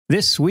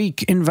This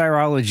Week in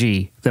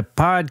Virology, the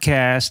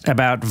podcast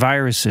about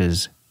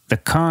viruses, the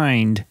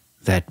kind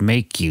that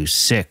make you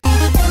sick.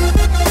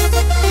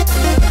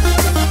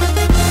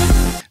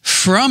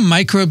 From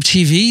Microbe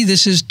TV,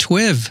 this is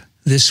TWiV,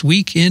 This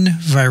Week in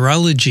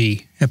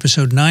Virology,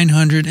 episode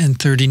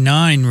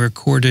 939,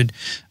 recorded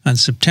on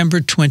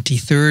September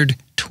 23rd,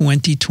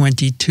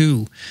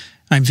 2022.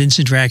 I'm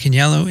Vincent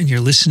Racaniello, and you're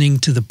listening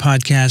to the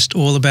podcast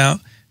all about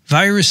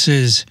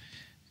viruses.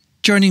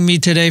 Joining me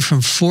today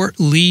from Fort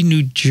Lee,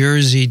 New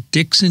Jersey,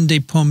 Dixon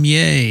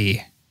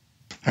Despommier.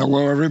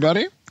 Hello,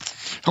 everybody.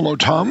 Hello,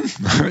 Tom,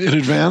 in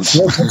advance.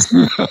 Good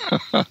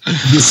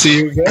to see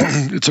you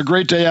again. It's a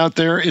great day out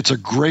there. It's a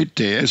great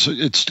day.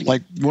 It's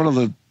like one of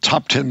the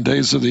top 10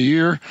 days of the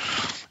year.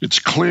 It's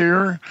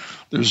clear.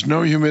 There's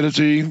no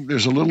humidity.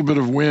 There's a little bit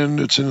of wind.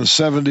 It's in the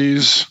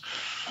 70s.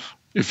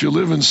 If you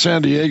live in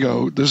San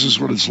Diego, this is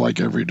what it's like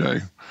every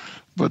day.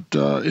 But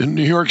in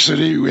New York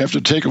City, we have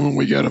to take them when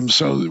we get them.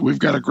 So we've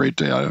got a great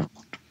day out.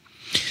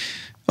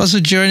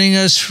 Also joining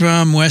us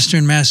from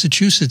Western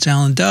Massachusetts,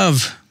 Alan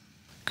Dove.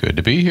 Good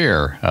to be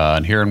here.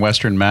 And here in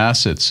Western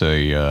Mass, it's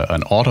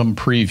an autumn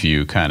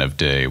preview kind of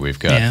day. We've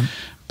got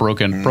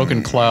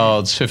broken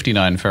clouds,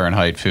 59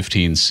 Fahrenheit,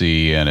 15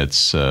 C, and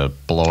it's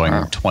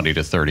blowing 20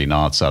 to 30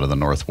 knots out of the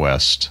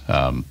northwest.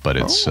 But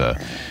it's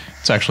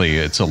actually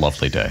a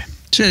lovely day.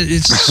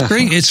 It's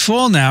spring. It's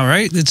fall now,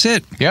 right? That's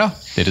it. Yeah,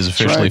 it is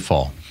officially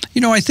fall.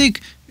 You know, I think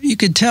you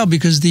could tell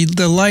because the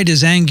light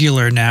is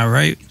angular now,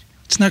 right?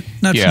 It's not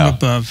from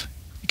above.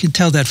 You can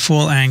tell that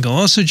fall angle.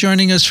 Also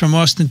joining us from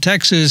Austin,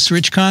 Texas,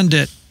 Rich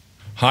Condit.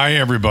 Hi,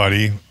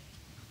 everybody.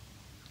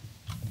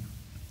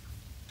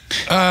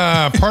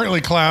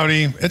 Partly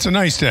cloudy. It's a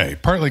nice day.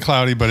 Partly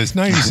cloudy, but it's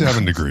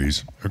 97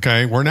 degrees.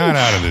 Okay, we're not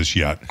out of this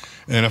yet.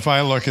 And if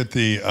I look at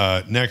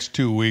the next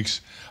 2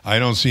 weeks, I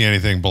don't see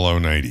anything below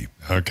 90.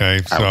 Okay,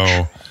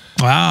 so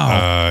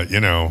wow,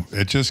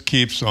 it just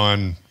keeps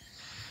on.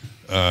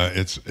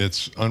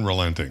 It's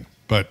unrelenting.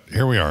 But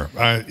here we are.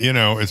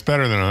 It's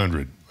better than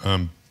 100.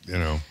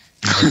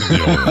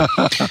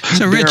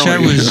 So,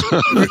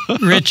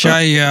 Rich,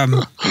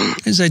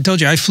 as I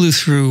told you, I flew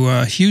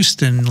through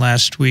Houston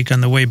last week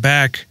on the way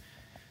back,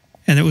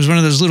 and it was one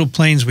of those little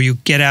planes where you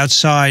get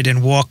outside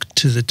and walk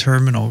to the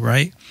terminal,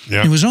 right?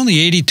 Yeah. It was only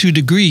 82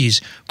 degrees,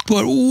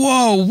 but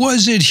whoa,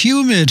 was it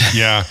humid?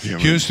 Yeah,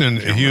 Houston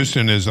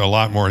is a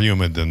lot more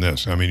humid than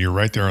this. I mean, you're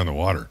right there on the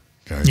water.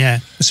 Okay? Yeah,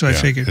 that's what I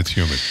figured. It's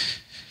humid.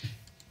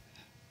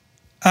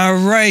 All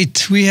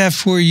right, we have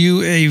for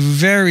you a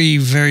very,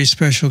 very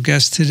special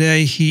guest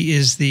today. He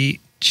is the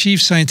Chief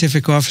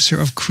Scientific Officer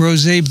of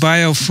Crozet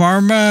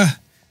Biopharma,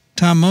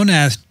 Tom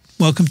Monath.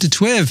 Welcome to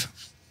TWiV.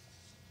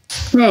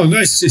 Oh,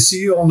 nice to see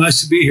you all.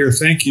 Nice to be here.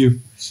 Thank you.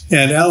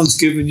 And Alan's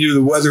given you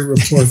the weather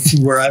report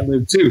from where I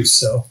live, too.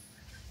 So,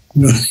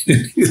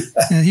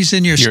 he's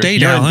in your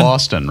state, you're Alan. In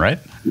Boston, right?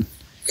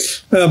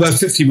 About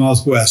 50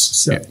 miles west.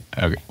 So. Yeah.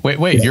 Okay.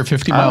 Wait, you're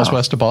 50 miles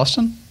west of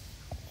Boston?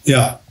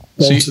 Yeah,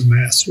 Bolton,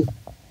 Mass.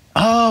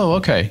 Oh,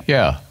 okay.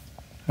 Yeah.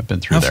 I've been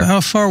through there. How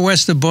far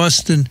west of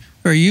Boston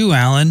are you,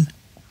 Alan?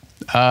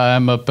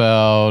 I'm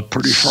about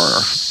pretty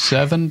far.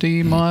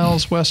 70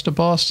 miles west of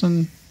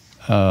Boston.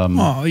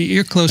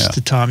 You're close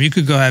to Tom. You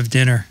could go have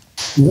dinner.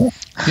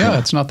 Yeah,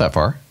 it's not that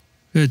far.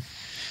 Good.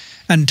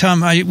 And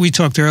Tom, we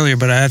talked earlier,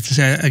 but I have to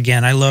say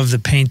again, I love the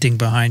painting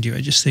behind you.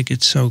 I just think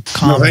it's so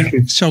calming.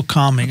 It's so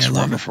calming. That's I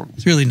love wonderful. it.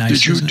 It's really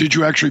nice. Did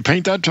you actually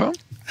paint that, Tom?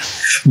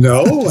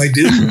 No, I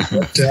didn't.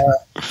 But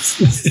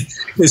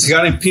there's a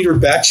guy named Peter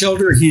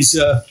Batchelder. He's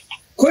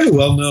quite a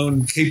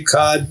well-known Cape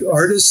Cod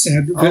artist,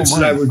 and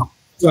Vincent and I were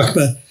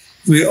talking about.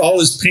 All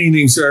his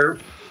paintings are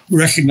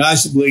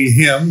recognizably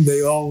him.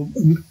 They all,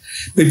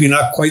 maybe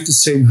not quite the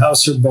same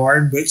house or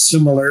barn, but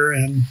similar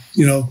and,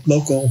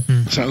 local.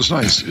 Sounds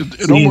nice.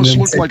 It almost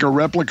looked like a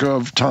replica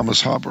of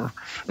Thomas Hopper,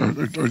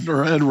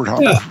 or Edward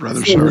Hopper,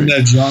 rather, sorry.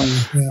 That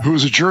genre, who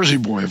was a Jersey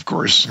boy, of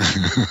course.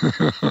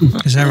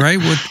 Is that right?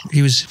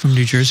 He was from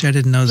New Jersey? I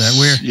didn't know that.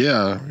 Where?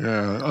 Yeah.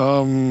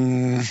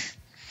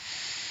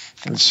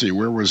 Let's see,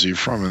 where was he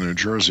from in New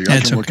Jersey?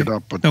 I can look it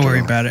up. But don't worry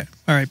about it.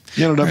 All right.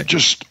 He ended up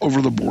just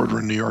over the border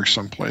in New York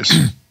someplace.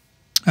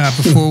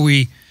 Before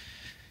we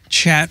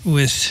chat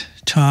with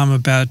Tom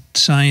about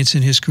science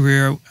and his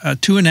career,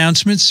 two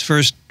announcements.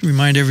 First,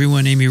 remind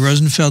everyone Amy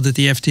Rosenfeld that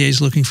the FDA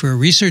is looking for a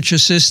research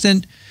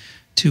assistant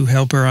to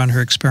help her on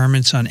her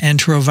experiments on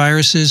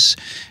enteroviruses.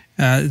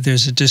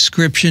 There's a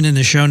description in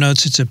the show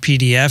notes. It's a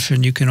PDF,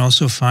 and you can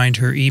also find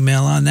her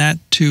email on that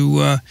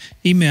to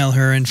email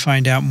her and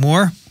find out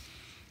more.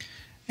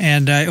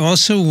 And I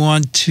also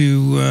want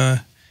to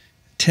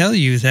tell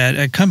you that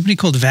a company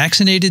called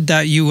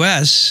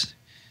Vaccinated.us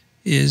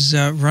is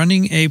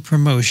running a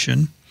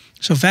promotion.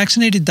 So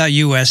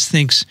Vaccinated.us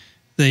thinks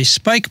the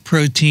spike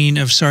protein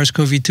of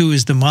SARS-CoV-2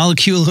 is the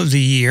molecule of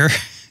the year,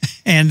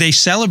 and they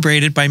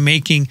celebrate it by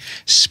making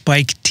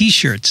spike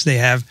T-shirts. They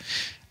have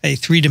a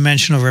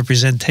three-dimensional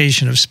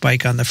representation of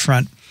spike on the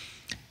front,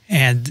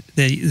 and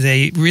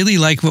they really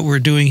like what we're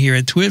doing here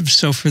at TWiV.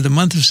 So for the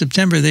month of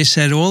September, they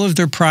said all of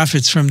their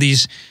profits from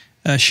these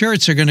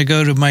shirts are going to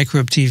go to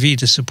Microbe TV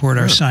to support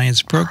our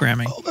science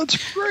programming. Oh,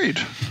 that's great.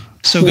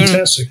 So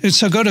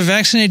go to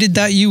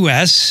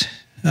vaccinated.us,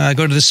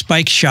 go to the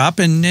Spike shop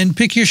and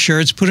pick your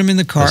shirts, put them in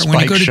the cart. The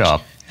Spike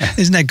shop.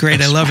 Isn't that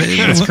great? I love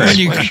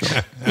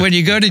it. When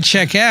you go to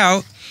check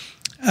out,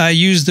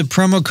 use the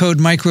promo code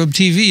Microbe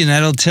TV, and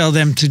that'll tell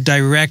them to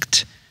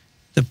direct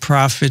the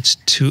profits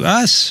to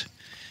us.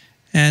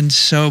 And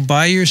so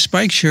buy your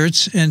Spike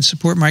shirts and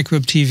support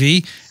Microbe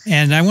TV.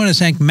 And I want to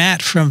thank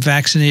Matt from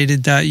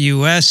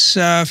vaccinated.us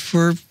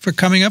for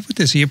coming up with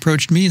this. He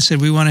approached me and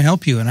said, we want to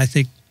help you. And I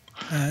think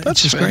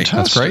that's just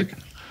fantastic. Great. That's great.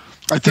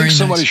 I think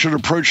somebody should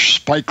approach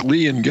Spike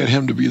Lee and get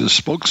him to be the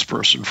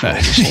spokesperson for all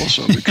this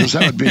also, because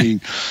that would be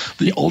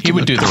the ultimate. He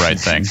would do the right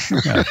thing.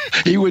 Yeah.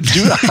 He would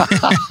do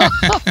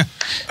that.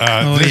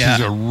 This is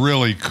a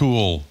really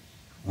cool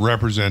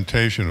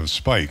representation of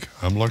Spike.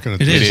 I'm looking at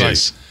this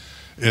site.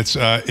 It's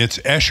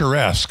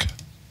Escher-esque.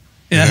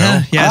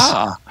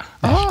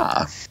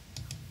 Yes.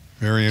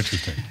 Very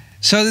interesting.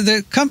 So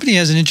the company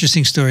has an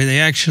interesting story. They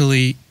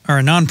actually are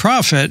a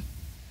nonprofit,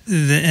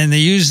 and they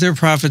use their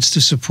profits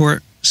to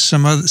support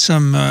some other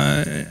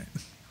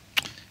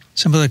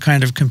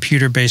kind of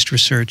computer-based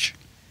research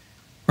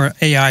or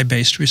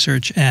AI-based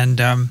research,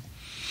 and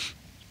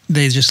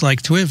they just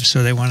like TWiV,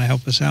 so they want to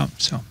help us out.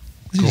 So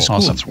cool.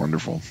 Awesome. That's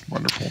wonderful.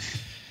 Wonderful.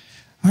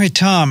 All right,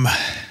 Tom.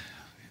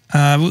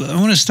 I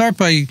want to start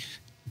by,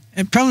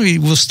 and probably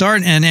we'll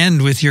start and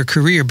end with your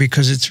career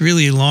because it's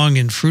really long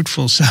and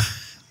fruitful. So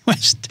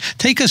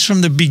take us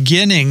from the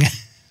beginning.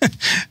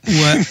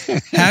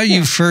 How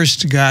you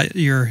first got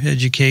your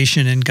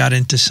education and got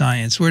into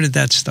science. Where did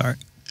that start?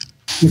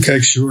 Okay,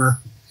 sure.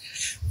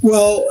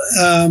 Well,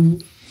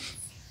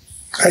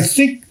 I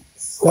think,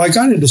 I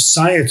got into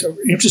science,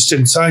 interested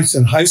in science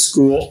in high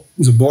school. It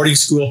was a boarding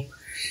school.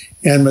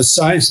 And my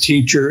science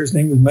teacher, his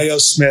name was Mayo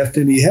Smith,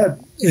 and he had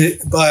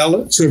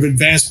sort of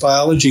advanced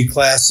biology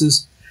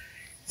classes.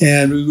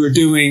 And we were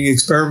doing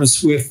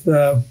experiments with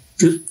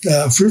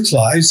fruit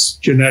flies,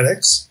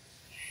 genetics.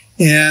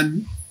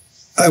 And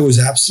I was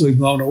absolutely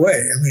blown away.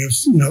 I mean, it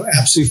was,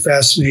 absolutely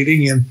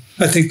fascinating. And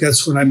I think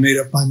that's when I made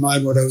up my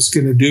mind what I was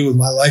going to do with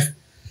my life.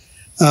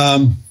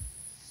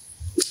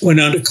 Went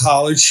on to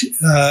college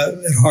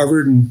at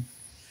Harvard and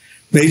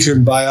majored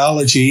in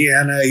biology.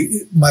 And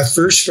my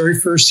very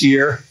first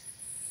year,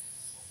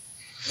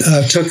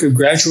 took a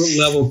graduate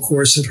level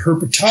course at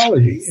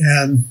herpetology.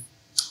 And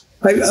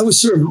I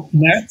was sort of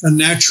a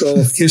natural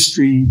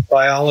history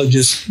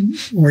biologist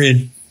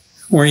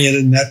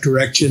oriented in that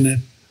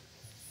direction.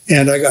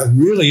 And I got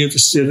really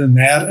interested in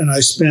that, and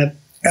I spent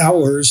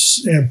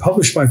hours and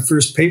published my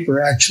first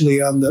paper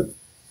actually on the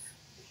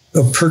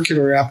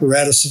opercular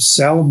apparatus of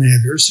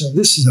salamanders. So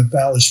this is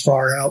about as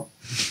far out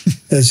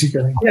as you're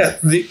going to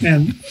get, right?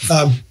 And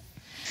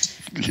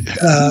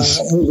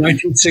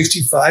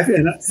 1965,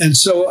 and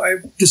so I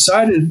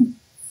decided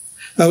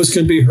I was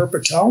going to be a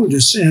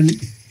herpetologist, and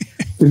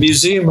the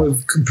Museum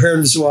of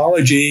Comparative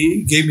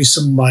Zoology gave me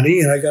some money,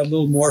 and I got a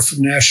little more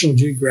from National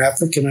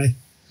Geographic, and I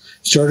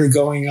started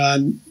going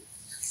on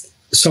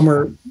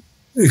summer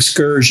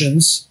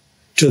excursions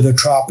to the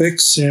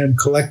tropics and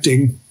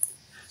collecting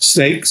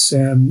snakes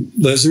and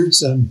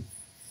lizards and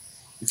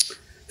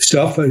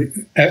stuff. A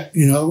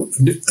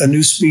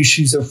new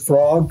species of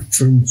frog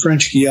from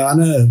French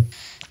Guiana.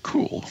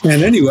 Cool.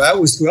 And anyway, I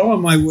was well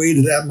on my way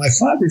to that. My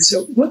father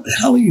said, "What the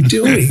hell are you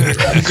doing?"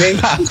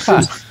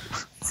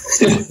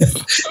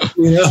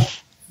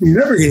 You're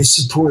never going to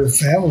support a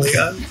family.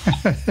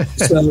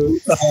 So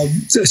I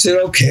said,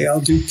 okay,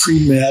 I'll do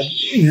pre-med.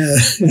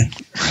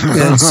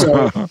 And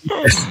so,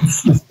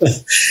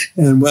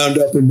 and wound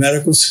up in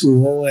medical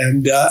school.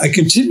 And I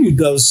continued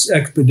those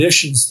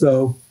expeditions,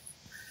 though,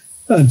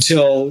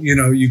 until,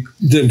 you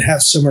didn't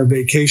have summer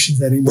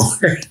vacations anymore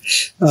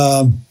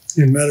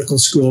in medical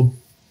school.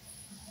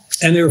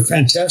 And they were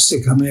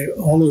fantastic. I mean,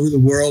 all over the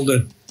world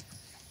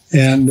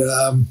and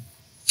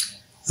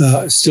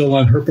still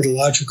on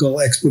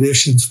herpetological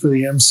expeditions for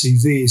the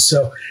MCV.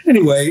 So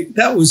anyway,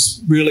 that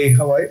was really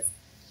how I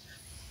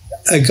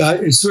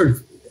got it. Sort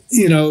of,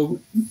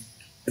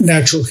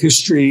 natural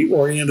history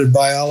oriented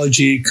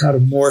biology kind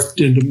of morphed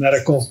into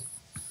medical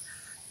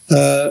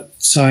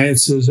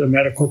sciences, a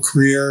medical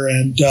career.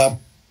 And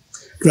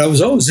but I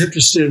was always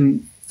interested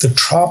in the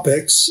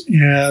tropics,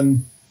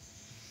 and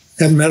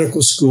at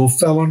medical school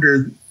fell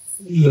under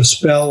the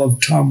spell of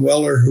Tom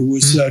Weller, who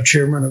was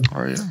chairman of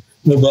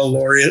Nobel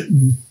laureate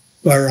and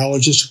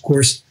virologist, of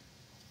course.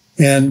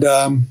 And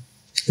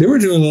they were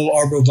doing a little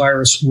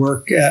arbovirus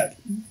work at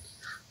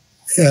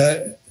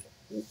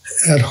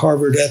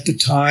Harvard at the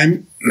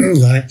time.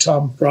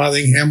 Tom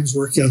Frothingham was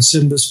working on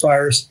Sinbis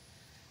virus.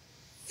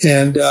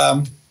 And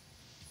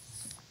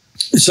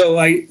so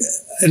I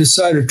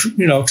decided,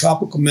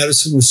 tropical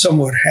medicine was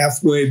somewhat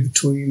halfway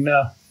between,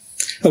 I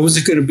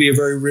wasn't going to be a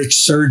very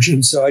rich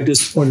surgeon, so I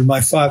disappointed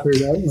my father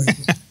that way.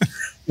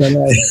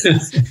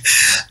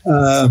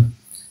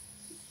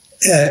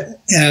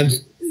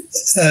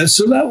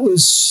 So that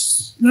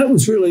was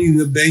really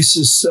the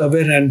basis of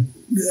it, and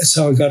that's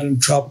how I got into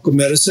tropical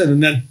medicine.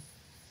 And then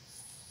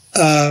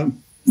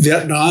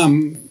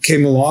Vietnam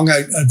came along.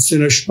 I'd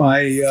finished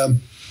my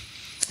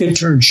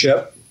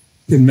internship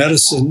in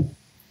medicine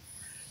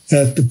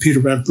at the Peter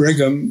Bent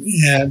Brigham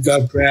and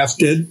got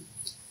drafted.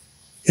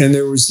 And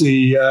there was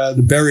the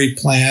Berry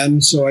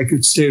plan, so I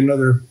could stay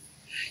another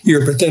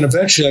year. But then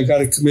eventually I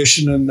got a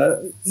commission in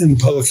the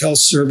public health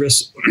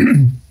service,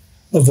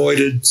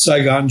 avoided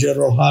Saigon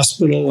General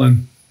Hospital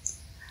and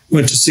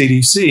went to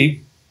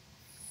CDC.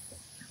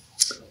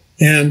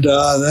 And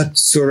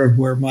that's sort of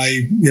where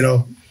my,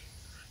 the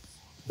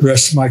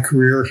rest of my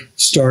career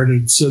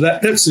started. So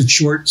that's a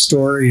short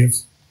story of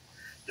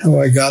how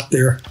I got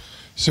there.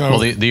 So, well,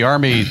 the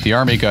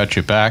army got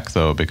you back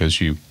though, because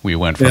we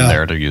went from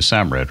there to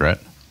USAMRIID, right?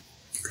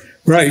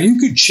 Right. You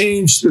could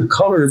change the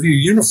color of your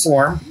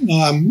uniform.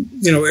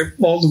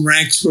 All the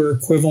ranks were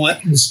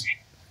equivalent, with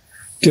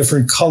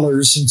different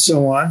colors and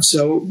so on.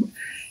 So,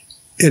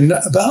 in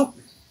about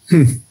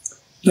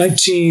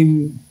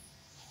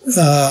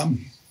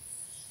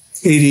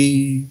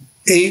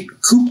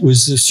 1988, Coop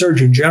was the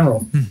Surgeon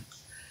General,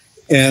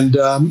 and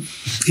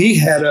he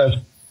had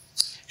a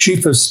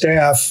chief of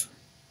staff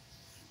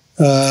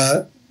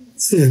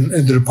in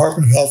the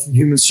Department of Health and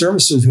Human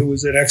Services who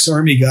was an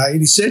ex-Army guy, and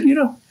he said,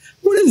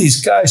 what do these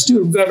guys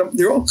do?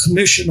 They're all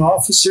commissioned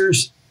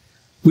officers.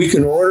 We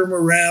can order them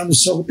around, and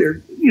so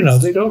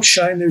they don't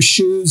shine their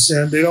shoes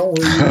and they don't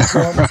wear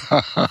uniforms.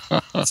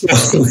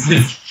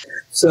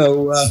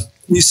 So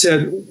he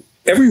said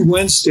every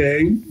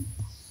Wednesday,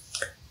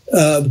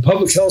 the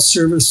Public Health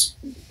Service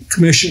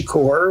Commission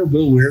Corps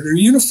will wear their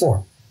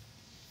uniform.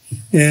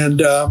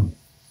 And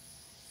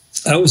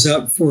I was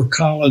out at Fort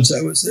Collins.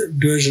 I was the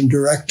division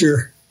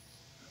director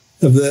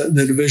of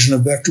the Division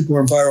of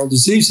Vector-Borne Viral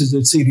Diseases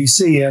at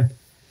CDC. And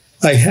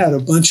I had a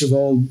bunch of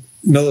old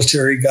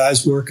military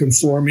guys working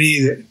for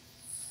me,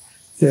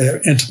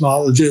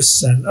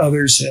 entomologists and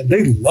others, and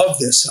they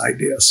loved this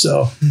idea.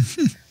 So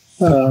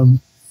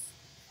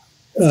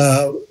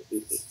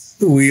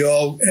we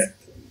all,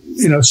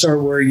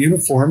 started wearing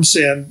uniforms.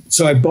 And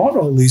so I bought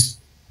all these.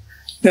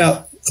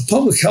 Now, a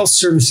public health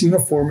service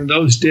uniform in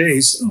those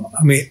days,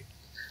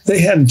 they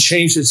hadn't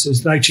changed it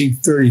since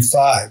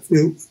 1935.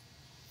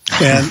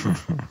 And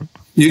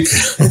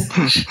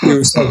there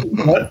was like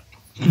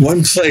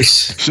one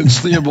place. Since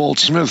Theobald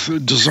Smith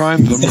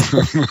designed them.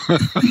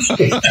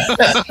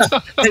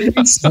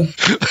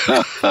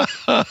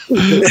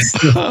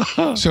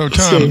 So,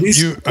 Tom,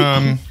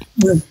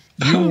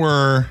 you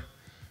were,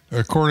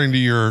 according to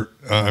your,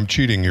 I'm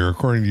cheating here,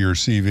 according to your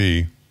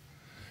CV,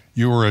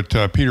 you were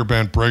at Peter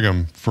Bent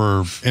Brigham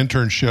for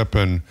internship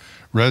and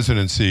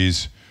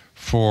residencies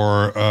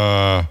for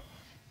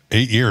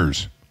 8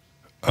 years.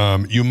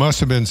 You must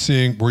have been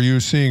were you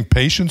seeing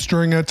patients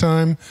during that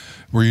time?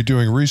 Were you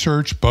doing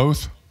research,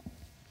 both?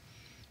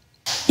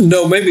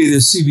 No, maybe the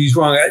CV's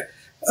wrong.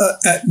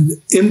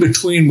 In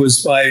between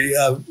was my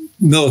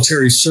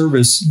military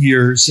service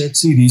years at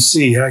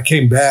CDC. And I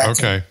came back.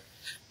 Okay.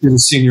 Did a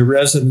senior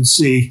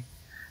residency.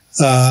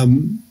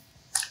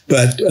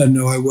 But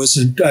no, I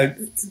wasn't.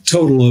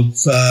 Total of,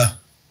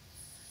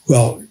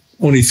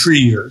 only 3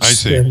 years. I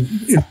see.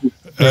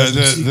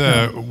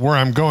 Where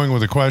I'm going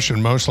with the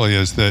question mostly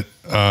is that,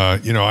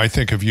 I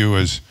think of you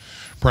as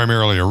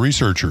primarily a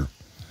researcher,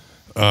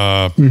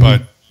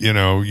 but,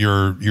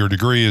 your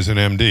degree is an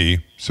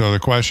MD. So the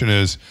question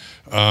is,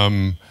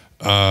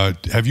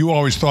 have you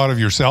always thought of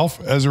yourself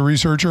as a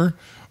researcher,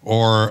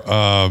 or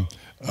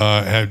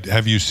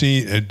have you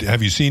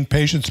seen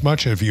patients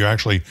much? Have you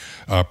actually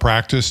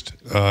practiced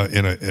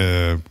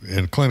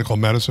in clinical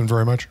medicine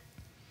very much?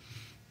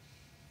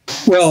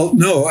 Well,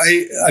 no,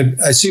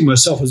 I see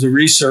myself as a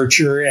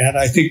researcher, and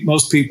I think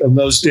most people in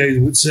those days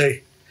would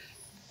say,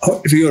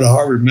 if you go to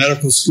Harvard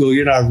Medical School,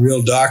 you're not a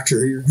real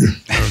doctor. You're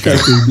likely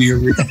to be a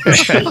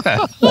researcher.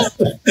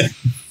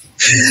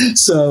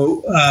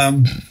 So,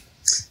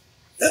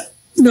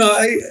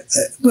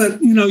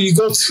 but you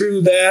go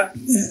through that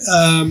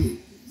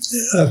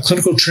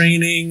clinical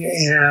training,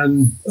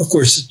 and of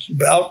course, it's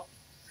about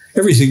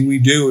everything we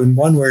do in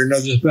one way or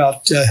another is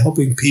about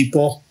helping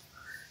people.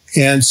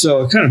 And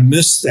so I kind of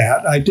missed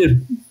that. I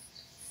did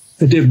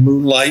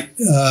moonlight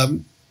a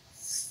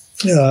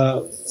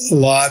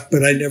lot,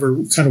 but I never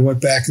kind of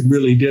went back and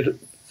really did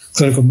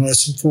clinical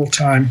medicine full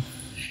time.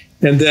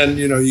 And then,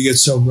 you get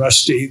so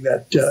rusty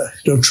that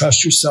don't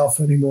trust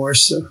yourself anymore.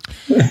 So,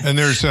 and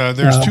there's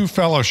two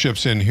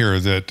fellowships in here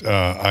that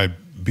I'd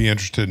be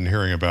interested in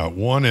hearing about.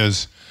 One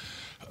is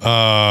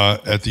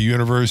at the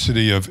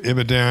University of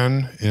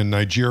Ibadan in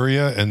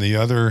Nigeria, and the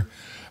other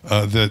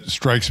that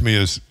strikes me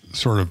as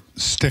sort of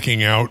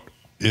sticking out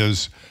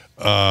is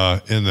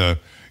in the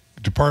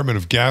Department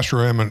of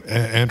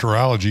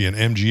Gastroenterology and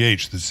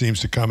MGH that seems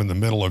to come in the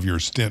middle of your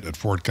stint at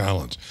Fort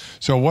Collins.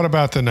 So what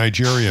about the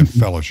Nigerian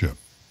fellowship?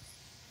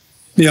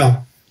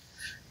 Yeah.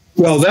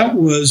 Well, that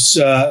was,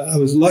 I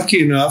was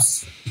lucky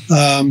enough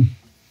to,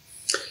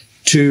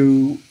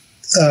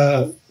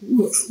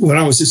 when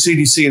I was at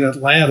CDC in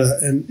Atlanta,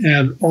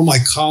 and all my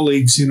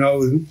colleagues, in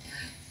the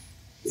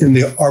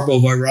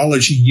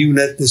arbovirology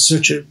unit, there's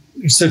such a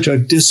such a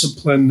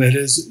discipline that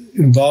is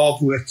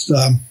involved with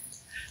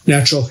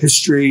natural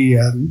history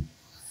and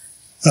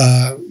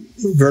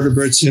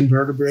vertebrates,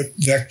 invertebrate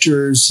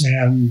vectors,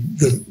 and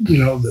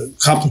the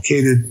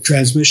complicated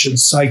transmission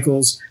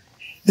cycles.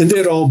 And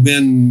they'd all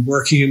been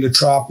working in the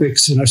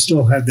tropics, and I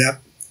still had that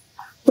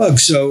bug.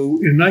 So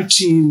in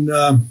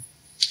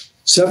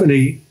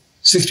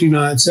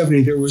 69,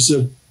 70, there was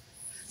a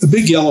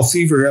big yellow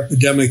fever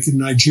epidemic in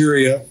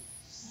Nigeria.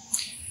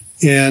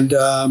 And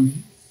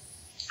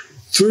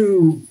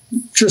through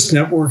just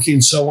networking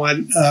and so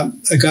on,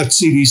 I got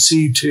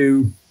CDC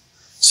to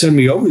send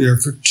me over there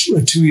for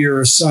a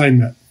 2-year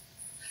assignment.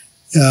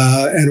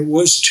 And it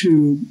was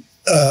to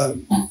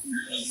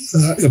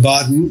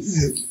Ibadan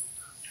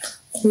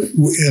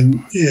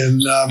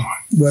in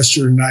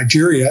western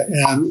Nigeria,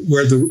 and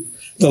where the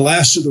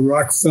last of the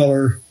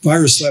Rockefeller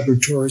virus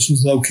laboratories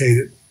was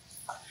located.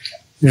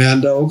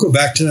 And we'll go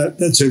back to that.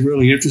 That's a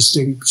really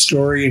interesting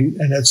story and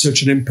had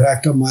such an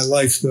impact on my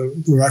life, the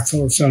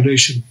Rockefeller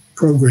Foundation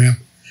program.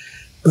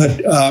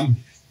 But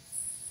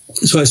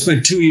so I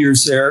spent 2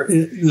 years there.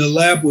 The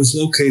lab was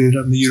located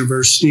on the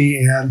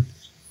university, and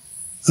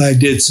I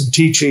did some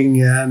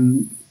teaching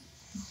and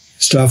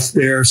stuff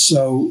there.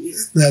 So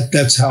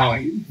that's how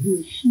it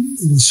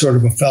was sort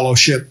of a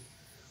fellowship.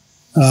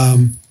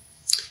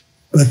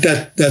 But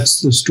that's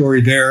the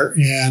story there.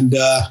 And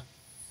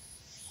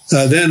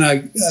then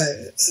I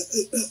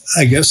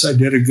guess I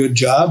did a good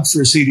job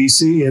for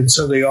CDC, and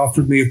so they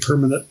offered me a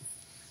permanent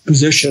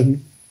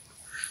position.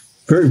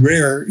 Very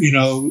rare,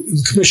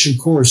 the commission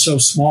corps is so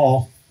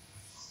small,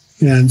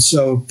 and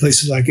so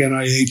places like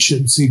NIH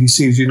and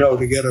CDC, as you know,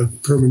 to get a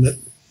permanent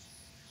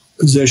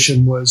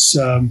position was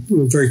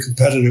very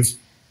competitive.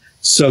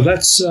 So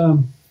that's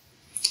what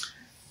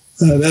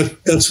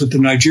the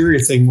Nigeria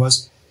thing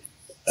was.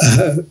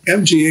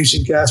 MGH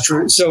and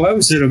gastro. So I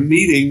was at a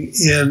meeting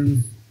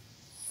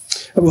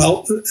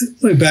let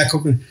me back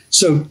up.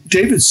 So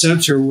David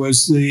Sensor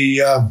was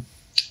the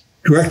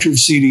director of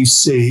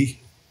CDC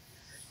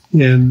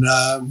in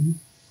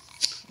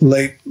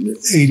late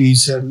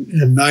 80s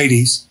and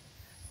 90s.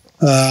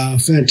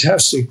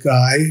 Fantastic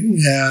guy.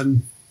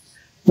 And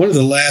one of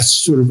the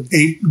last sort of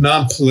 8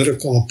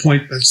 non-political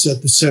appointments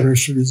at the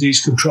Centers for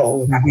Disease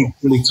Control. I mean,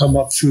 he really come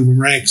up through the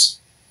ranks.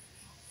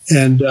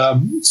 And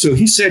so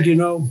he said,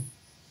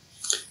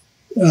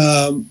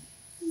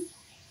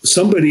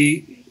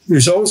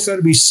 there's always got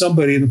to be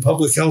somebody in the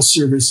public health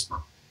service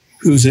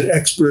who's an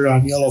expert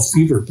on yellow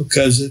fever,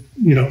 because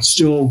it's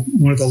still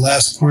one of the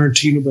last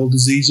quarantinable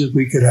diseases.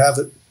 We could have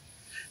it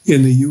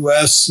in the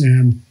U.S.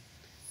 And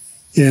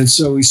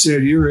so he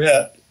said, "You're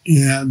it."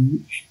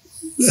 And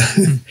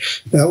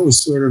that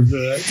was sort of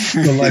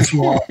the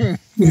lifelong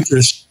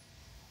interest.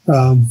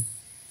 So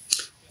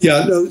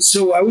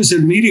I was at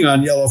a meeting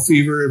on yellow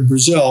fever in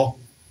Brazil.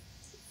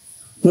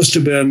 Must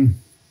have been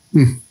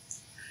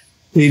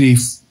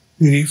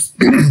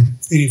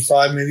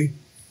 85 maybe.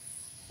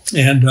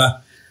 And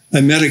I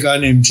met a guy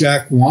named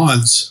Jack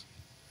Wands,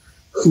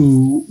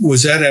 who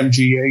was at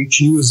MGH.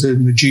 He was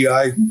in the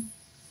GI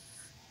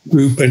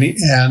group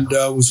and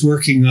was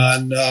working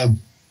on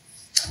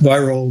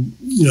viral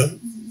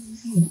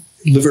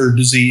liver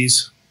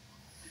disease.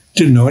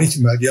 Didn't know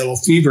anything about yellow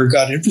fever,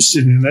 got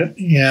interested in it,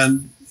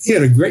 and he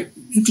had a great,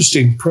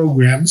 interesting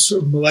program,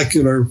 sort of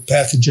molecular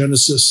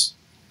pathogenesis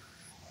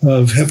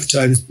of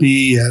hepatitis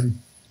B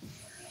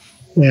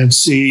and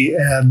C.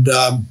 And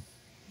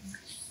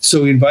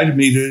so he invited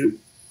me to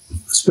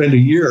spend a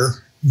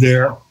year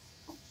there.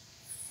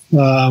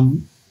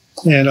 And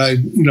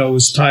it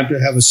was time to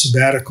have a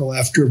sabbatical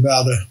after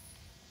about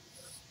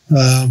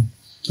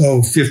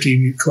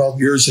 15, 12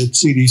 years at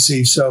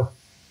CDC. So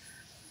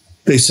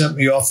they sent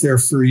me off there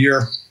for a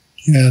year,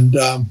 and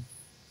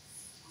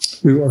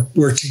we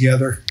worked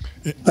together.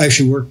 I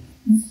actually worked,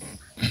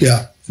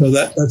 so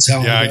that's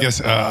how. Yeah, I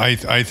guess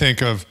I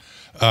think of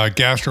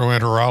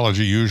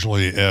gastroenterology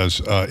usually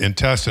as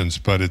intestines,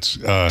 but it's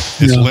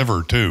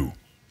liver too,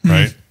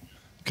 right?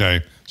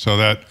 Okay, so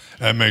that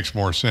makes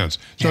more sense.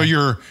 So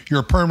your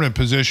permanent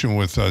position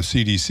with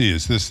CDC,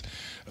 is this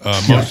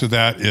most of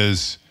that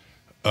is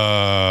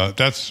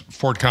that's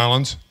Fort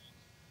Collins,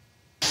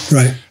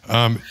 right?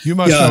 You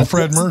must know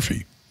Fred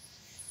Murphy.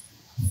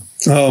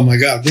 Oh my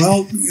God!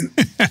 Well,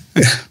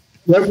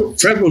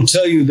 Fred will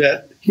tell you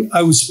that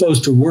I was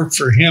supposed to work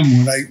for him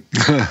when I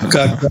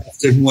got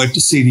drafted and went to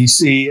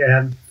CDC,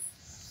 and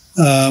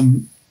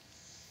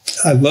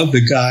I love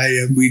the guy,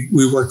 and we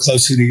worked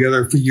closely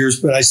together for years.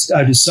 But I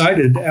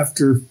decided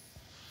after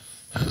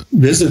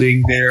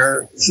visiting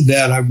there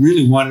that I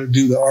really wanted to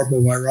do the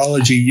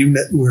arbovirology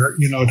unit, where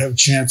I'd have a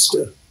chance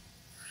to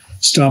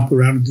stomp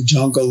around in the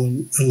jungle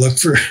and look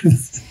for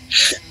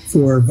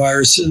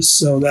viruses.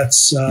 So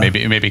that's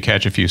maybe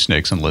catch a few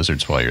snakes and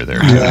lizards while you're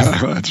there. Yeah,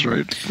 that's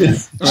right. Yeah.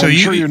 So I'm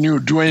sure you knew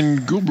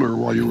Dwayne Gubler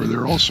while you were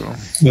there also.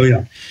 Oh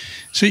yeah.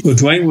 So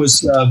Dwayne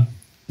was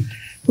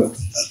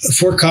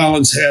Fort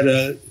Collins had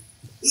a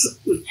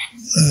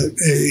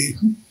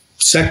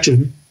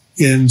section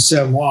in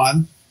San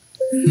Juan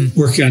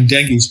working on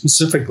dengue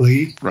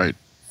specifically. Right.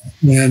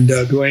 And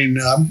Dwayne,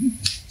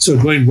 so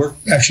Dwayne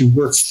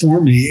worked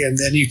for me, and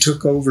then he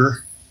took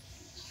over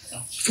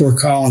Fort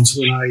Collins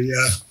when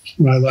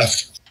I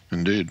left.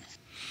 Indeed.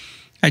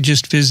 I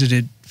just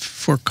visited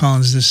Fort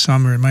Collins this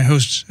summer, and my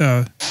host,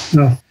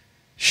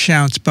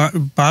 Shounts,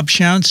 Bob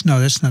Shounts. No,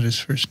 that's not his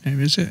first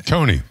name, is it?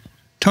 Tony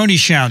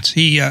Shounts.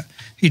 He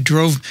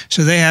drove.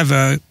 So they have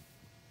a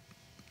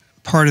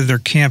part of their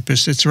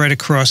campus. It's right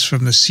across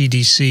from the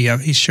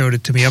CDC. He showed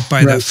it to me up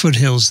by the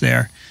foothills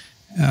there.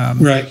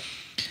 Right.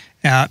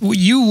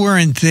 You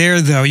weren't there,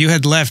 though. You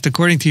had left,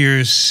 according to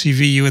your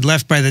CV, you had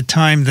left by the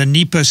time the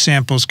Nipah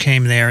samples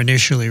came there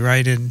initially,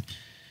 right, in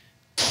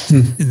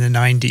the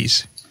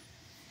 90s.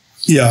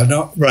 Yeah,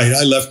 no, right.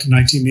 I left in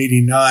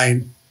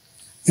 1989,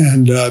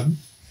 and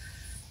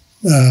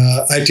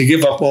I had to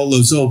give up all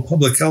those old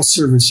public health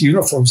service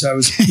uniforms I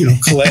was,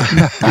 collecting.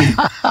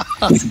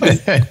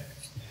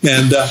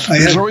 And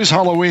there's always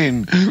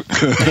Halloween.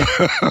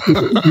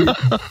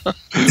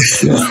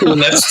 Well,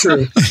 that's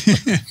true.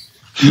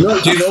 Do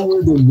you know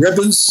where the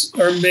ribbons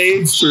are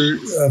made for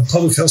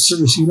public health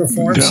service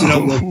uniforms?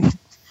 No.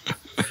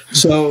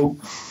 So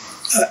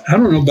I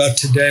don't know about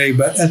today,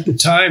 but at the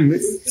time,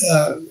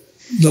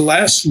 the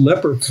last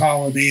leper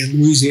colony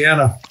in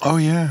Louisiana. Oh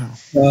yeah.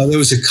 There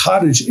was a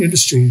cottage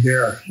industry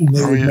there, and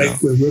they would make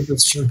the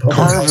ribbons for public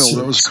health service.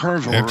 That was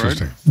Carville,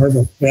 Interesting. right?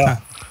 Carville, yeah.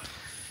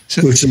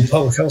 Which is a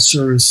public health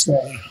service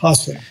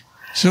hospital.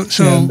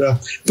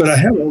 But I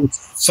had all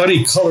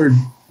funny colored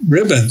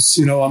ribbons,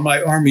 on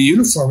my Army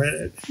uniform,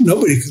 and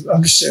nobody could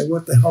understand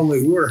what the hell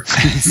they were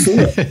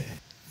for.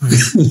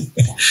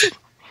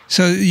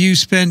 So you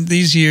spent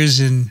these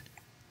years in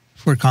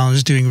Fort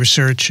Collins doing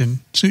research and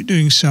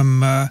doing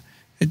some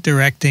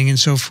directing and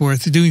so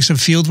forth, doing some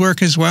field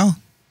work as well?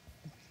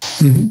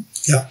 Mm-hmm.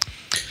 Yeah.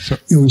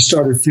 We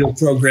started field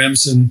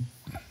programs in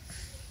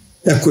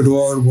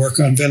Ecuador to work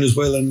on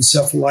Venezuelan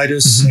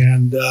encephalitis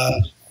and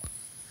a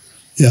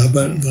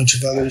bunch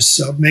of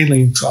others,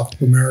 mainly in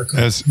tropical America.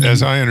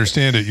 As I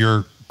understand it,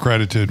 you're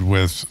credited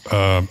with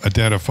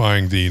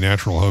identifying the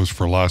natural host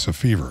for Lassa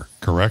fever,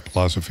 correct?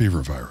 Lassa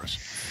fever virus.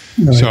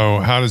 Right. So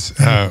how did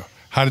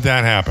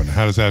that happen?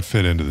 How does that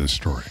fit into this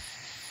story?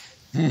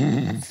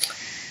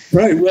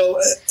 Right. Well,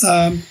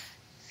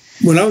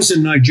 when I was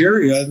in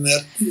Nigeria, it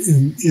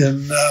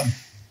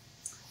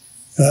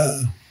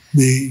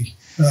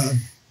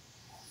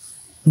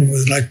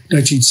was like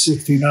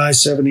 1969,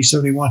 70,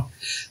 71.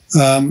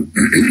 And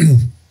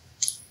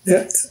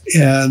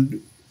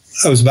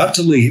I was about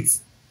to leave,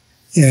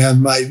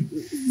 and my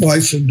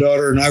wife and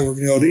daughter and I were going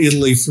to go to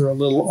Italy for a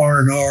little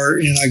R&R,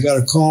 and I got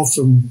a call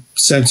from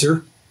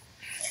Censor,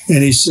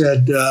 and he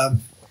said,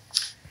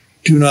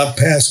 do not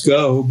pass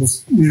go.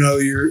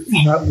 You're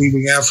not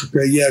leaving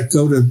Africa yet.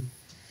 Go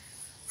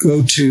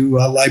to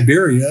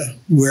Liberia,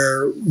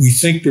 where we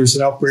think there's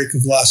an outbreak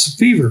of Lassa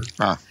fever.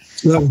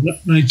 So that was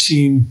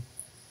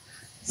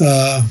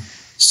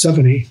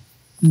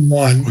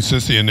 1971. Was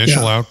this the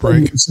initial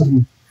outbreak?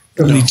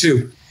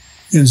 72.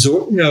 And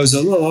it was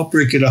a little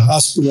outbreak at a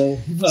hospital,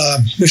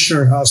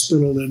 missionary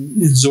hospital in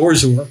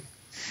Zorzor.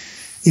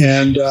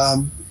 And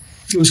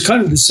it was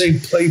kind of the same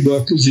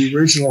playbook as the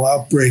original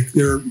outbreak.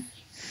 There were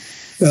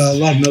a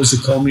lot of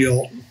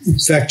nosocomial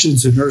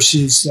infections and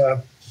nurses.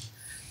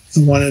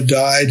 One had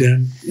died.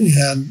 And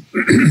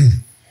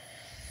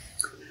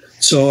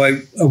so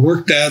I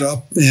worked that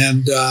up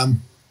and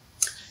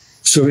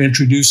sort of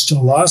introduced to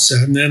Lassa.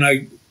 And then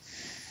I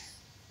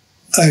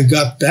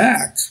got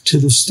back to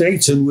the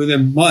States, and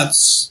within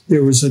months,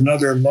 there was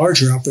another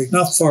larger outbreak,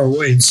 not far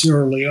away in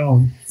Sierra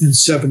Leone in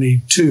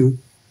 72.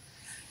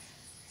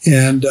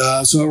 And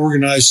so I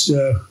organized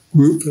a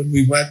group, and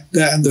we went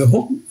that. And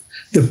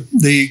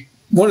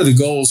one of the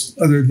goals,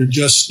 other than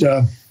just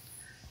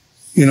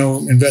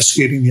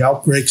investigating the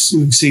outbreaks,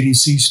 doing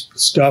CDC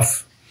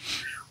stuff,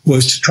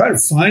 was to try to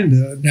find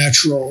the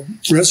natural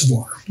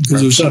reservoir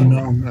because it was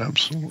unknown.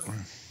 Absolutely.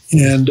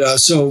 And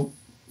so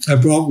I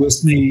brought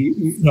with me,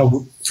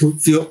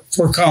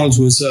 Fort Collins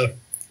was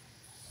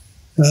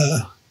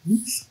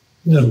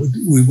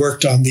we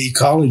worked on the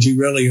ecology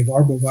really of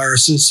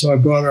arboviruses. So I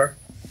brought our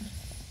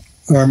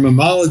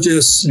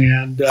mammalogists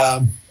and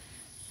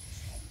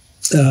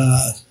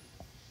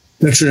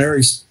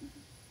veterinary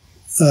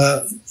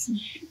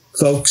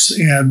folks,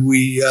 and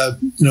we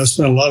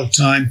spent a lot of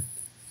time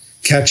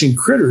catching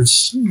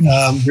critters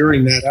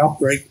during that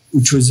outbreak,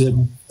 which was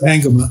in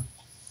Pangama.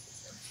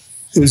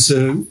 It was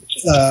a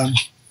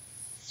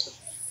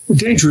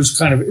dangerous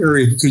kind of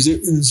area because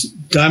it was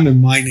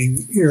diamond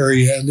mining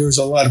area, and there was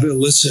a lot of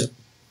illicit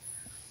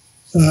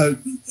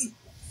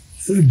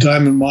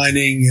diamond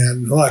mining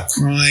and a lot of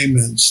crime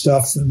and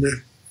stuff. And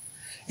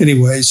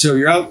anyway, so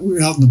we're out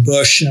in the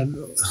bush, and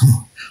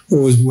I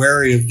was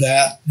wary of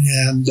that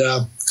and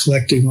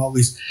collecting all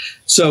these.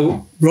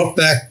 So brought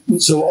back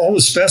all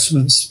the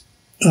specimens.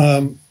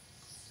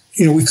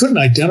 We couldn't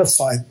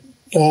identify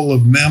all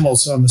the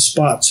mammals on the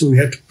spot, so we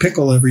had to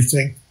pickle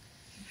everything.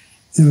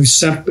 And we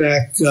sent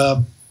back,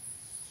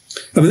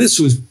 this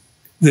was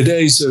the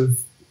days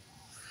of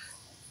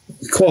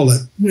call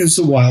it's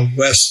the Wild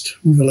West,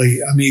 really.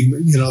 I mean,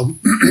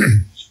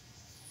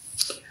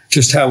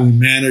 just how we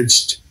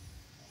managed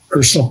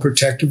personal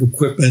protective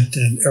equipment,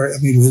 and I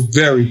mean, it was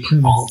very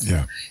primitive.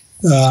 Yeah.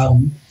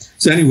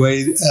 So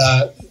anyway,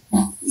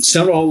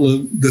 sent all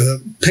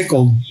the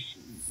pickled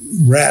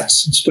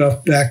rats and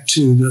stuff back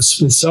to the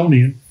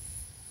Smithsonian.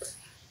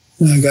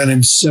 And a guy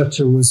named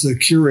Setzer was the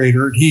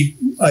curator, and he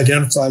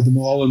identified them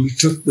all, and we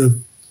took the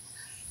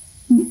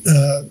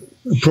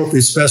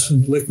appropriate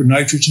specimen of liquid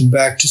nitrogen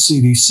back to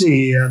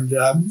CDC and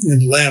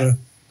in Atlanta,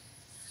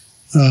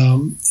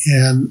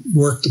 and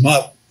worked them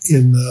up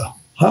in the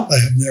hot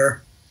lab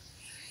there.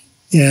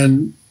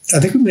 And I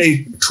think we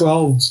made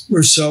 12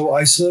 or so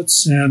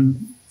isolates,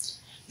 and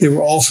they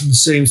were all from the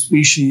same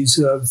species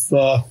of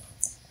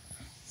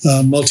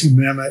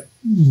multi-mammoth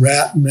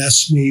rat,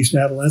 Mesmes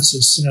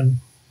natalensis. And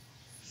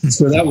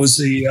so that was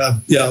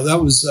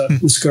the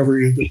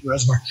discovery of the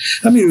reservoir.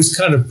 I mean, it was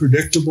kind of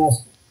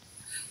predictable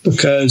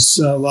because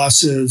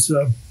Lassa is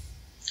a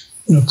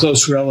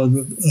close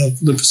relative of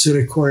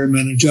lymphocytic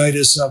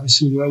choriomeningitis,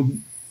 obviously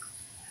rodent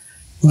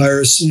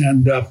virus,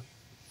 and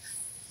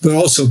but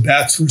also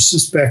bats were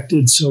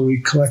suspected, so we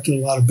collected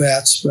a lot of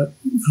bats. But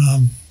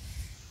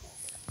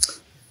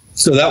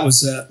so that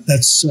was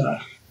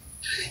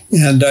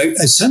and I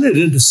sent it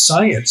into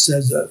Science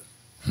as a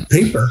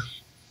paper,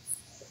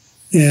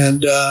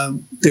 and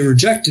they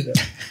rejected it.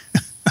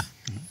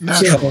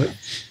 Naturally.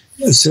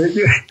 So,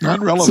 not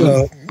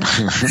relevant.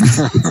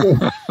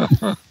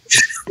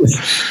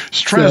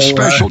 Try a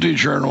specialty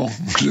journal.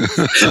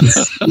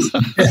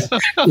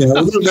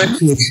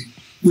 Eventually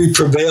we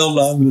prevailed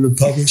on them to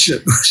publish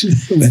it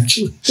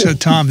eventually. So,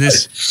 Tom,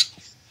 this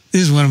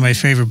is one of my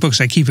favorite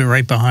books. I keep it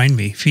right behind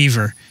me,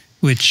 Fever,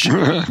 which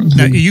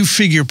now, you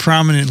figure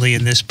prominently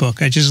in this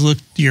book. I just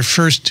looked your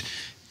first.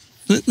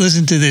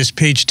 Listen to this,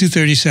 page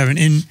 237.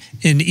 In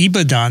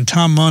Ibadan,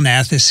 Tom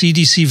Monath, a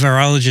CDC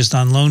virologist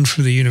on loan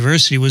for the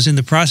university, was in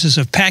the process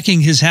of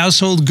packing his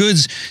household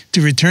goods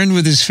to return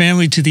with his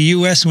family to the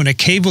U.S. when a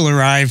cable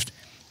arrived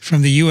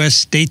from the U.S.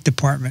 State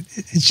Department.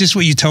 It's just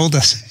what you told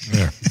us.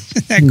 Yeah.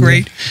 Isn't that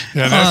great?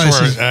 Yeah,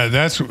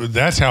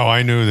 that's how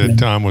I knew that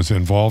Tom was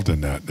involved in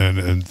that,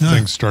 and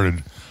things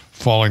started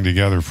falling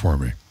together for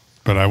me.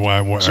 But I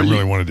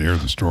really wanted to hear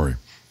the story.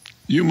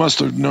 You must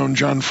have known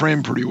John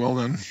Frame pretty well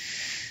then.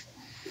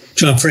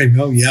 John Frame,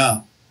 oh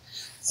yeah.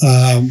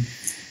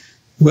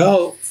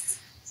 Well,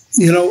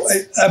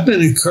 I've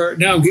been encouraged.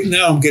 Now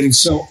I'm getting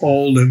so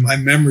old and my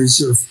memories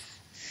are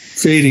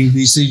fading.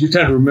 These things, you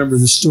kind of remember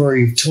the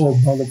story you've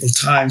told multiple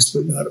times,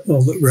 but not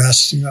all the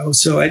rest,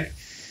 So I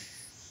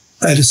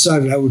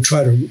decided I would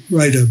try to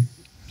write a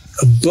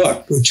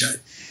book, which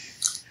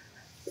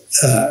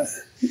I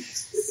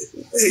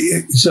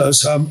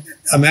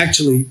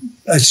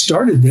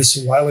started this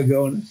a while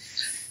ago,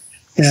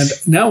 and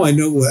now I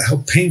know how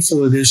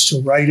painful it is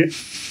to write it.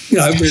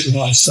 I've written a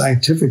lot of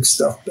scientific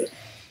stuff, but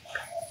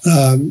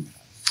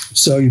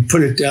so you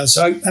put it down.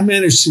 So I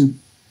managed to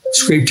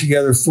scrape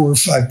together 4 or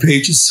 5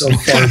 pages so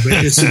far,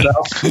 but it's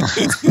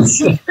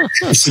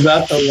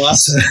about the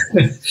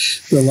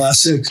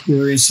Lassa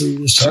experience that we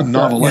just talked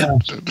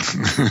about.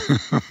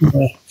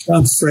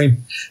 Tom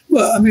Frame.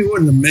 Well, I mean,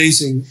 what an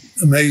amazing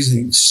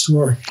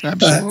story.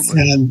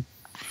 Absolutely. And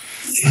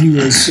he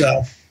was,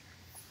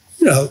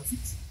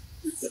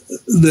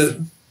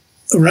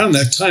 around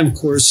that time, of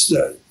course,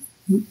 the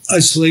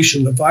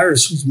isolation of the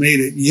virus was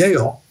made at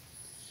Yale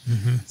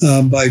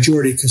by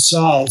Jordi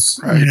Casals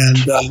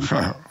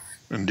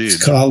and his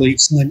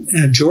colleagues. And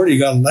Jordi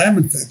got a lab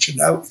infection.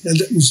 And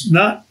it was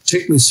not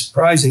particularly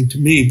surprising to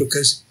me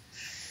because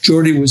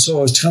Jordi was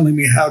always telling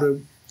me how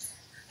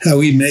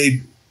he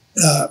made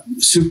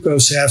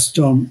sucrose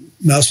acetone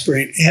mouse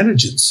brain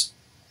antigens.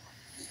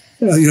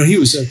 He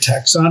was a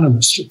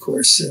taxonomist, of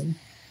course, and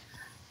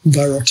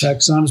viral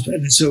taxonomist,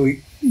 and so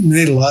he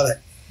made a lot of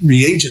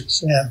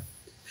reagents. And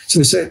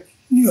so I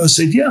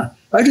said, yeah,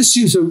 I just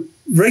use a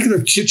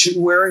regular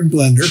kitchen wearing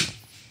blender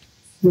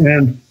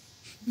and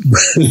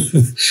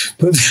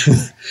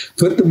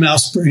put the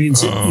mouse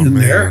brains in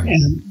there,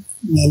 and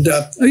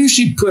I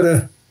usually put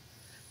a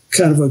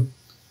kind of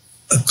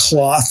a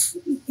cloth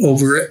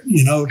over it,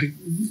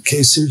 in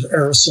case there's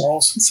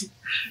aerosols.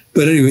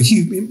 But anyway,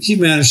 he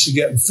managed to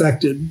get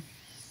infected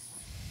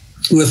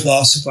with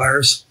Lassa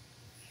virus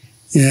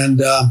and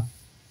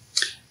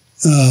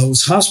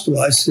was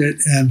hospitalized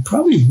and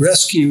probably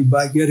rescued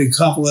by getting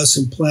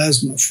convalescent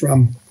plasma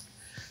from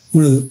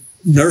one of the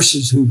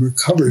nurses who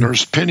recovered.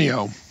 Nurse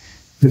Pinio.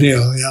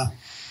 Pinio, yeah.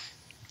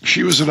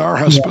 She was at our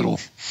hospital.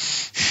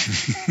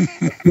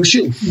 Yeah. Was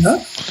she?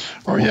 Yeah?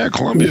 Oh, yeah,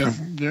 Columbia.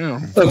 Yeah.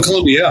 Oh,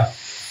 Columbia.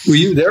 Were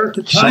you there at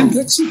the time,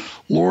 Dixon?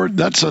 Lord,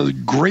 that's a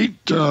great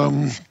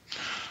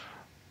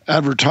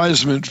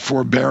advertisement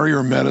for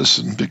barrier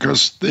medicine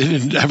because they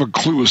didn't have a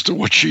clue as to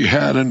what she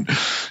had. And,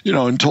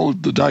 until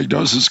the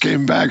diagnosis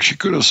came back, she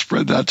could have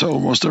spread that to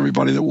almost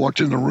everybody that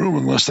walked in the room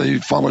unless they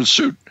followed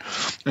suit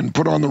and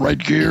put on the right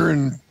gear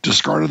and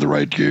discarded the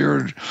right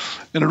gear.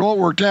 And it all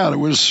worked out. It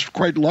was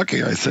quite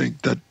lucky, I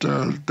think,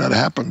 that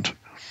happened.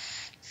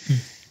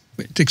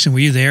 Dixon, were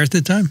you there at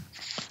the time?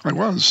 I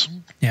was.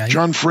 Yeah.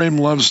 John Frame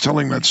loves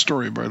telling that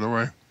story, by the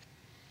way.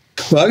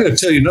 Well, I got to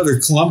tell you another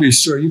Columbia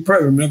story. You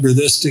probably remember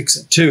this,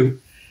 Dixon, too.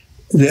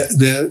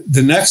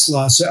 The next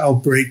Lassa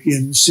outbreak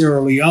in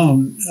Sierra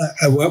Leone,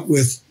 I went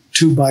with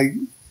two of my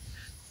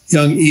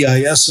young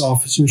EIS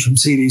officers from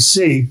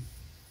CDC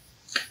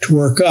to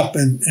work up,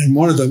 and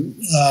one of them,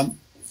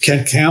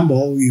 Kent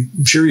Campbell,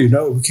 I'm sure you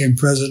know, became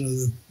president of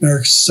the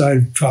American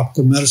Society of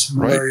Tropical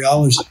Medicine and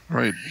Virology.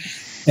 Right.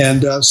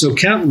 And so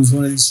Kent was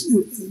one of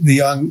the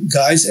young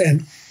guys,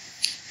 and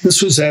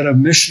this was at a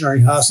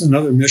missionary hospital,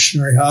 another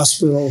missionary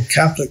hospital,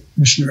 Catholic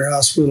missionary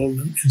hospital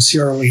in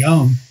Sierra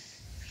Leone.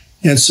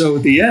 And so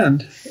at the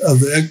end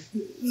of the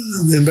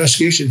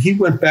investigation, he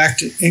went back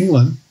to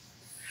England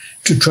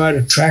to try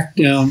to track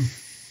down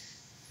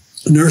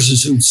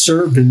nurses who'd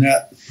served in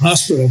that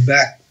hospital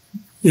back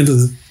into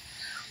the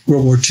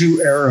World War II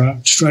era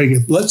to try to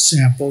get blood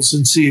samples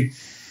and see,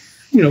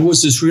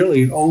 was this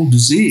really an old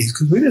disease?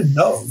 Because we didn't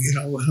know,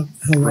 how long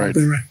it's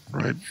been around.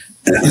 Right.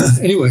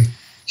 Anyway,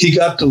 he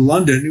got to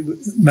London, he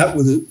met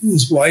with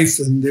his wife,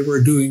 and they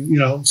were doing,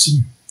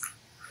 some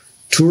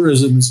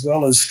tourism as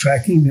well as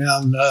tracking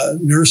down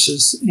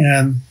nurses.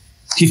 And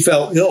he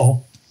fell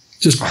ill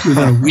just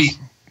within a week.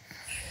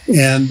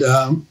 And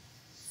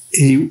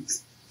he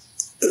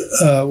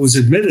was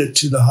admitted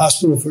to the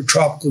Hospital for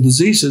Tropical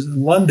Diseases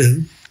in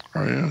London.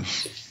 Oh,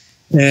 yes.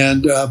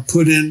 And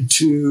put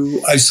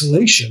into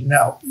isolation.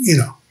 Now,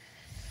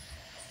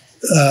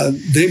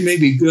 they may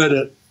be good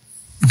at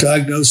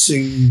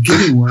diagnosing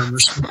guinea worm or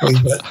something,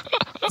 but,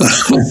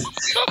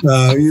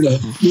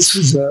 this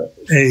was a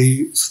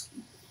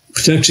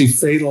potentially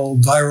fatal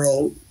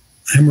viral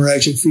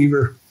hemorrhagic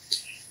fever.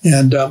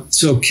 And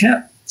so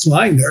Kent's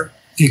lying there.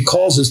 He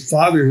calls his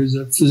father, who's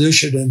a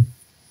physician in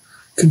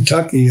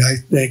Kentucky, I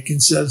think,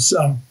 and says,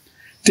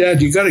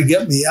 Dad, you got to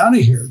get me out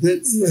of here.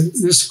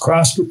 This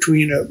cross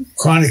between a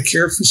chronic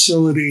care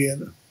facility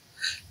and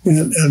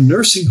a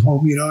nursing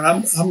home, and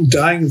I'm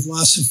dying of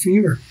Lassa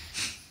fever.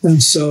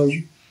 And so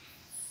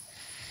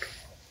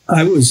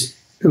it was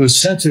a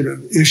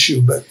sensitive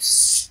issue, but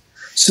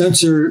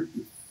Censor,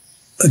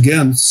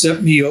 again,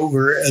 sent me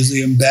over as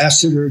the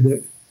ambassador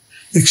to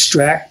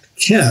extract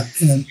Kent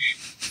and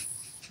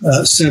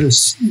sent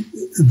us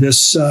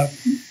this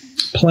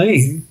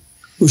plane,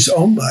 which was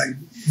owned by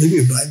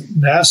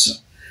NASA,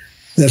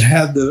 that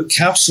had the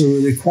capsule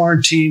where they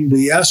quarantined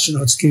the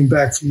astronauts came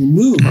back from the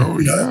moon.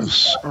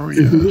 Yes. Oh,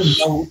 yes.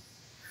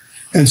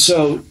 And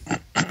so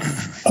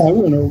I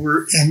went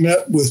over and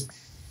met with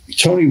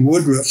Tony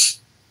Woodruff,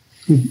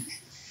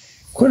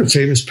 quite a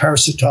famous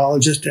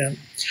parasitologist. And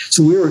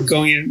so we were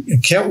going in,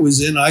 and Kent was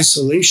in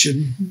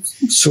isolation,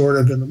 sort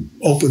of in an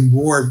open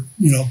ward,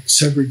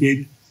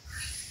 segregated.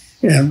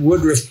 And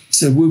Woodruff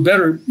said, we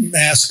better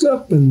mask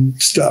up and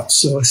stuff.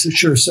 So I said,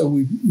 sure. So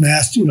we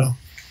masked,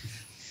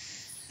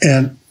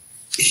 and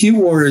he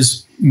wore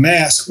his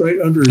mask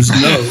right under his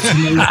nose.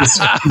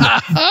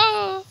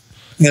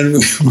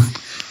 And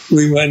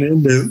we went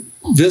in to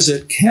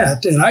visit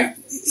Kent, and I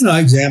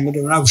examined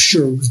him, and I was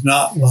sure it was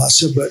not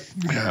Lassa, but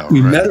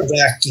we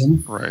medevaced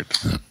him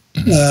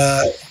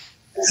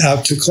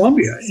out to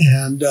Columbia,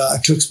 and I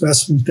took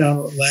specimens down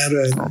to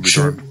Atlanta, and I'm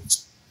sure it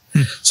was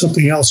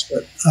something else,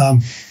 but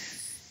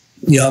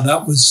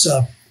that was,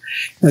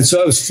 and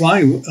so I was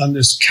flying on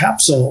this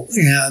capsule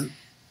and,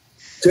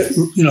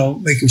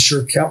 making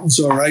sure Kent was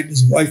all right.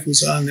 His wife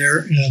was on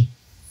there,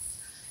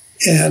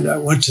 and I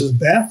went to the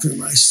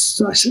bathroom. I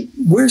said,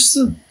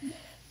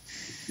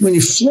 when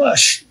you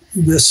flush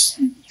this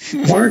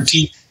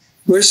quarantine,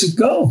 where's it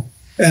go?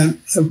 And,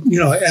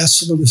 I asked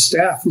some of the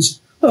staff,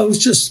 it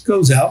just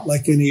goes out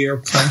like any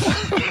airplane.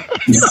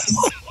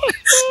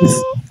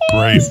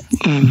 Great.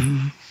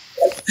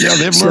 Yeah,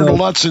 they've learned a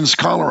lot since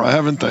cholera,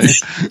 haven't they?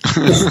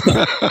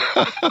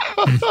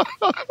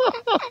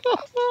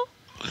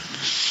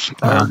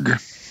 Arg.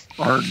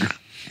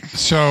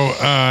 So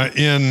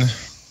in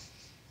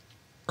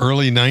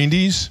early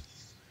 90s,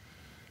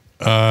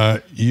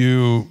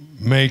 you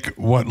make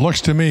what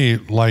looks to me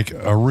like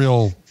a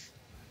real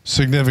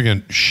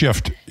significant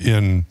shift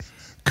in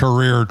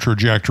career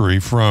trajectory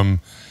from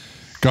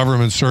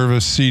government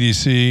service,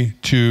 CDC,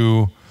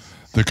 to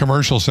the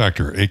commercial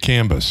sector at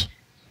Canvas.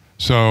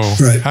 So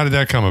how did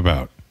that come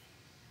about?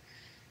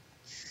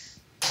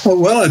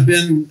 Well, I've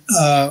been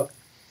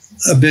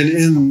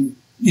in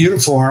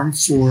uniform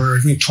for, I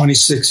think,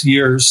 26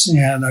 years,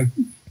 and I,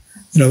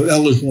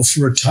 eligible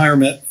for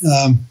retirement.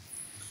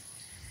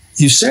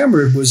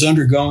 USAMRIID was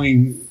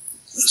undergoing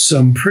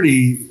some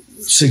pretty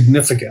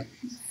significant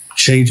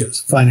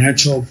changes,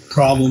 financial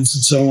problems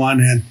and so on,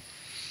 and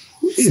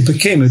it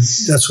became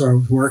that's where I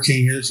was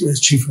working as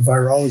chief of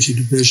virology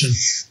division.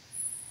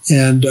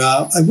 And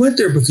I went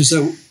there because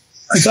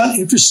I got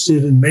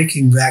interested in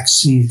making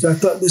vaccines. I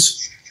thought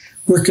this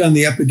work on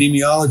the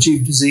epidemiology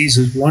of disease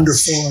is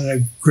wonderful and I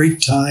had a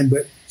great time, but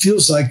it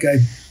feels like I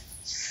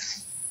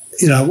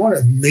want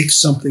to make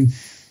something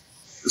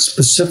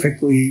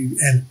specifically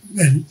and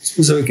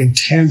specific and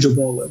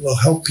tangible that will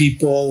help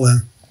people.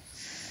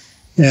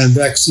 and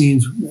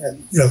vaccines,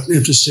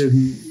 interested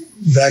in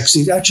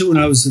vaccines. Actually,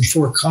 when I was in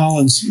Fort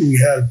Collins, we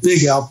had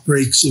big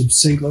outbreaks of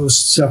St. Louis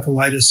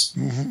encephalitis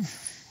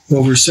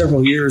over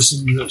several years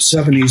in the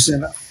 70s.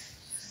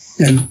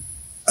 And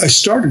I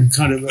started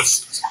kind of an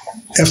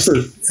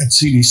effort at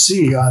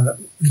CDC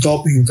on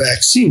developing a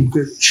vaccine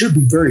that should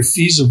be very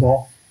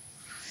feasible.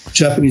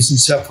 Japanese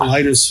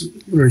encephalitis,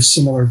 very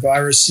similar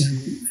virus,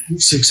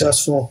 and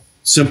successful,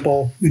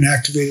 simple,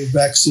 inactivated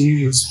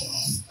vaccine was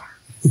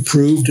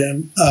approved.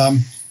 And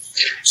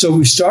so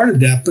we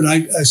started that, but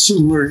I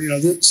soon learned,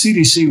 the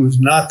CDC was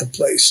not the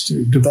place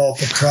to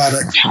develop a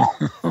product.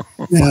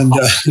 And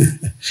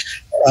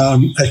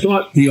I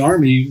thought the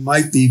Army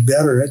might be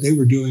better. They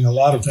were doing a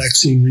lot of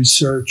vaccine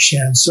research,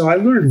 and so I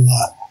learned a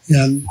lot.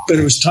 But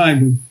it was time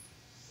to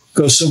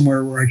go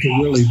somewhere where I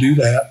could really do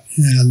that.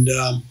 And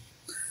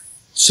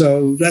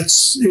so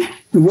it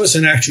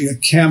wasn't actually a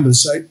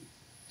canvas. It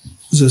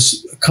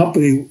was a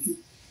company,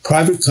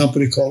 private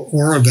company called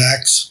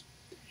Oravax,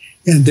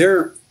 and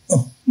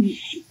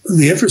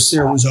the interest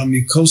there was on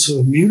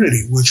mucosal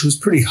immunity, which was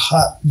pretty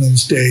hot in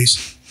those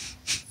days.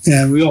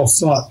 And we all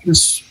thought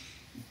this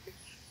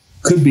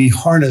could be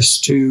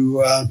harnessed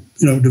to,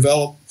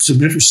 develop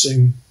some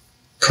interesting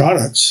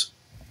products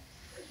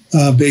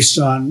based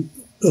on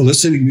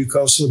eliciting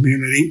mucosal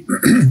immunity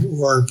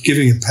or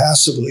giving it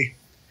passively.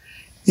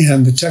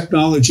 And the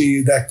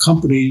technology, that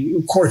company,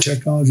 core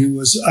technology,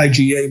 was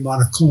IgA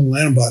monoclonal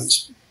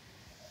antibodies.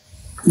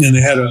 And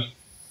they had a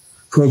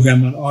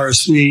program on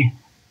RSV.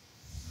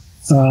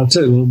 I'll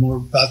tell you a little more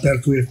about that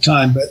if we have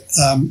time. But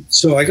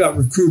so I got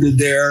recruited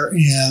there,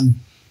 and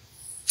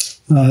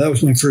that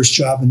was my first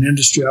job in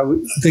industry. I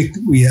think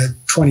we had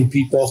 20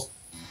 people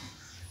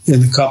in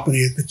the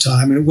company at the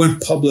time, and it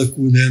went public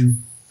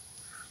within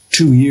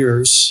 2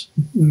 years.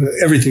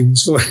 Everything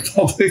was going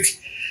public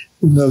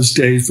in those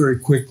days very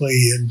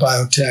quickly in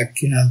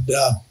biotech, and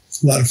a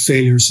lot of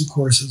failures, of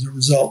course, as a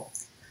result.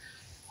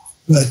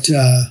 But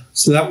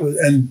so that was,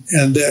 and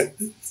that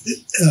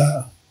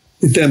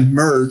it then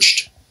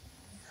merged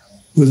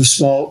with a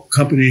small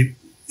company in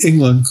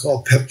England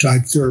called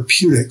Peptide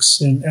Therapeutics,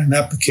 and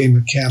that became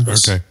a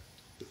canvas. Okay.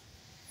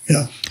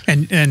 Yeah.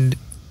 And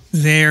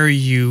there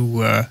you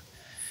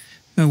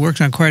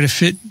worked on quite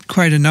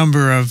a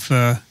number of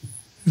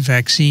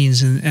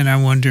vaccines, and I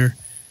wonder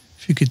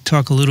if you could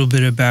talk a little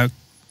bit about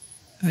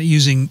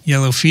using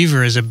yellow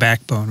fever as a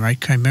backbone, right?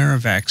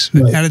 Chimeravax.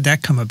 Right. How did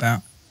that come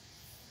about?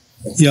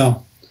 Yeah.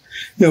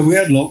 We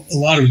had a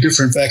lot of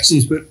different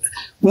vaccines, but,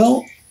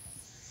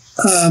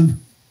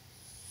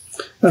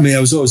 I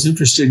was always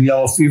interested in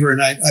yellow fever,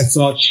 and I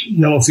thought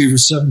yellow fever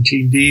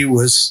 17D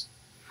was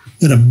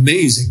an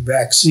amazing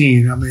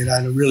vaccine. I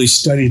really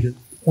studied its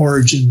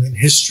origin and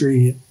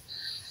history.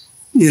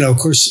 Of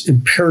course,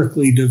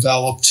 empirically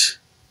developed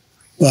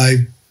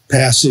by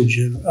passage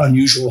and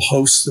unusual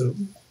hosts,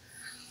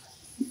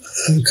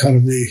 kind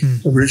of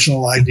the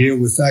original idea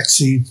with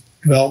vaccine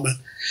development.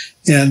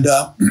 And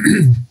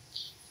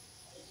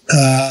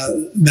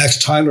Max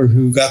Tyler,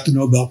 who got the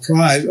Nobel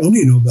Prize,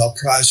 only Nobel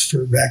Prize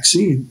for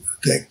vaccine,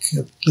 I think,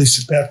 at least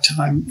at that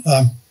time,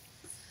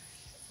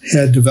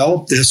 had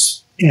developed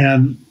this.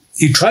 And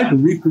he tried to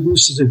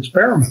reproduce his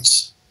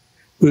experiments,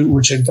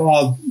 which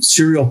involved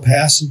serial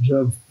passage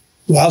of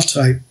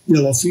wild-type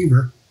yellow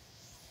fever,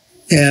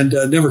 and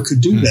never could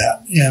do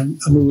that. And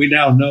we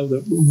now know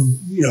that,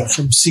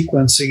 from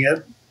sequencing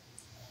it,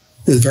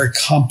 there's a very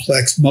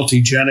complex,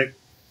 multigenic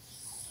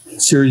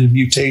series of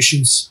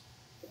mutations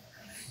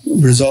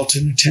result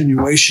in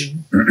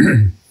attenuation.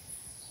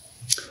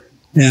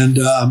 And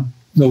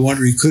no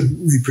wonder he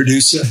couldn't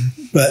reproduce it.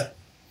 But,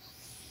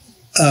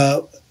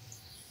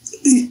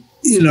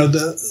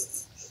 the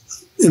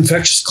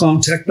infectious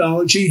clone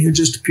technology had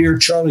just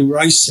appeared. Charlie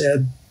Rice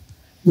had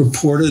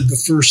reported the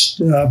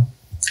first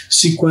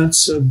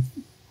sequence of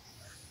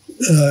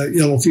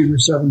yellow fever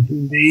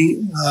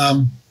 17D.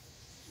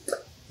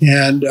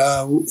 And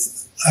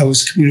I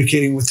was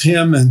communicating with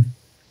him and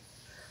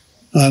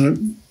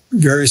on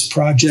various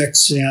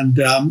projects. And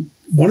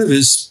one of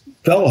his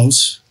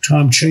fellows,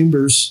 Tom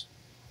Chambers,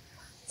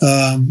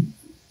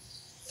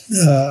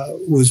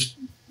 was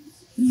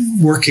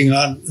working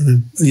on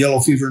a yellow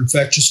fever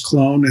infectious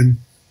clone and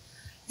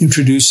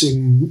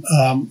introducing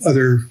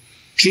other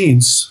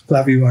genes,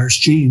 flavivirus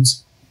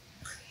genes.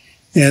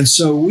 And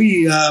so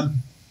we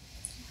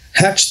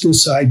hatched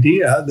this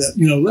idea that,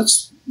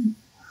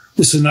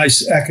 this is a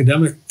nice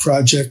academic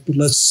project, but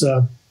let's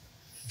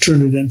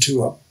turn it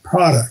into a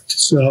product.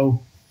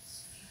 So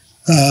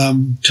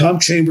Tom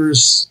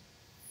Chambers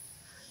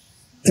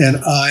and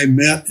I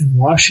met in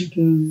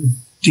Washington,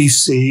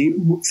 D.C.,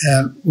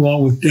 and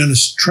along with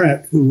Dennis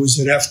Trent, who was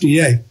at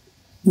FDA.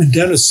 And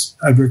Dennis,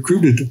 I'd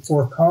recruited to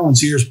Fort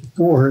Collins years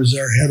before as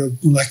our head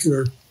of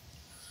molecular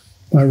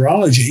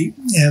virology.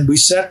 And we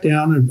sat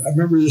down, and I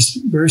remember this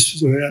very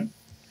specifically,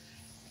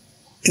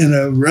 in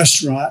a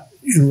restaurant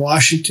in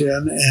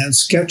Washington and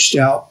sketched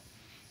out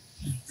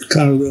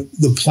kind of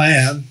the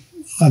plan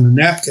on a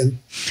napkin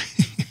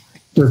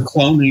for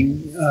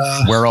cloning.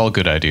 Where all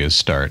good ideas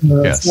start,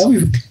 yes.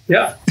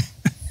 Yeah.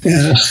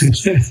 And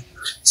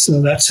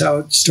so that's how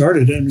it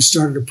started. And we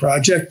started a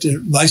project,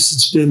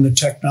 licensed in the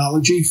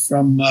technology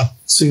from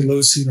St.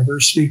 Louis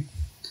University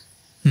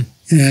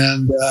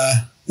and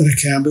at a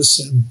campus.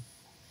 And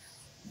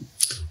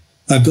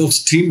I built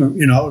a team,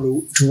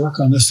 to work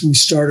on this. We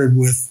started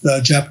with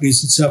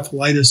Japanese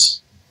encephalitis,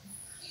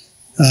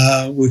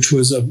 which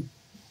was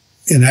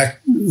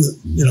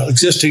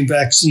existing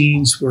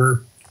vaccines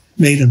were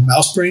made in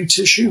mouse brain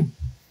tissue,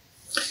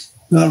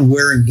 not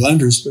wearing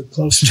blenders, but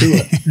close to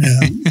it.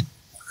 And,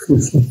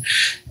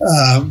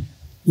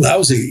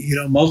 lousy,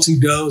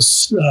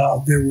 multi-dose.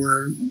 There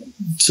were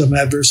some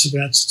adverse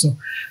events.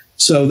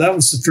 So that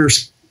was the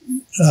first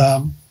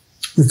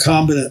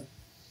recombinant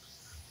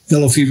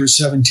yellow fever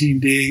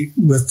 17D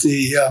with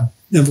the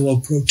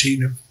envelope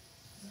protein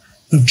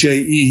of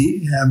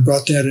JE, and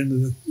brought that into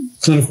the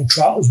clinical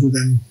trials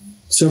within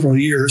several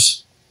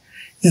years.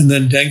 And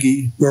then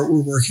dengue, we're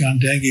working on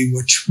dengue,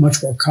 which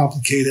much more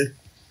complicated.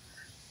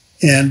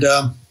 And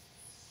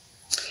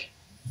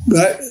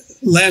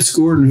Lance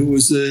Gordon, who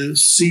was the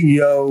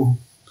CEO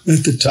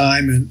at the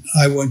time, and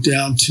I went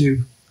down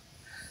to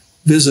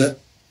visit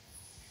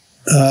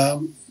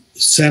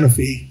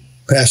Sanofi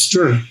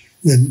Pasteur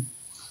in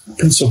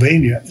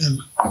Pennsylvania, and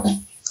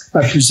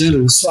I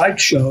presented a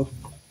slideshow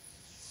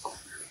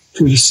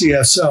to the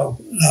CSO.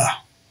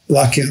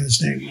 Blocking on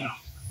his name now.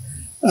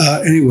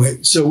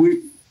 Anyway, so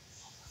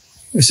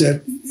I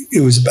said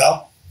it was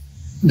about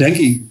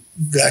dengue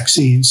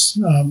vaccines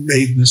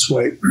made in this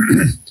way.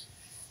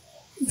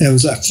 It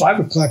was like 5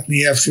 o'clock in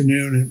the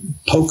afternoon in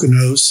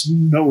Poconos.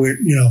 Nowhere,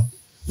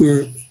 we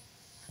were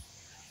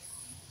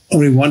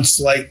only one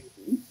flight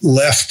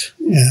left.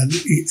 And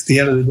at the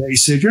end of the day, he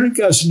said, "You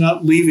guys are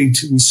not leaving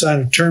till we sign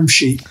a term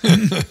sheet.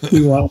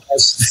 We want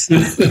us."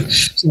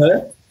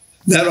 So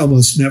that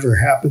almost never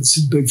happens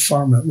in big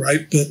pharma,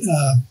 right? But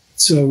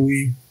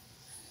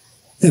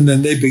and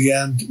then they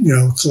began,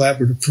 a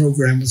collaborative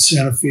program with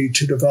Sanofi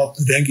to develop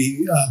the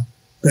dengue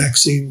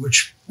vaccine,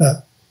 which,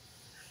 and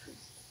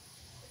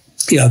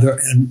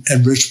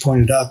Rich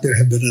pointed out there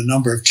have been a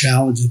number of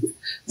challenges.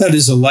 That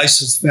is a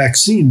licensed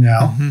vaccine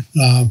now,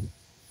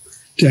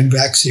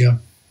 Dengvaxia.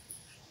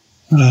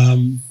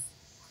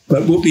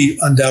 But will be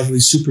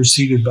undoubtedly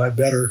superseded by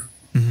better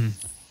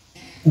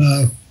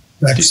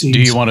vaccines.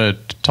 Do you want to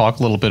talk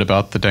a little bit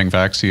about the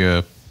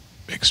Dengvaxia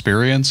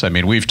experience? I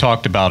mean, we've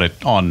talked about it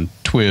on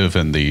TWiV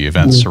and the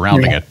events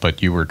surrounding it,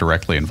 but you were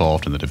directly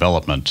involved in the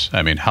development.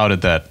 I mean, how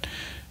did that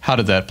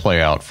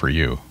play out for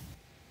you?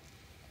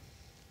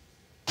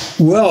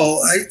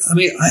 Well,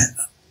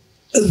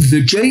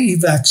 the JE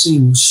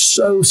vaccine was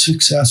so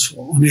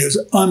successful. I mean, it was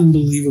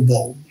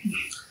unbelievable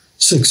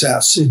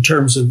success in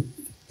terms of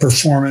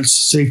performance,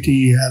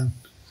 safety, and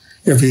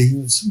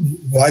everything. It's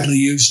widely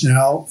used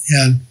now.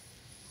 And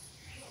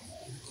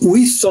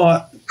we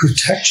thought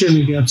protection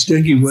against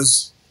dengue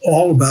was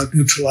all about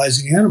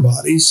neutralizing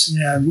antibodies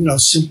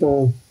and,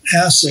 simple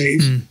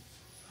assays.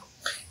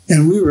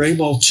 And we were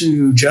able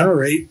to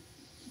generate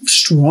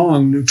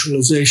strong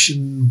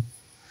neutralization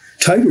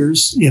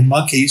titers in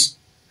monkeys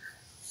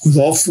with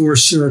all 4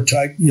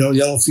 serotype,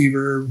 yellow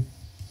fever,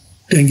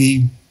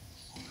 dengue,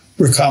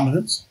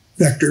 recombinant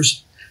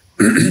vectors.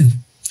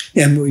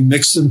 And we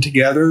mixed them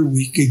together.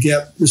 We could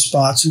get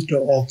responses to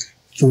all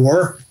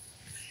 4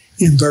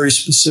 in very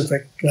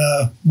specific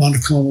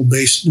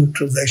monoclonal-based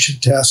neutralization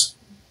tests.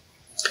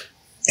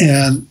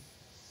 And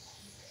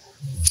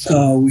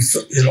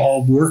it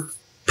all worked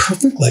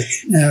perfectly.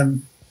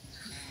 And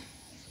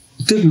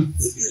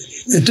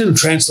it didn't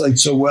translate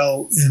so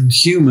well in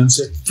humans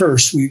at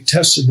first. We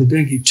tested the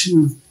dengue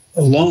 2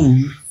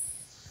 alone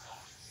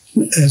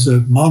as a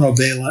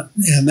monovalent,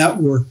 and that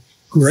worked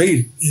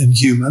great in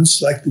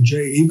humans, like the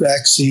JE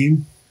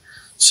vaccine,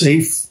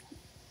 safe,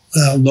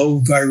 low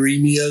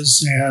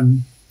viremias,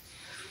 and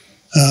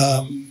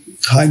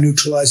high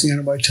neutralizing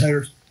antibody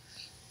titers.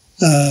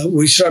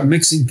 We started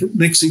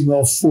mixing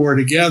all 4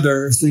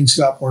 together. Things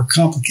got more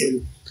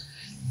complicated.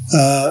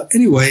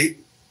 Anyway,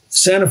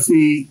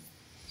 Sanofi,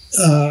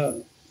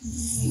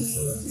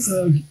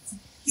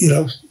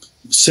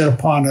 set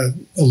upon a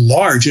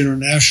large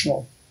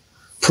international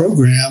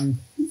program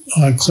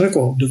on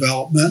clinical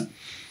development.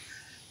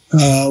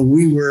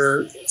 We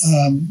were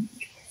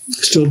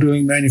still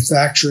doing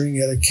manufacturing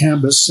at a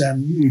campus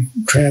and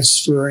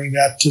transferring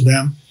that to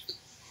them.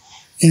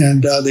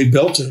 And they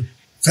built a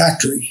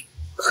factory.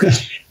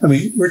 I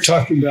mean, we're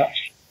talking about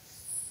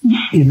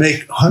you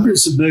make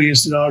hundreds of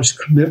millions of dollars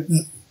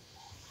commitment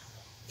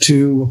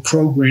to a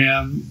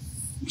program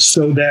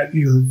so that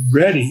you're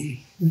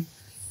ready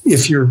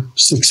if you're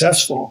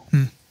successful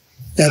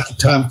at the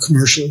time of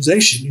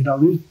commercialization.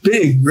 There's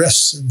big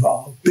risks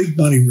involved, big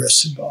money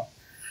risks involved.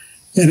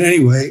 And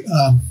anyway,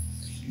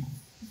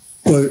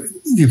 well,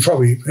 you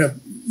probably have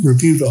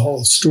reviewed the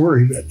whole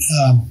story, but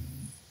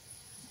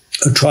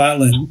a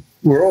trial, and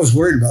we're always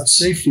worried about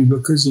safety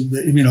because of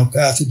the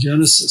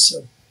immunopathogenesis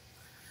of,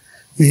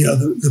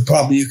 the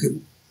problem you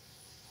can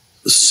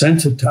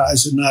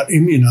sensitize and not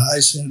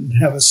immunize and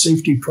have a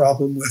safety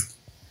problem with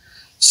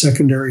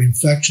secondary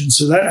infection.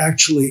 So that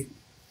actually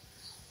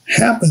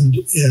happened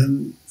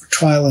in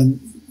trial in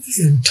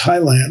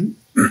Thailand.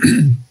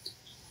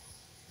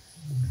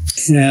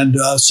 And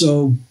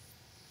so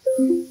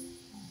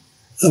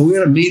we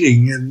had a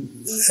meeting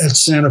at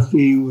Santa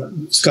Fe.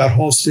 Scott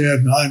Halstead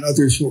and I and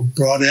others were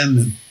brought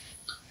in,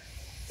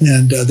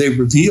 and they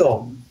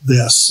revealed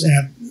this.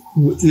 And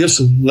this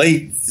was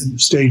late in the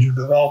stage of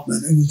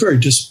development. It was very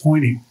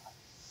disappointing.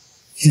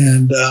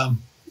 And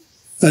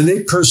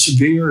they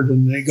persevered,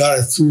 and they got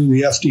it through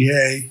the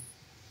FDA.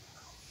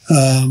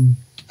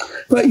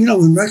 But,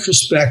 in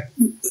retrospect,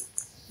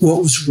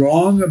 what was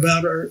wrong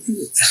about our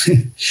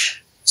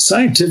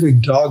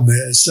scientific dogma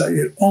is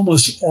it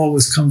almost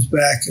always comes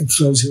back and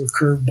throws you a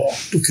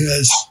curveball,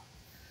 because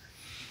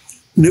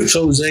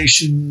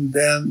neutralization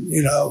then,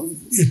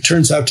 it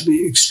turns out to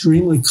be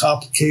extremely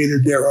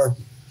complicated. There are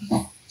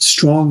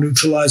strong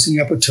neutralizing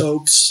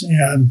epitopes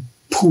and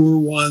poor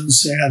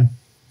ones, and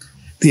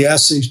the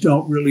assays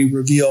don't really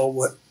reveal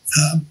what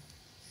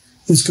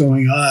is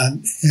going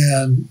on.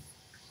 And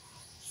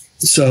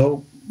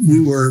so we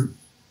were,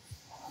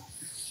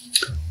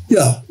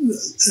 the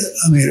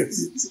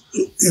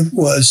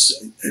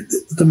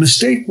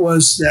mistake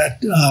was that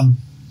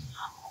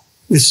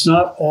it's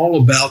not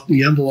all about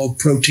the envelope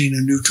protein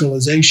and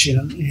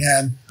neutralization,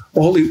 and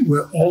all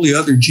the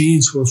other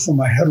genes were from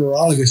a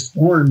heterologous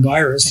foreign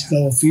virus,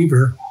 yellow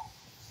fever.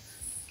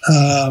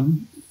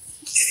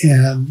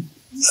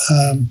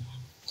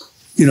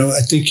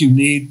 I think you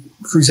need,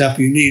 for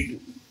example,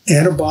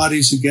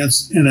 antibodies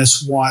against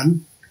NS1,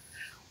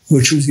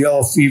 which was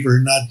yellow fever,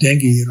 not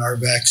dengue in our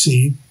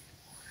vaccine,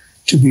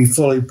 to be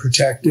fully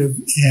protective.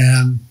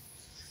 And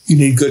you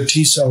need good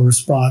T cell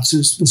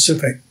responses,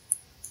 specific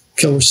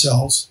killer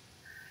cells,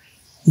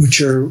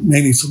 which are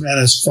mainly from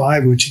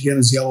NS5, which again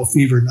is yellow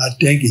fever, not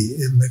dengue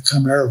in the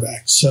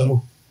Chimeravax.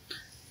 So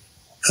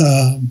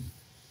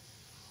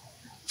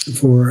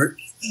for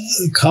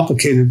a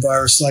complicated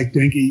virus like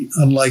dengue,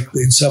 unlike the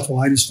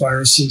encephalitis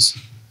viruses,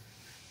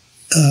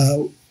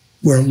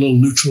 where a little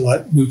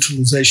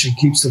neutralization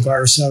keeps the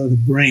virus out of the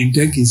brain,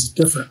 dengue is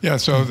different. Yeah,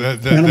 so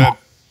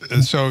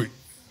so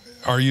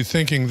are you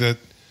thinking that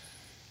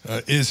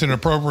is an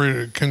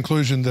appropriate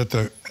conclusion that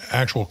the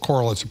actual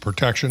correlates of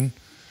protection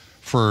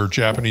for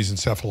Japanese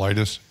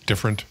encephalitis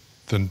different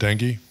than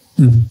dengue?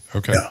 Mm-hmm.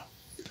 Okay. Yeah.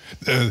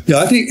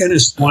 I think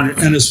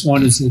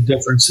NS1 is the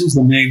difference. Is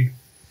the main.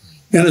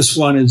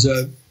 NS1 is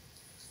a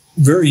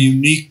very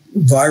unique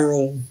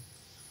viral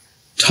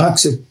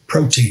toxic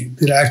protein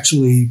that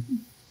actually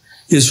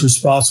is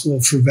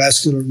responsible for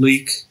vascular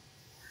leak.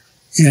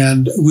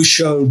 And we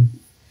showed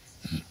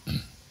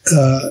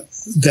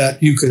that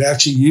you could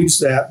actually use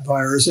that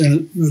virus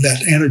and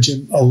that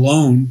antigen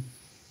alone,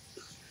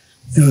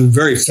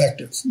 very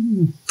effective,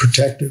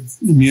 protective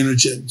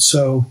immunogen.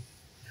 So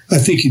I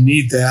think you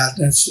need that.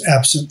 That's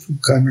absent from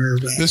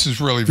Chimeravax. This is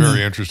really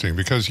very interesting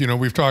because,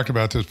 we've talked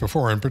about this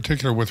before, in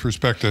particular with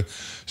respect to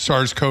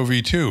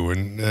SARS-CoV-2.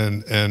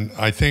 And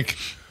I think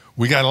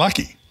we got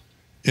lucky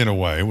in a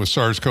way with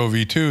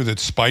SARS-CoV-2 that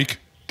spike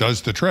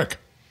does the trick.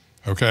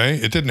 Okay?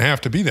 It didn't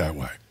have to be that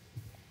way.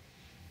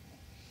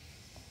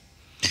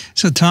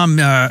 So, Tom,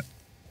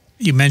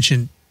 you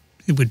mentioned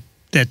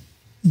that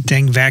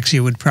dengue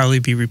vaccine would probably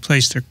be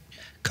replaced. There are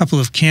a couple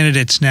of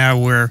candidates now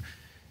where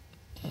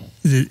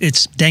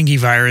it's dengue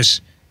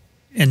virus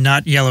and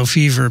not yellow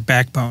fever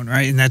backbone,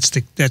 right? And that's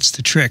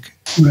the trick.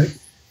 Right.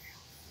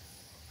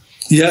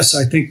 Yes,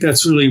 I think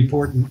that's really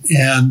important.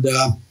 And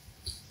the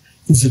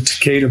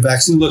Takeda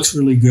vaccine looks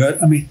really good.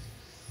 I mean,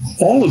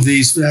 all of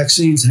these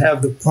vaccines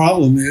have the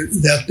problem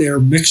that they're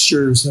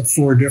mixtures of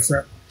 4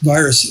 different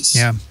viruses.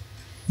 Yeah.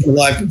 The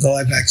live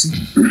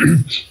vaccine.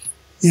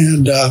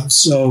 And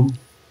so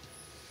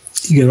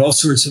you get all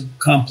sorts of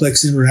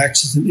complex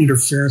interactions and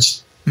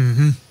interference.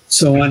 Mm-hmm.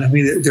 So on. I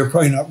mean, they're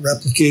probably not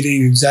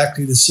replicating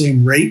exactly the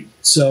same rate.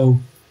 So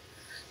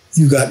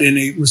you've got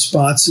innate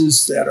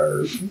responses that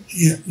are,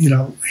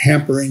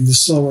 hampering the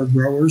slower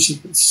growers.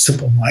 It's a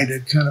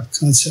simple-minded kind of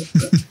concept.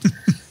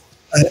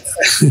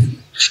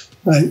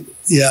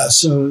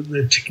 So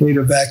the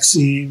Takeda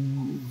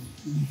vaccine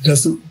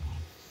doesn't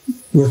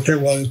work that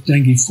well with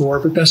dengue 4,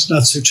 but that's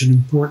not such an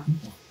important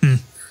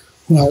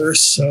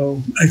virus.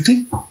 So I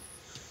think,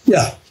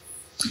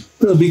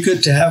 it'll be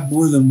good to have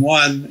more than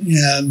one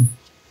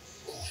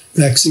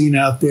vaccine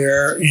out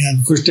there. And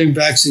of course, dengue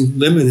vaccine is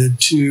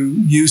limited to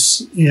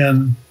use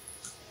in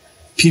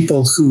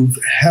people who've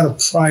had a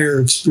prior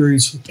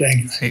experience with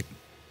dengue. Right.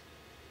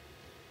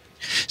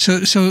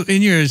 So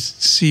in your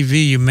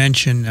CV, you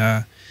mentioned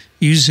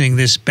using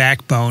this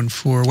backbone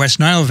for West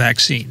Nile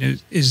vaccine.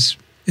 Is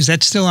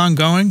that still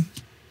ongoing?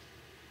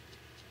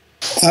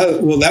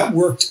 Well, that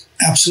worked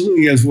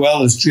absolutely as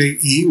well as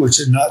JE, which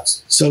is not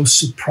so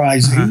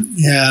surprising.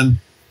 And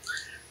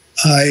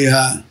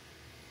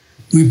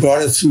we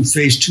brought it through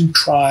phase 2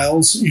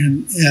 trials.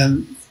 And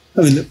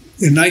I mean,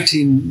 in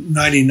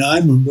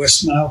 1999, when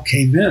West Nile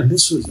came in,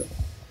 this was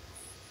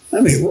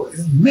an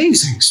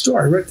amazing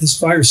story, right? This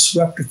virus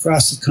swept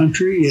across the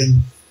country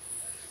in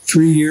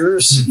 3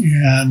 years.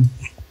 And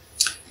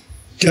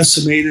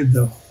decimated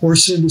the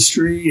horse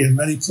industry in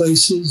many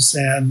places,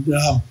 and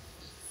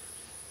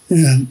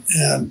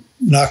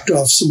knocked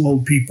off some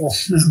old people.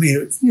 I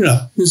mean,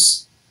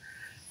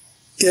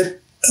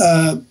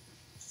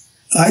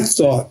 I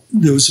thought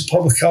there was a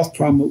public health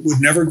problem that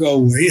would never go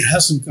away. It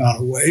hasn't gone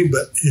away,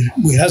 but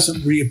it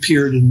hasn't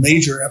reappeared in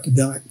major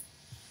epidemic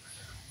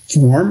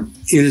form.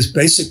 It has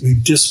basically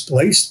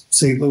displaced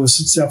St. Louis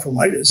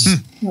encephalitis,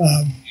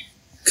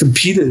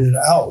 competed it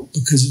out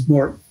because it's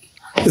more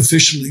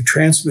efficiently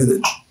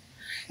transmitted.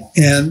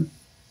 And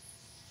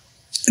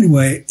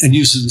anyway, and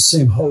using the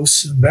same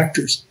hosts and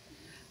vectors.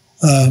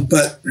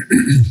 But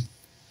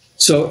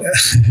so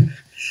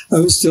I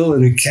was still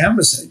at a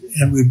canvassing,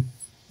 and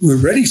we're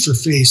ready for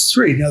phase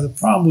 3. Now, the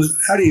problem with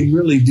how do you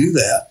really do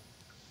that?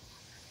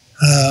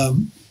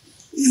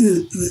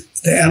 The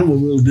animal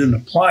rule didn't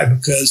apply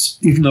because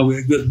even though we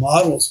had good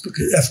models,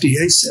 because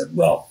FDA said,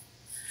 well,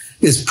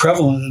 it's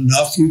prevalent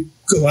enough, you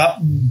go out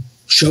and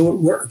show it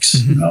works,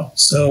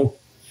 So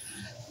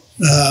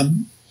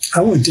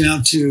I went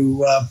down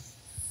to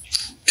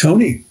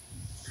Tony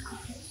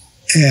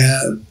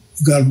and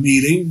got a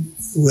meeting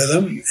with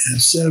him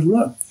and said,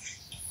 look,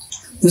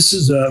 this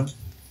is a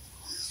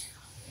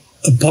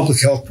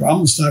public health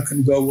problem. It's not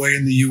going to go away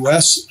in the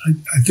U.S.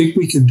 I think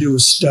we can do a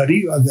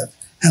study. I've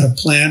had a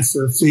plan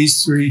for a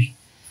phase 3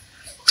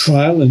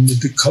 trial in the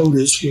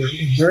Dakotas where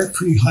very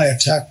pretty high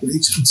attack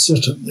rates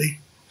consistently.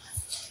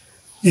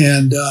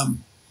 And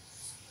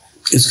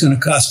it's going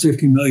to cost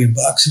 $50 million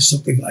or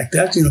something like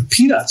that,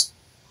 peanuts.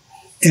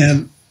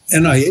 And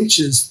NIH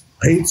has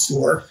paid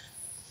for,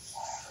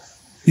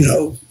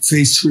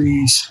 phase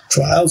 3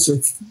 trials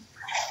of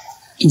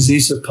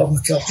disease of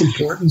public health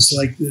importance,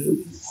 like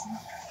the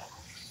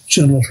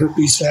genital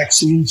herpes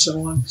vaccine and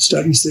so on,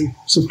 studies they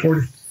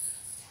supported.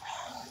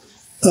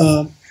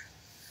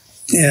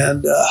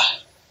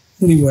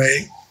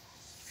 Anyway,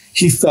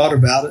 he thought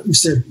about it and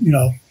said,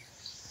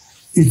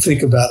 he'd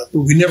think about it,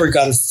 but we never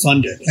got it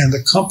funded. And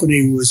the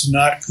company was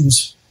not,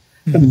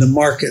 the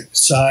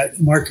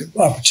market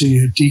opportunity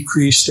had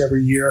decreased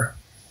every year.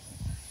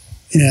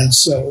 And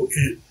so,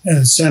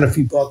 and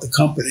Sanofi bought the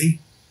company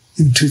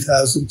in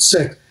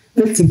 2006.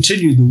 They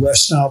continued the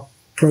West Nile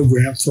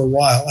program for a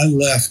while. I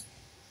left,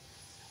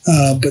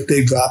 but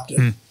they dropped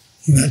it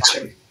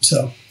eventually.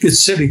 So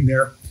it's sitting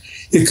there.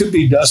 It could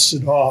be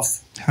dusted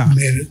off.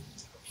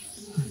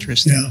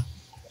 Interesting.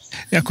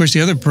 Yeah, of course,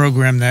 the other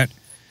program that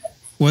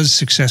was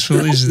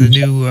successful is the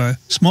new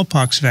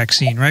smallpox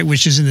vaccine, right?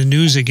 Which is in the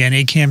news again,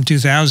 ACAM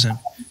 2000.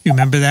 You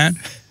remember that?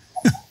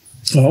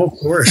 Oh, of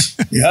course.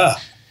 Yeah.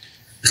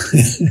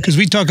 Because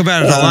we talk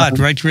about it a lot,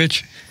 right,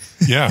 Rich?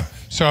 Yeah.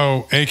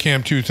 So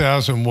ACAM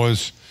 2000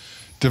 was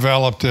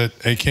developed at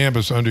a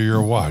campus under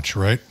your watch,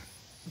 right?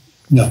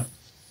 No.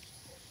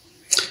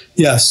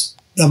 Yes.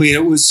 I mean,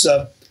 it was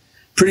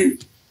pretty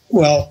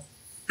well.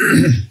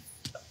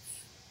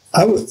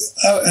 I was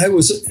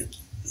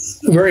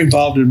very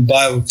involved in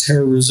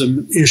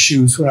bioterrorism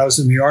issues when I was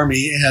in the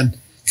Army and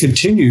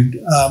continued.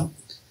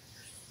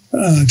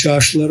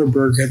 Josh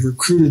Letterberg had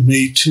recruited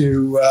me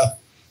to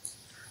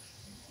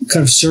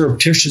kind of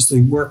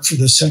surreptitiously work for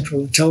the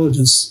Central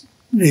Intelligence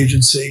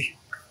Agency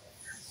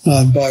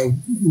on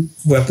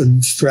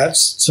bioweapon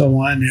threats and so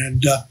on.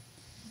 And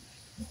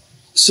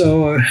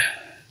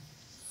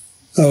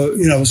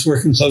I was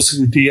working closely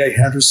with D.A.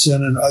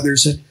 Henderson and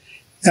others. And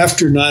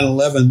after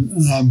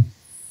 9/11,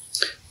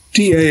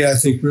 D.A., I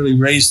think, really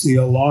raised the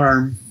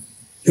alarm.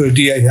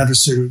 D.A.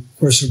 Henderson, who, of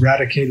course,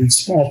 eradicated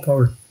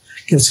smallpox,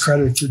 gets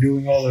credit for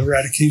doing all the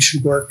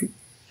eradication work.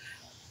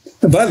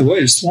 And by the way,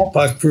 the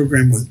smallpox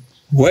program was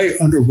way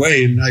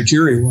underway in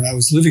Nigeria when I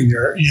was living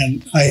there,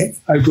 and I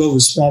drove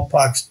a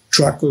smallpox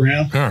truck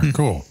around. Oh,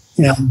 cool.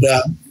 And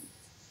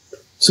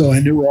so I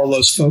knew all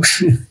those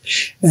folks.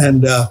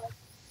 And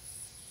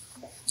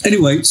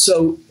anyway,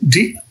 so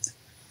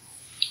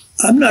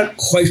I'm not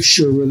quite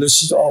sure where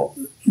this is all.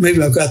 Maybe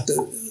I've got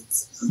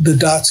the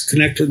dots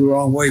connected the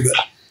wrong way,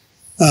 but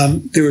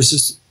there was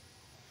this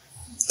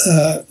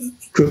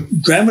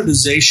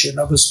dramatization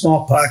of a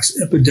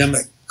smallpox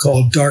epidemic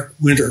called Dark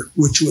Winter,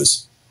 which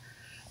was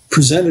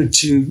presented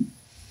to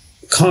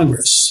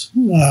Congress,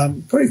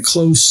 very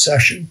closed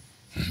session.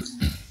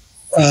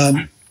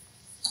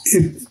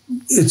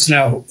 It's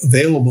now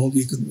available.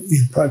 You can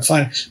probably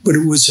find it, but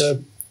it was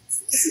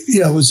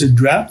a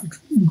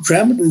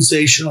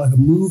dramatization, like a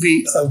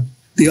movie of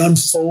the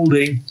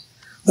unfolding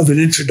of an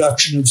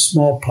introduction of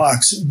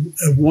smallpox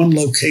at one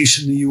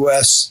location in the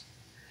U.S.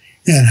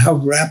 and how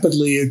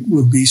rapidly it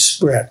would be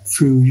spread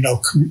through,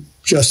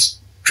 just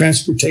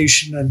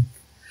transportation and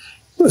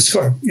this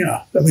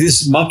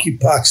is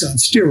monkeypox on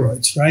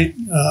steroids, right?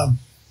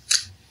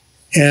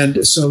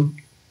 And so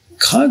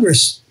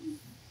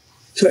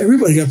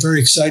everybody got very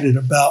excited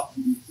about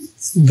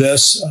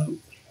this.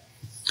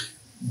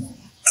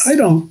 I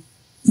don't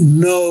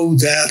know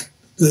that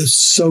the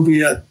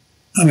Soviet,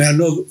 I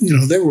know,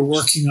 they were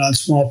working on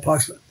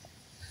smallpox, but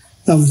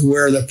I was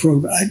aware of that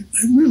program. I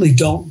really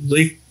don't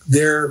link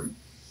their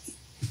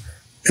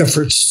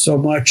efforts so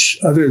much,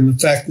 other than the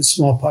fact that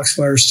smallpox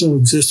virus still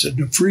existed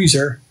in a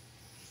freezer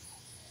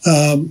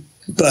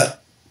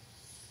But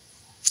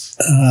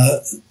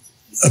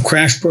a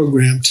crash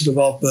program to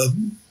develop a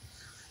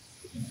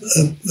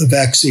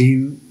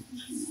vaccine,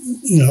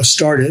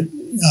 started.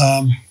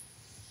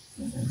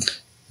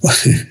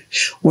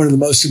 One of the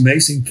most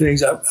amazing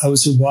things, I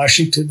was in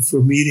Washington for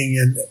a meeting,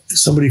 and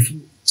somebody,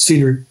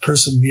 senior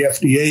person in the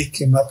FDA,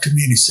 came up to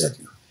me and he said,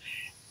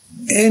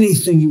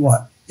 anything you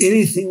want,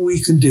 anything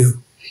we can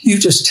do, you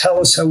just tell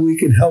us how we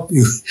can help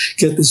you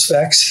get this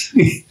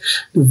vaccine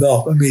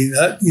developed. I mean,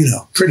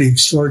 pretty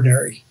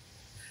extraordinary.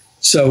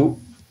 So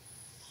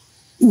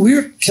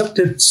we kept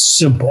it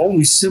simple.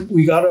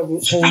 We got a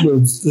hold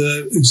of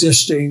the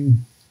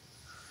existing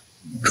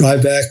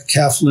TWiV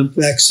calf limp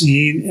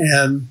vaccine,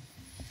 and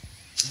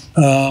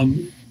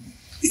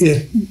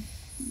it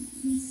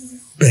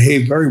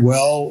behaved very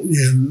well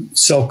in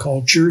cell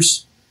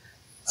cultures.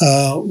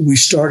 We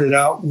started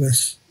out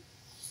with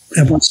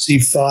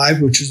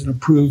MRC5, which is an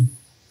approved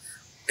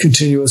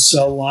continuous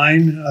cell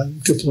line,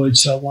 diploid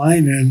cell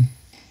line, and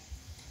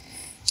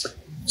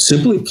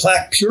simply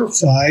plaque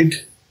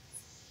purified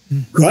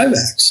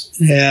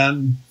TWiV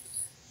and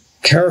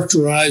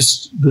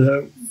characterized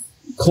the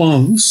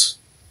clones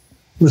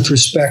with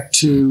respect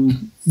to,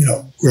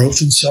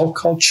 growth in cell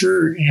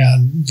culture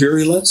and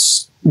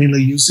virulence,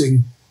 mainly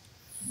using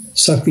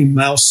suckling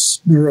mouse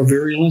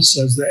neurovirulence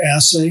as the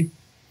assay,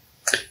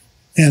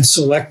 and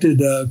selected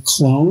a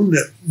clone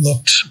that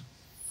looked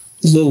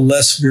a little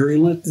less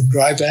virulent than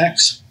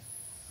TWiV,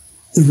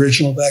 the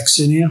original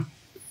vaccinia,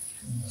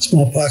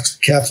 smallpox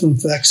calf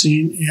limp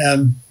vaccine,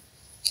 and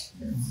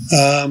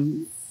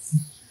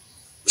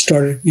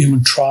started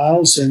human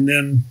trials. And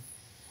then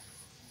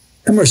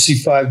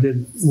MRC5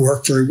 didn't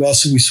work very well,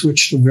 so we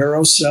switched to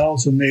Vero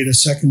cells and made a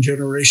second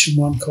generation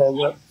one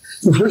called,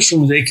 the first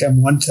one was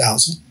ACAM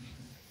 1000,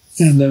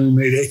 and then we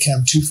made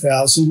ACAM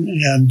 2000.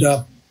 And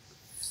the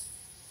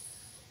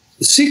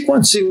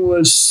sequencing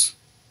was,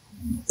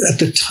 at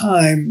the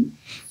time,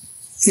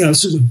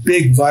 this was a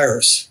big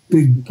virus,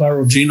 big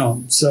viral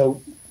genome.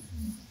 So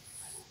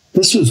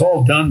this was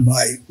all done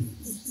by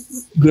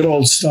good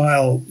old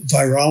style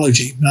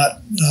virology,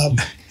 not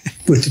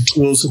with the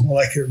tools of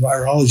molecular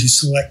virology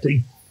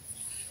selecting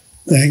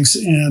things.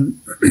 And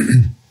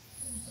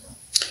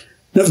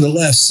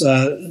nevertheless,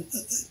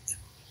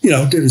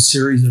 did a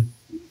series of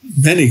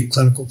many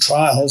clinical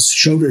trials,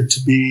 showed it to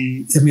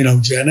be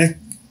immunogenic,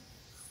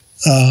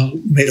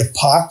 made a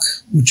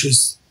POC, which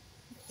is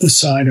the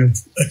sign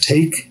of a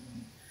take,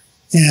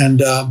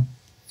 and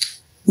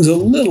was a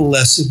little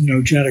less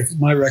immunogenic, in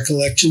my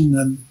recollection,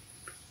 than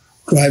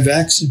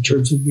TWiV in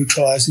terms of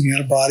neutralizing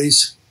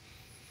antibodies,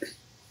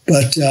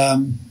 but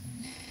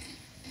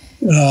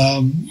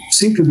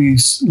seemed to be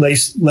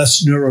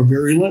less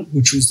neurovirulent,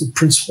 which was the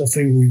principal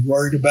thing we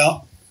worried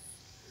about.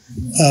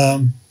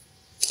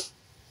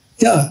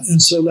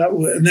 And so that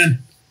was, and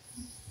then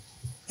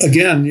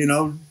again,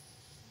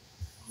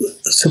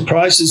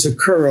 surprises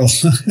occur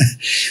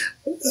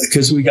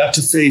because we got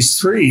to phase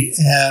 3,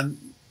 and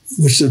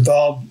which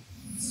involved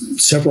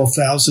several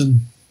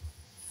thousand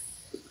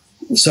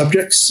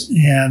subjects,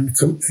 and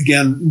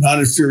again,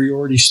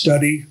 non-inferiority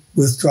study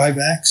with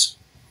TWiV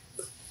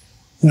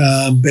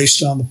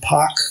based on the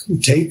POC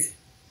take.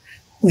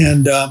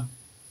 And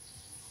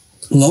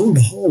lo and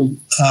behold,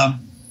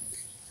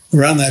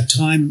 around that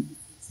time,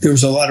 there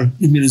was a lot of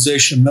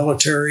immunization,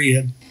 military,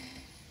 and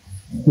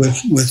with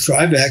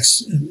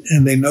TWiV,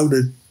 and they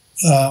noted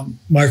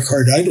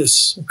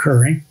myocarditis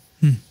occurring.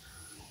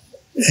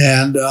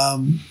 And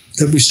then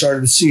we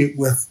started to see it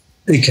with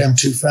ACAM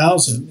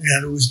 2000,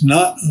 and it was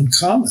not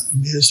uncommon. I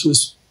mean, this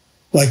was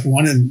like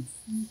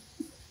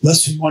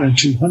less than 1 in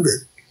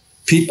 200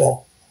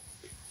 people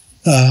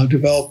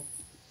develop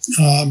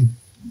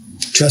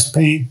chest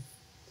pain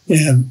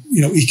and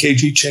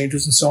EKG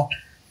changes and so on.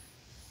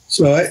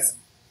 So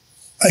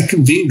I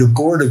convened a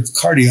board of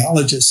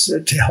cardiologists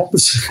to help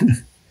us,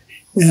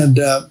 and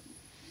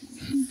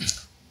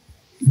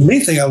the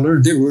main thing I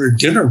learned, they were at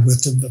dinner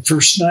with them the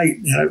first night,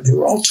 and they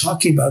were all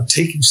talking about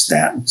taking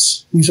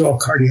statins. These are all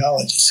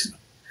cardiologists.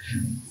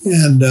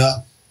 And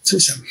so I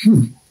said,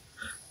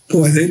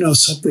 boy, they know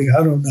something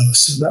I don't know.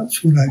 So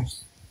that's when I,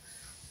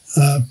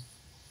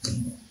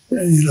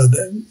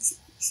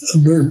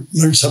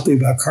 learned something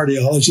about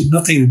cardiology,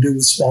 nothing to do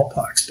with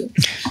smallpox, but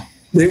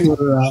they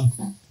were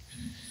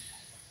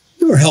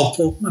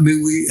helpful. I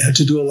mean, we had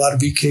to do a lot of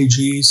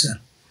EKGs,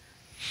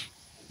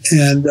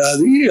 and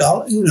we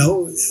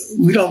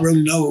don't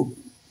really know.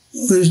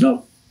 There's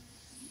no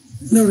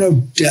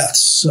deaths,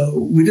 so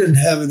we didn't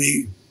have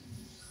any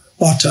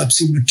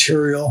autopsy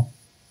material.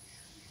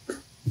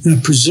 And I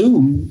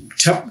presume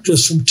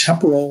just from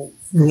temporal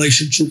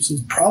relationships,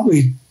 it's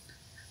probably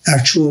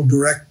actual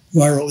direct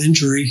viral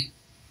injury,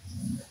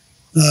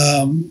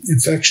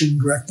 infection,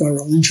 direct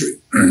viral injury,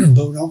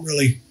 but we don't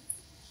really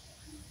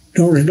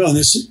know. And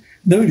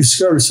then we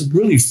discovered some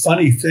really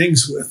funny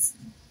things with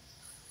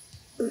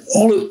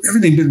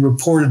everything been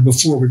reported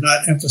before, but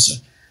not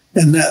emphasized.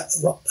 And that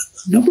a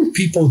number of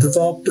people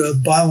developed a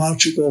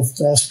biological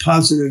false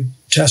positive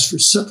test for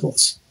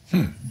syphilis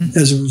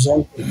as a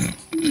result of it.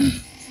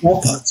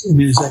 smallpox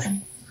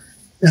immunization.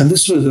 And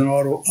this was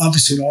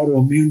obviously an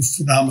autoimmune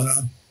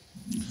phenomenon.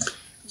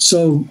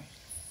 So,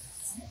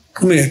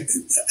 I mean,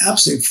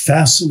 absolutely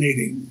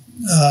fascinating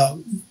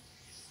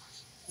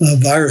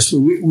virus.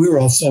 We were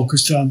all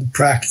focused on the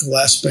practical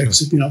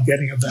aspects of,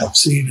 getting a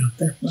vaccine out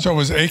there. So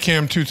was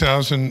ACAM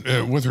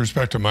 2000, with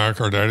respect to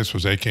myocarditis,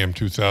 was ACAM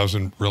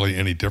 2000 really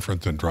any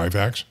different than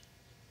DryVax?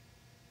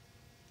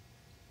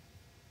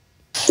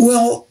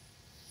 Well,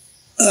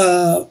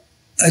 I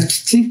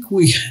think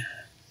we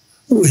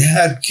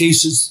had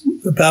cases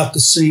about the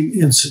same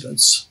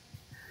incidence,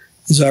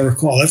 as I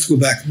recall. I have to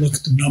go back and look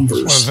at the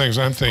numbers. One of the things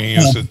I'm thinking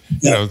is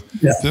that,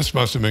 this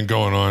must have been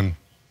going on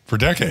for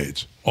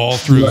decades, all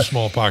through the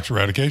smallpox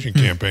eradication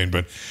campaign,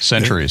 but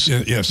centuries.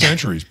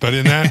 Centuries. But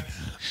in that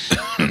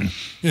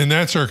in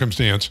that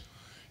circumstance,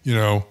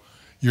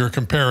 you're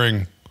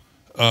comparing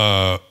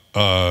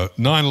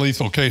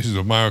non-lethal cases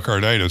of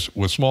myocarditis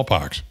with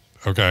smallpox.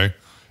 Okay,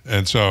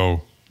 and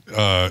so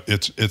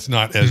it's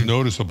not as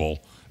noticeable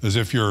as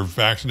if you're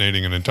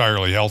vaccinating an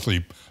entirely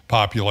healthy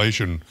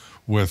population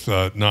with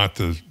not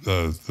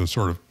the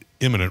sort of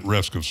imminent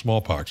risk of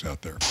smallpox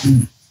out there.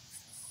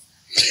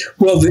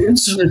 Well, the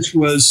incidence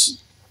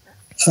was,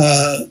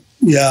 I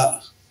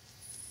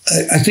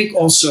think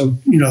also,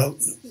 a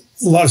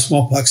lot of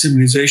smallpox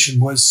immunization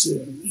was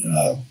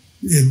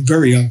in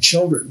very young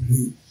children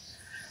who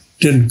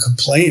didn't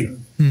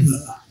complain.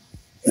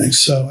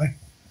 So I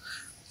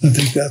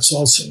think that's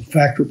also a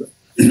factor.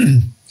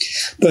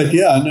 But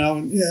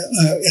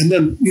and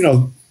then,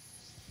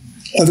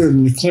 other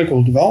than the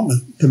clinical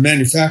development, the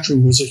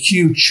manufacturing was a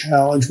huge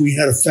challenge. We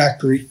had a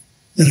factory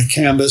at a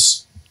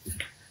campus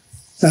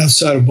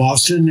outside of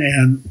Boston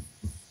and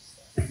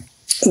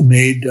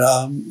made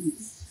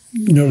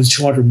nearly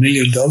 200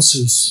 million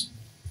doses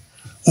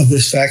of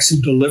this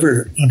vaccine,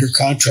 delivered it under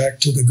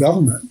contract to the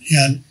government.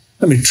 And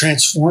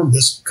transformed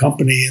this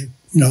company and,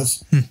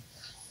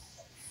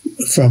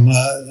 from,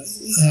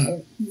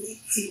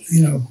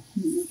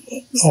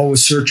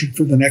 always searching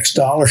for the next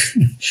dollar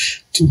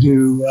to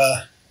do,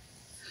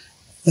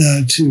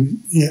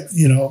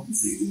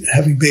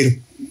 having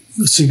made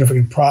a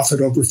significant profit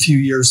over a few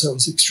years. That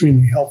was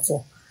extremely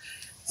helpful,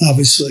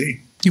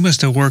 obviously. You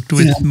must have worked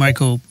with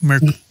Michael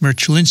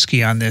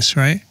Merchulinski on this,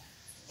 right?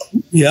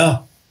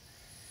 Yeah.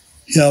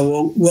 Yeah,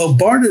 well,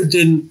 BARDA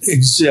didn't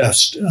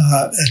exist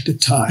at the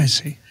time. I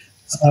see.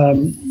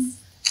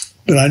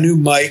 But I knew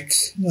Mike.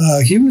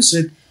 He was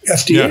at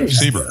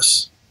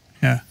FDA,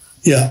 Yeah.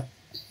 Yeah.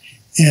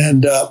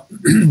 And, of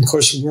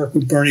course, we worked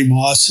with Bernie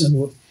Moss.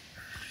 And,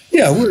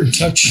 we're in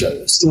touch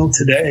still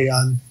today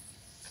on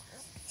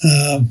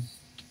a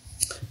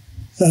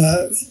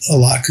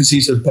lot because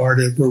he's at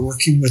BARDA. We're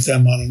working with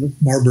them on a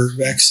Marburg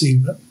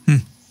vaccine.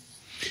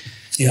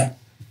 Yeah.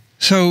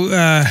 So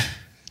at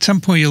some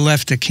point you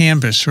left the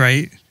campus,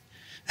 right?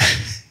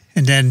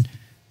 And then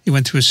you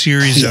went to a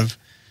series of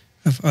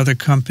other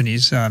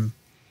companies.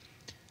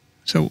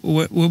 So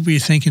what were you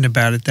thinking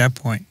about at that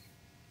point?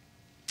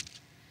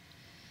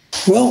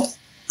 Well,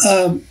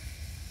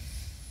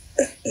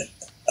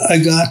 I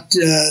got,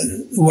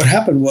 what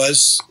happened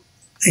was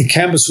a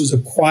campus was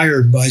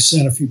acquired by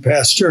Sanofi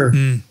Pasteur,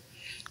 and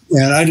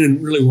I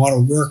didn't really want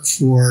to work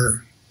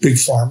for Big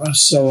Pharma.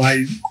 So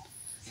I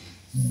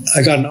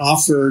got an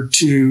offer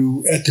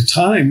to, at the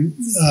time,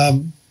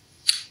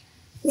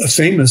 a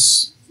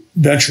famous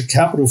venture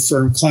capital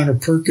firm, Kleiner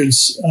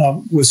Perkins,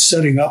 was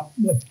setting up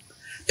a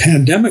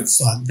pandemic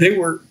fund. They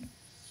were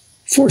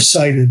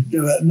foresighted.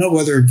 No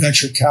other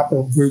venture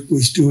capital group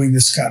was doing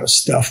this kind of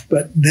stuff,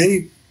 but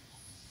they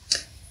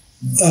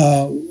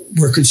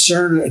were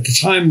concerned at the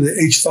time the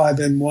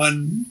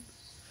H5N1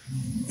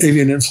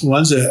 avian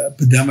influenza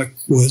epidemic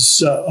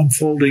was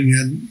unfolding,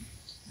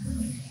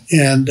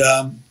 and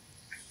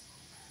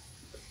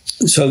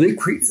so they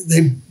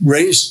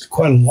raised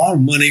quite a lot of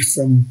money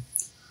from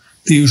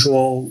the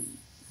usual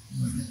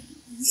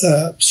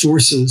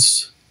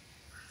sources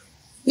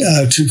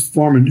to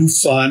form a new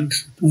fund,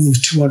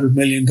 $200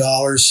 million,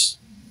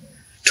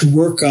 to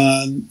work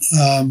on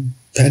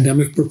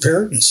pandemic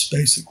preparedness,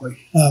 basically.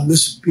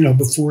 This,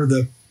 before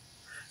the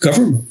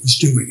government was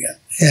doing it.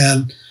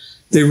 And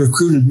they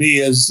recruited me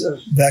as a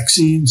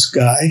vaccines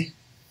guy.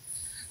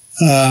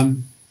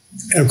 And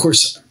of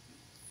course,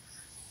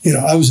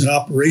 I was an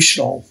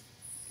operational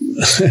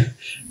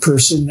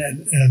person,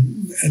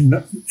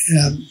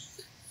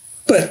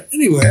 but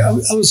anyway,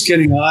 I was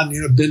getting on.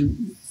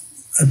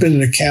 I've been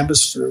in a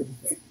campus for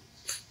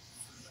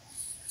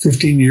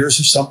 15 years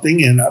or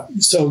something, and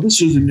so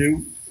this was a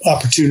new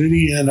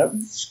opportunity,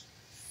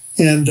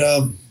 and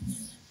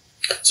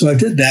so I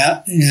did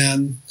that,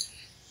 and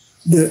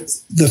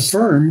the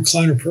firm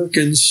Kleiner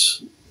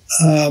Perkins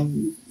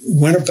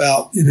went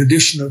about, in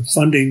addition to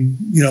funding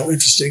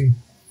interesting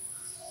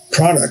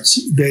products,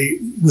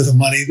 with the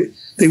money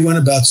they went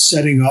about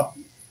setting up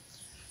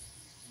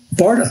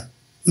BARDA.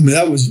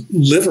 That was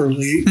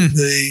literally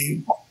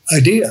the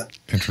idea.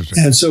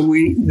 Interesting. And so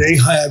they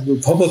had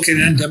Republican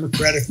and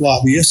Democratic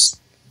lobbyists,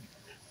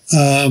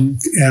 and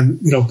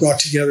brought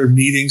together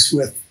meetings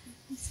with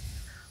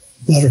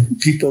a lot of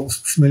people,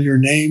 familiar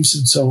names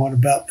and so on,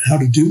 about how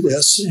to do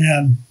this.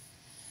 And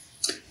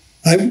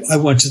I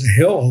went to the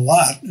Hill a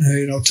lot,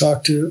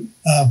 talked to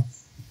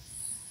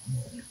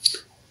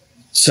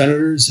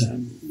senators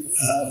and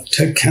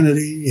Ted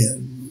Kennedy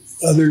and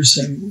others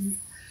and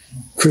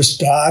Chris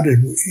Dodd,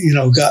 and,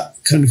 got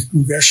kind of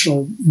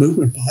congressional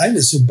movement behind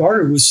this. And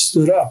BARDA was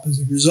stood up as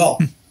a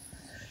result.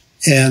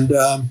 And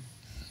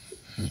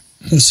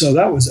so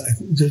that was, I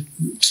think,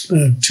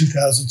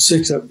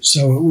 2006.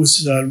 So it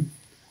was,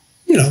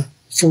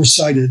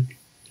 foresighted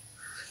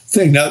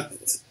thing. Now,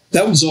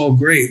 that was all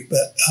great,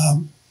 but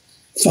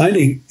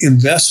finding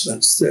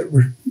investments that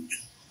were,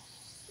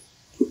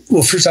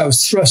 well, first I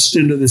was thrust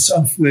into this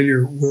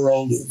unfamiliar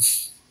world of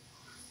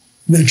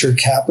venture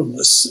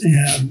capitalists,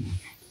 and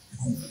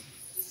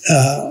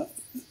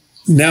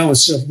now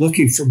instead of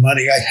looking for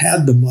money, I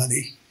had the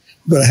money,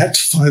 but I had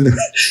to find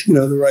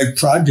the right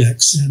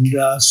projects, and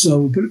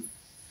so but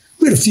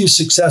we had a few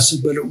successes,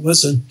 but it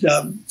wasn't.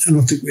 I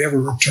don't think we ever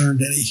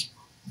returned any.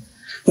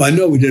 Well, I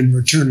know we didn't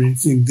return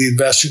anything to the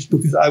investors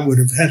because I would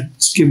have had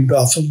skimmed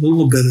off a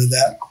little bit of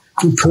that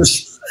from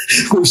personal,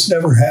 which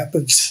never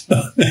happened.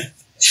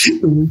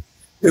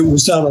 It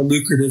was not a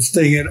lucrative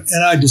thing,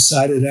 and I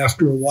decided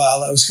after a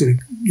while I was going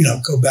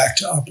to, go back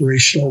to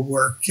operational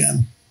work,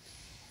 and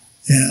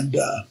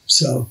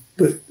so.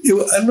 But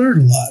I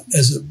learned a lot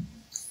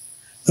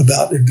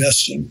about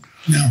investing.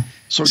 Now,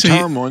 so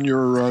Tom, on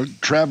your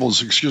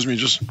travels, excuse me,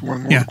 just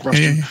one more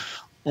question. Yeah.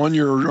 On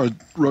your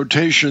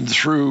rotation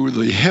through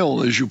the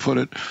Hill, as you put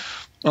it,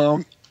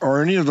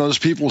 are any of those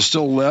people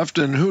still left?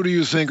 And who do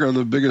you think are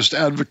the biggest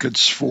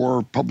advocates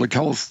for public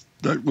health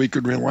that we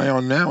could rely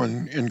on now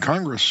in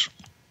Congress?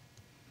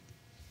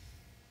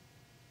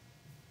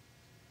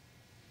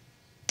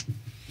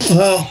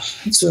 Well,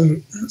 that's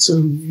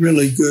a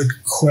really good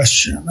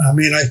question. I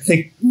mean, I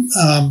think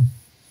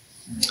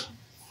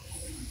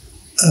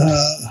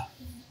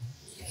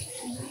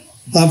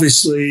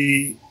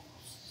obviously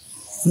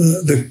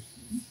the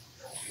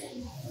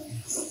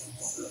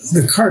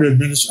current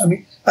administration. I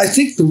mean, I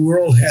think the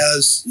world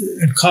has,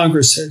 and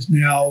Congress has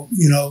now,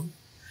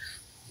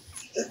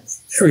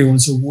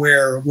 everyone's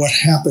aware of what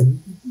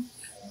happened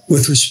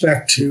with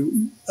respect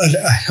to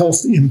a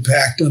health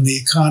impact on the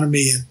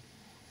economy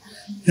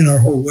and our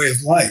whole way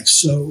of life.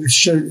 So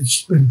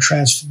it's been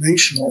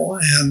transformational,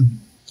 and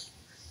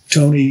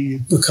Tony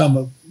become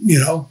a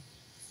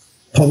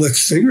public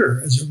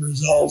figure as a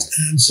result.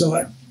 And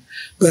so,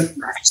 but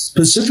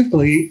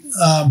specifically,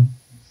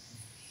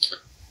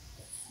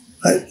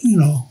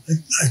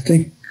 I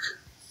think,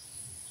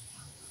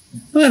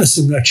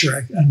 honestly, I'm not sure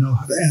I know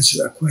how to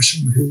answer that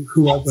question.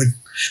 Who I would,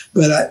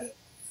 but I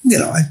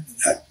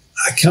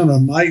count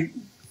on I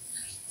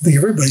think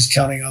everybody's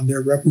counting on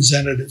their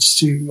representatives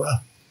to.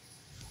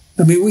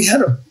 I mean, we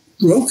had a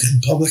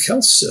broken public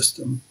health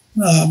system,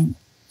 and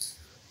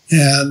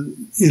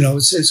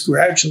it's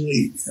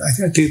gradually. I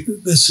think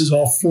this has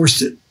all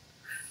forced it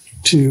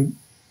to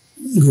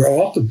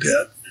grow up a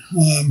bit,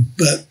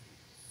 but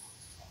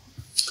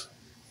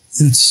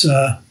it's.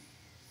 I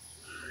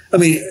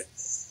mean,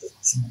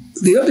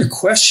 the other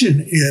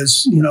question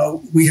is,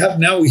 we have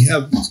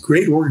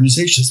great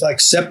organizations like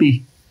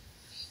CEPI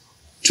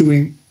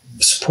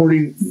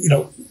supporting,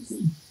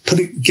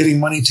 getting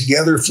money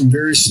together from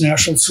various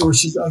national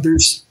sources,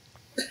 others.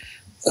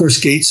 Of course,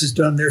 Gates has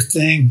done their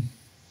thing.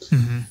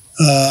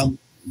 Mm-hmm.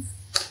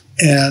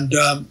 And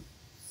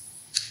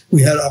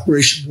we had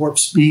Operation Warp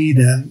Speed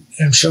and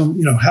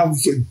shown, how we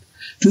could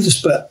do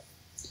this. But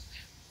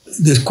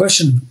the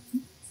question,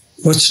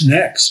 what's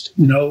next?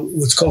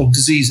 What's called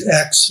Disease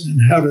X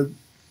and how to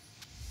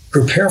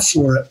prepare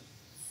for it.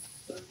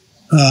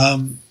 I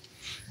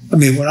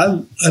mean, when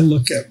I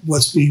look at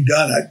what's being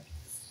done, I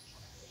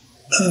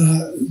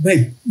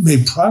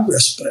made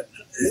progress, but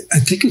I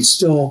think it's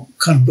still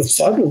kind of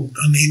befuddled.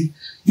 I mean,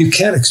 you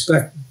can't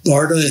expect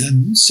BARDA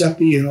and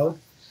CEPI,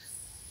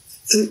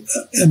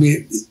 I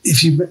mean,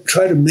 if you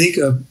try to make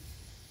a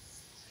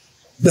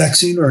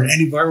vaccine or an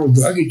antiviral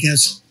drug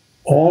against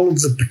all of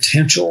the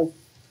potential,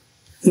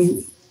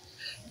 you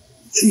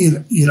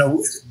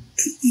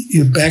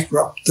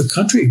bankrupt the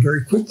country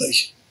very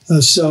quickly.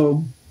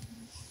 So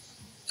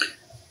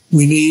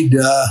we need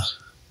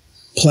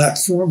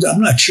platforms. I'm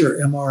not sure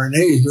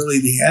mRNA is really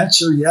the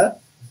answer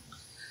yet,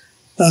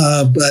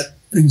 but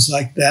things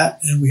like that.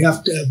 And we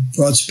have to have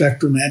broad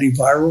spectrum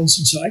antivirals.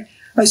 And so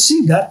I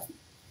see that,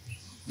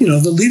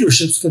 the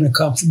leadership's going to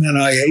come from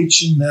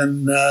NIH, and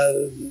then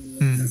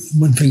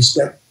when things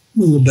get a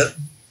little bit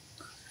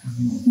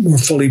more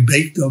fully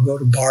baked, they'll go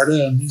to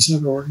BARDA and these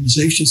other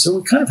organizations. So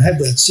we kind of have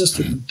that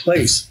system in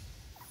place.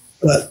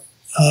 But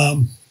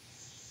I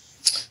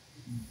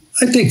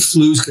think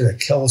flu's going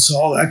to kill us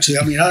all. Actually,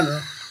 I mean, I don't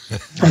know.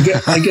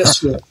 I guess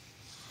so.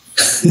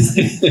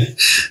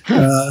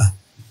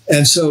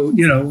 And so,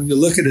 when you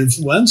look at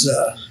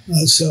influenza,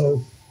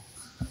 so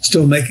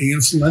still making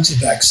influenza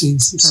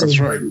vaccines. That's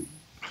right.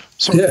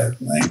 So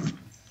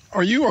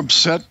are you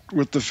upset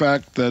with the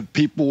fact that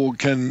people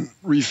can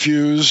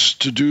refuse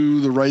to do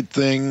the right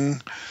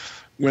thing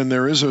when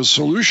there is a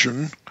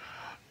solution?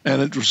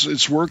 and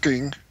it's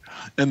working,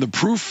 and the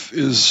proof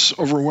is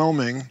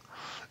overwhelming,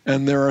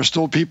 and there are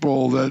still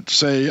people that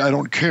say, I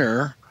don't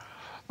care,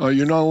 are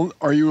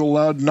you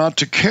allowed not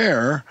to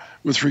care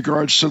with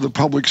regards to the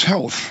public's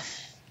health?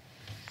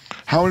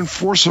 How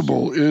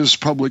enforceable is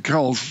public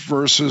health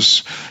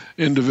versus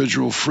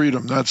individual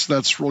freedom?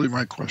 That's really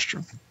my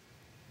question.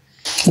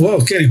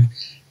 Well, okay.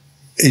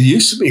 It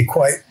used to be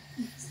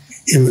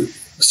it was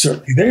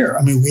certainly there.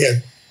 I mean, we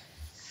had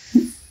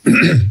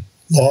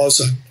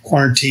laws on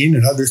quarantine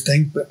and other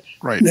things, but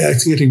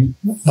it's getting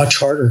much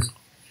harder,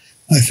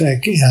 I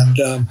think.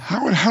 And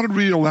how did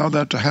we allow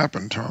that to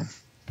happen, Tom?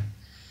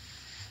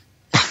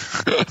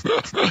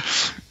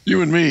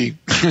 You and me.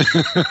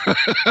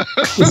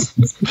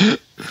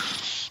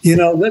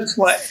 That's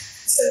why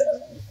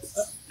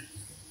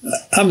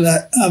I'm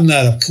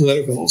not a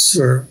political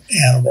sort of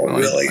animal,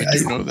 really. I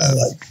do know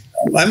that.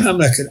 I'm not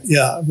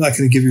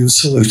going to give you a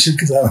solution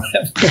because I don't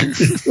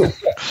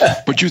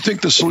have. But you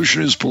think the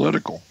solution is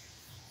political?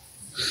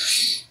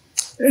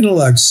 In a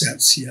large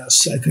sense,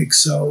 yes, I think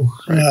so.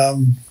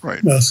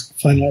 Right. Both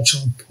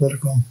financial and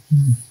political.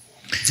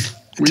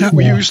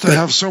 We used to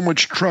have so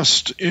much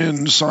trust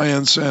in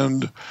science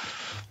and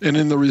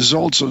in the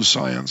results of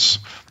science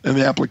and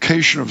the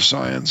application of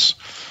science.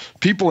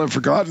 People have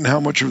forgotten how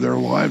much of their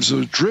lives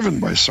are driven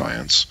by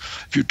science.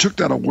 If you took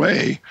that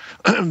away,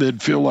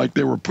 they'd feel like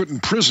they were put in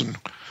prison.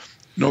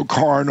 No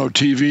car, no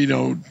TV,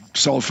 no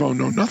cell phone,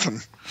 no nothing.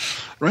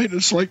 Right?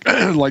 It's like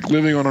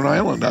living on an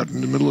island out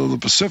in the middle of the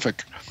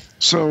Pacific.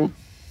 So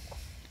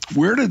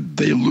where did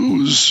they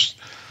lose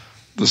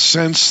the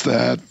sense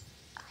that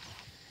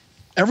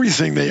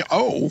everything they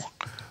owe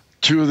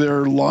to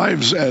their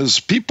lives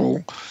as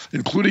people,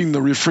 including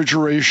the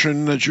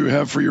refrigeration that you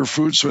have for your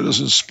food so it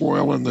doesn't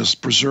spoil and the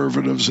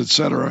preservatives,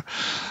 etc.,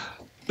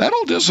 that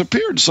all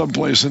disappeared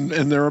someplace. And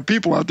there are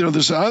people out there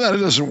that say, that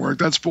doesn't work.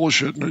 That's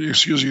bullshit.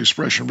 Excuse the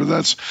expression, but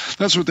that's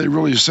what they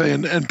really say.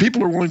 And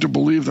people are willing to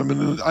believe them.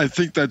 And I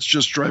think that's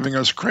just driving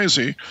us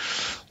crazy.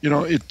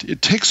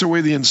 It takes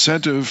away the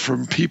incentive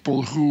from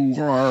people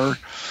who are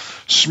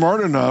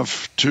smart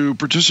enough to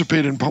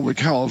participate in public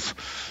health,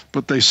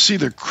 but they see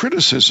the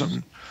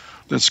criticism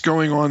that's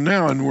going on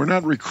now, and we're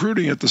not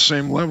recruiting at the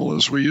same level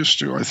as we used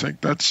to. I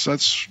think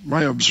that's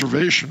my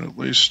observation, at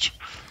least,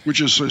 which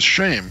is a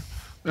shame,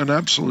 an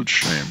absolute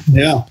shame.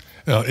 Yeah.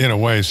 In a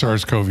way,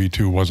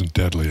 SARS-CoV-2 wasn't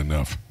deadly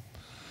enough.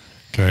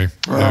 Okay.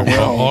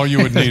 All you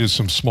would need is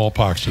some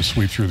smallpox to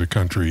sweep through the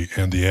country,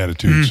 and the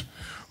attitudes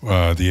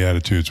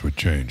would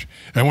change.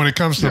 And when it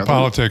comes to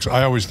politics,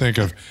 I always think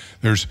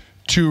there's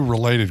two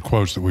related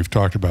quotes that we've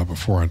talked about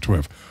before on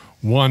TWiV.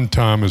 One,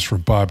 Tom, is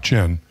from Bob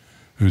Chen,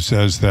 who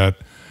says that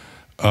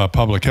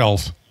public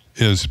health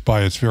is,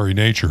 by its very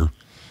nature,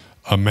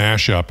 a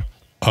mashup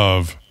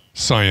of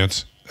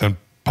science and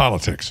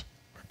politics,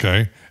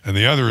 okay? And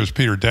the other is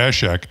Peter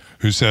Daszak,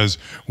 who says,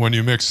 when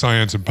you mix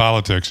science and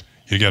politics,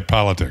 you get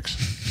politics.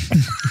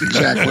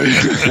 Exactly.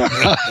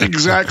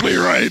 Exactly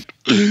right.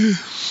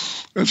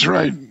 That's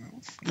right.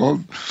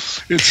 Well,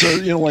 it's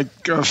like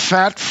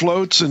fat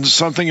floats and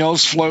something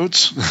else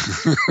floats.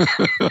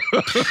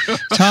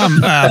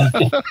 Tom, I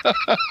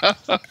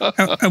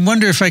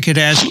wonder if I could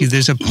ask you,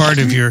 there's a part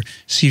of your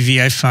CV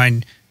I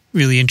find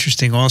really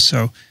interesting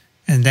also,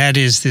 and that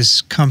is this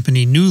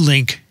company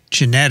NewLink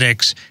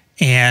Genetics,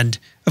 and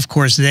of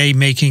course they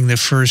making the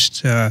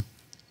first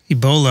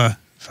Ebola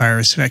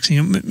virus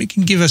vaccine. You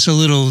can give us a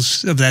little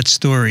of that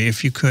story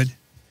if you could.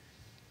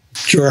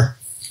 Sure.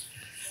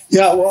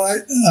 Yeah,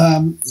 well,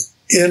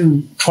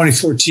 in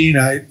 2014,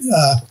 I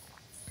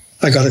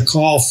got a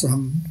call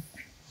from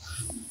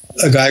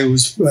a guy who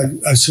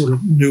I sort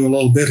of knew a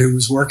little bit, who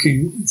was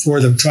working for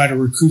them, trying to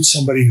recruit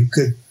somebody who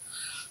could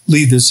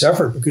lead this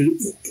effort.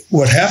 Because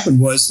what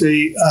happened was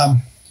there'd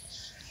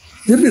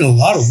been a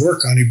lot of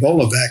work on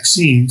Ebola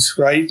vaccines,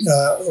 right,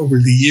 over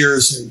the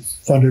years,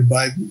 funded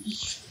by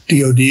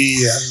DOD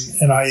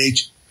and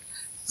NIH.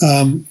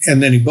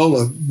 And then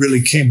Ebola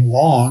really came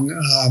along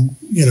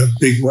in a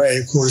big way,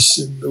 of course,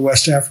 in the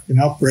West African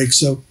outbreak.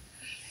 So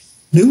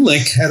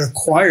NewLink had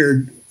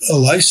acquired a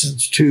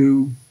license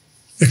to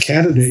a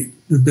candidate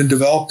that had been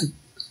developed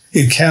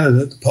in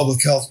Canada, the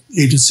Public Health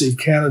Agency of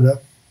Canada.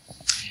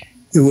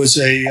 It was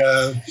a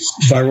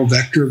viral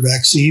vector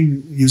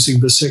vaccine using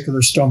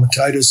vesicular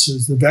stomatitis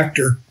as the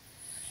vector.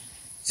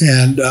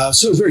 And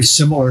so it was very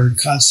similar in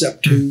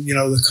concept to,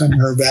 the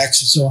Chimera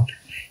vax and so on.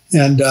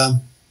 And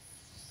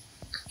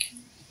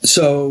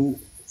so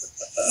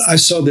I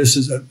saw this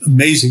as an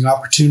amazing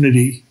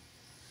opportunity.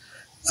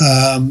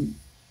 And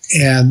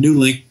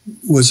NewLink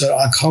was an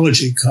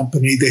oncology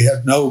company. They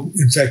had no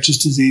infectious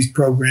disease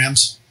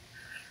programs.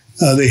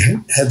 They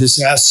had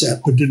this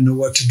asset, but didn't know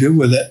what to do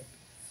with it.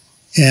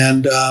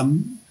 And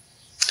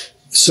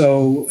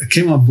so I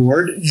came on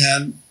board,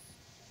 and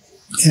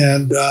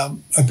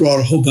I brought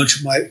a whole bunch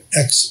of my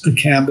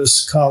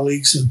ex-Canvas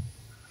colleagues and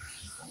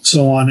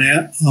so on.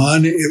 At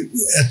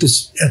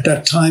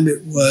that time,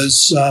 it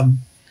was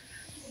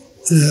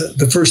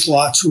the first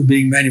lots were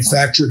being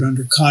manufactured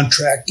under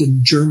contract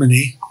in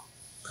Germany,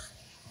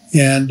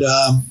 and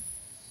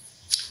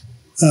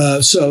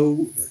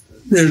So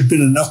there had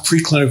been enough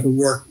preclinical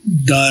work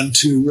done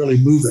to really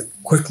move it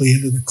quickly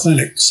into the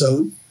clinic.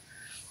 So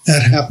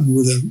that happened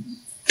within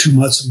 2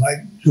 months of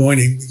my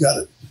joining. We got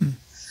it.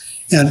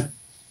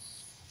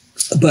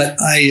 But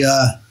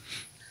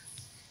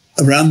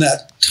around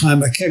that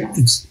time, I can't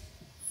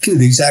give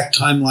the exact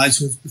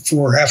timelines with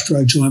before or after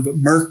I joined, but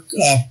Merck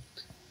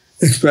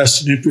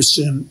expressed an interest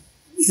in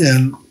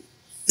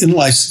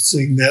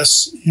licensing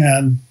this.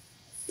 And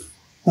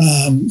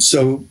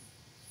so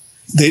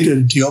they did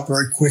a deal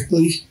very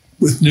quickly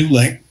with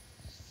NewLink.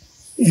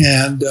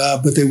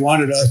 But they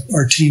wanted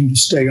our team to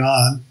stay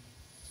on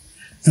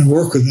and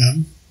work with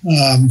them.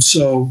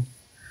 So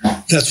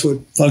that's what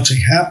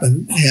functionally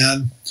happened.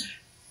 And,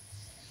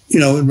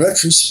 in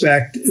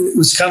retrospect, it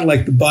was kind of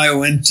like the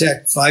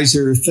BioNTech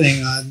Pfizer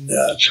thing on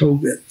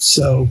COVID.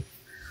 So,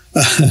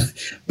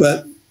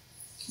 but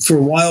for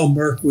a while,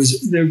 Merck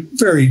they're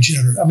very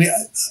generous. I mean,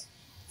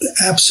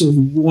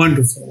 absolutely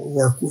wonderful to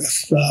work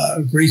with,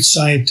 great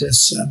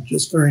scientists and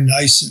just very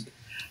nice. And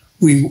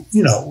we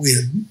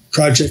had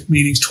project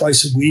meetings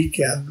twice a week,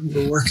 and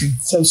we were working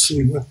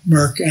closely with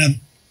Merck.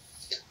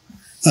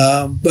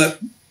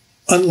 But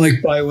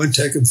unlike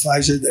BioNTech and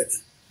Pfizer,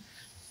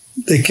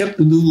 they kept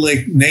the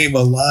NewLink name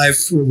alive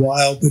for a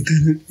while, but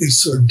then it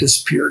sort of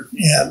disappeared.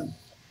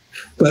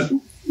 But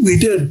we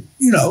did,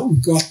 we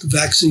brought the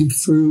vaccine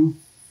through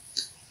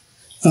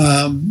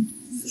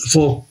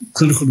full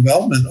clinical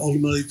development,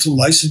 ultimately to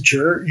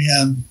licensure.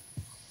 And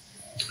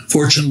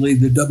fortunately,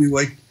 the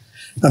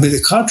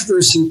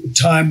controversy at the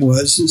time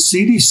was the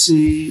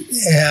CDC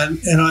and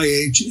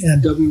NIH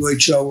and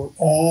WHO were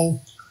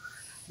all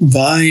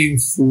vying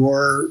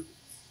for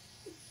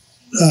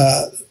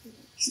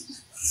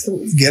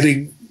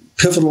getting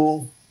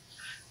pivotal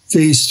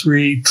phase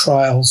 3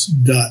 trials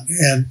done.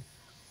 And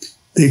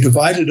they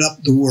divided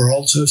up the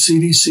world. So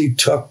CDC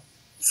took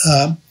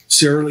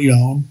Sierra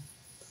Leone,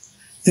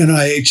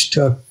 NIH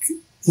took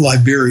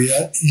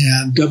Liberia,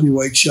 and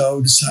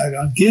WHO decided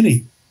on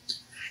Guinea.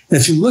 And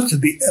if you look at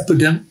the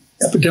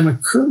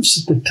epidemic curves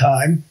at the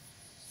time,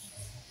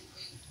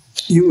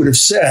 you would have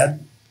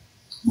said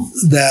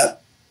that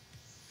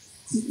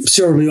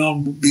Sierra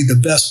Leone would be the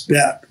best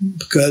bet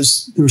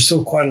because there was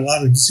still quite a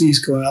lot of disease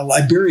going on.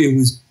 Liberia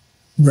was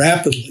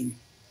rapidly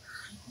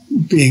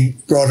being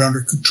brought under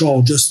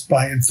control just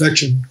by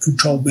infection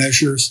control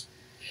measures.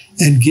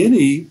 And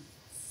Guinea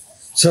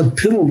sort of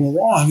piddled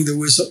along. There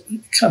was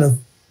kind of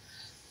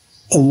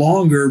a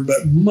longer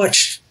but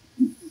much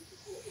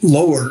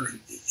lower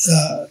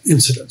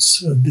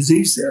incidence of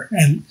disease there.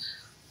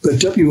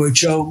 But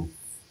WHO,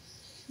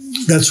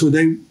 that's where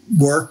they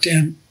worked.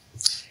 And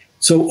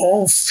so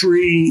all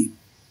three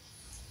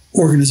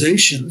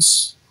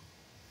organizations,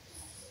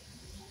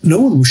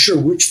 no one was sure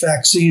which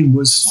vaccine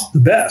was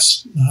the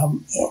best.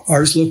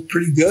 Ours looked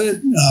pretty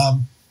good.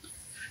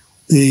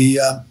 The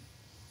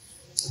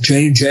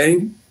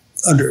J&J,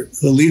 under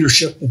the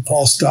leadership of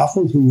Paul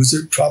Stoffel, who was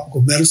a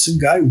tropical medicine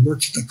guy who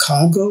worked at the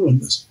Congo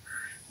and was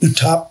the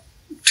top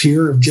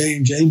tier of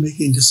J&J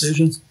making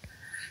decisions.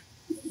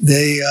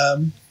 They,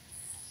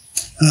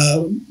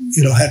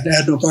 had an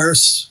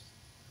adenovirus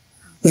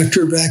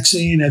vector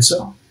vaccine. And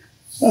so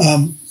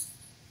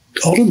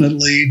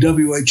ultimately,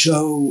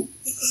 WHO,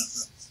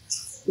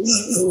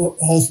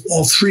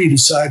 all three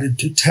decided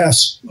to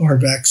test our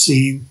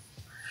vaccine.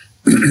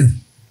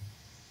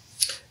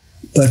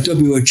 But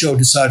WHO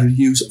decided to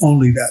use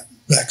only that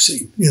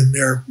vaccine in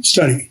their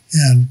study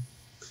and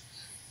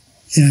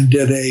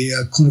did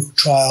a clinical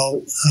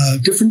trial.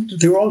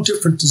 They were all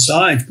different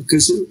designs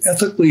because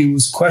ethically it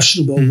was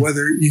questionable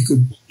whether you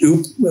could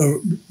do a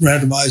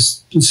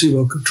randomized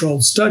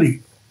placebo-controlled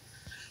study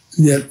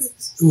that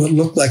would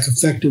look like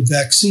effective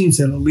vaccines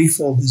in a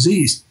lethal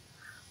disease.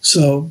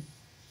 So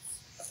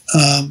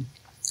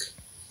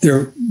there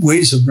are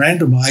ways of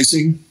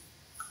randomizing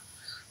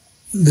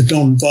that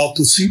don't involve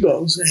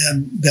placebos,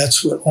 and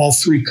that's what all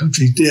three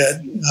countries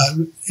did.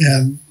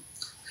 And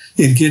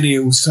in Guinea,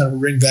 it was kind of a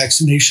ring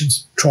vaccination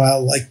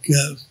trial like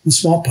the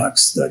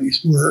smallpox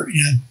studies were.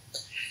 And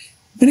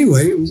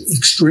anyway, it was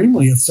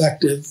extremely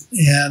effective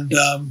and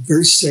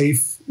very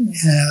safe.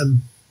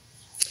 And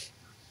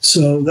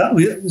so that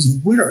was a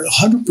winner,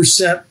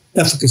 100%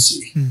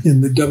 efficacy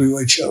in the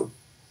WHO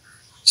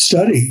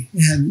study.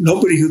 And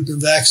nobody who'd been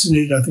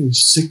vaccinated, I think it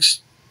was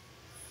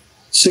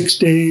 6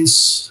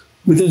 days,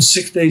 within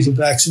 6 days of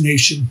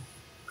vaccination,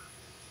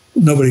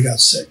 nobody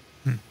got sick.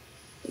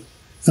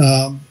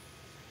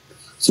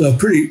 So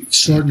pretty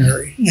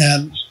extraordinary.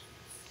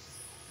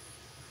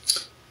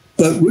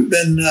 But we've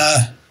been,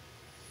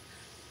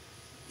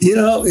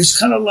 it's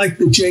kind of like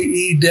the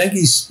J.E.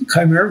 Dengue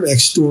Chimerivac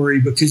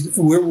story because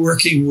we're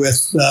working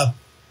with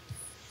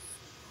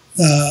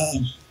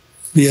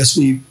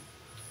VSV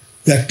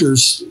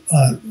vectors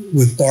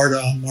with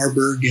BARDA on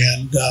Marburg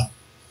and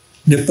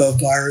Nipah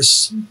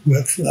virus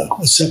with a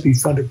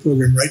CEPI-funded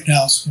program right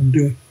now. That's what I'm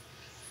doing.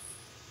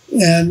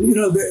 And,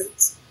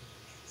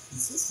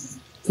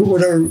 for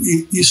whatever,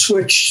 you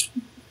switch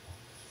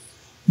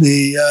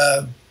the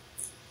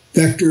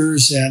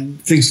vectors and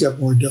things get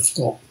more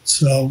difficult.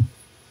 So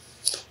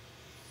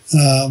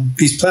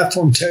these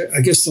platform,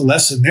 I guess the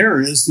lesson there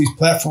is these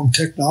platform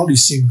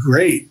technologies seem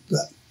great,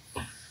 but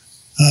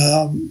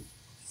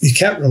you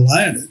can't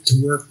rely on it to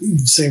work in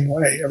the same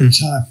way every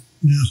time.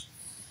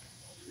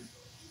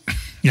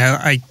 Yeah,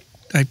 I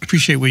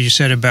appreciate what you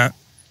said about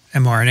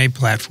mRNA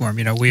platform.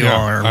 You know, we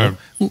all are,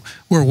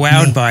 we're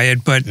wowed by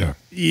it, but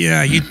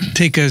you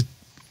take a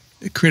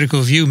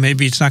critical view,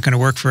 maybe it's not going to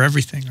work for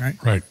everything,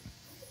 right? Right.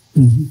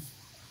 Mm-hmm.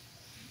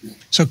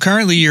 So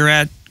currently you're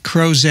at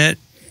Crozet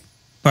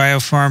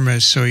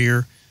Biopharma, so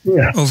you're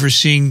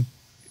overseeing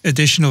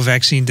additional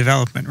vaccine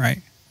development,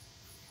 right?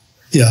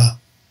 Yeah.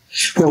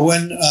 Well,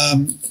 when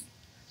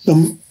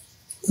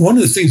one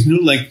of the things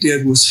NewLink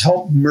did was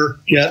help Merck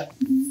get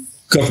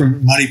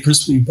government money,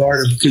 principally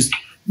BARDA, because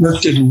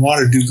Merck didn't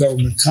want to do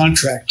government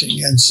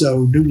contracting, and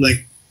so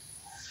NewLink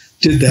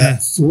did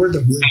that for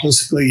them. We're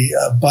basically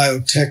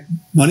biotech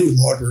money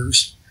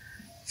launderers,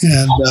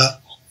 and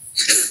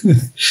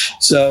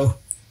so.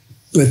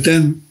 But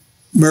then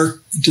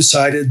Merck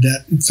decided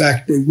that, in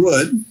fact, they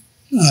would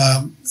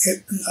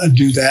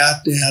do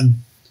that,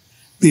 and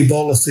the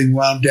Ebola thing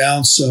wound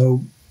down.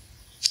 So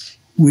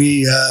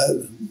we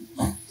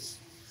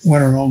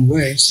went our own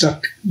way.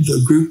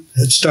 The group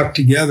had stuck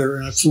together,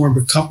 and I formed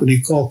a company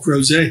called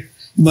Crozet.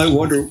 You might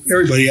wonder,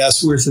 everybody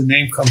asks, where's the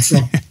name come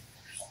from?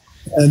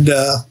 And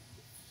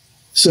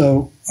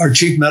so our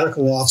chief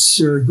medical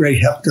officer, Gray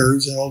Hepner,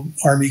 is an old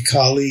Army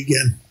colleague,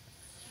 and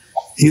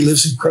he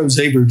lives in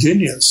Crozet,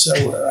 Virginia. So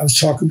I was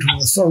talking to him on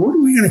the phone, what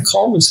are we going to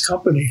call this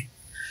company?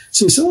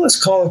 So he said, let's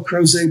call it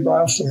Crozet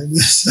Biopharma.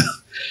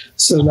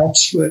 So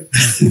that's what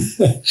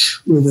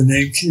where the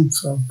name came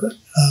from. But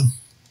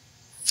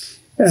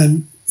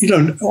and you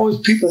know, always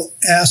people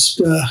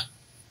asked.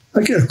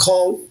 I get a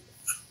call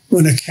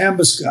when a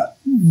canvas got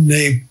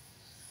named.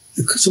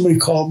 Somebody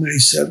called me and he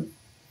said,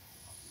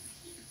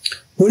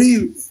 "What do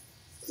you?"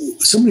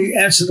 Somebody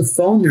answered the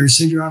phone there and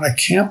said, "You're on a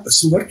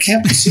campus." So what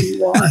campus are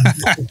you on?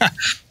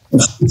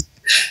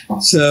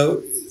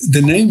 So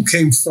the name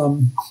came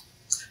from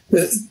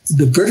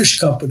the British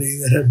company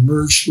that had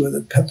merged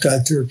with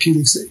Peptide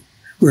Therapeutics. They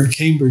were in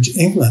Cambridge,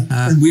 England,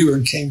 and we were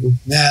in Cambridge,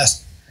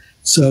 Mass.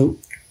 So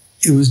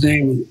it was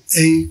named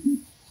A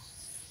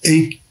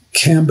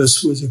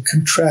Cambus was a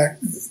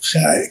contract.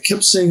 I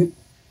kept saying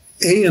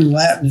A in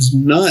Latin is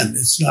none.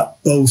 It's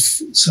not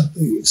both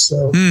something.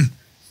 So,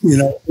 you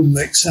know, it would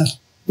make sense.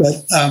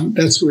 But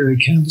that's where the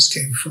canvas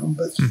came from.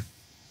 But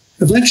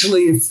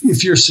eventually,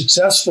 if you're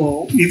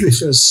successful, even if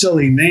it's a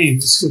silly name,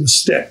 it's going to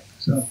stick.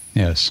 So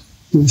yes.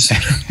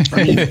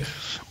 I mean,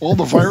 all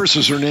the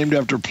viruses are named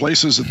after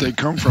places that they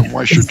come from.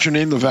 Why shouldn't you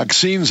name the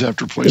vaccines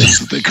after places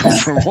that they come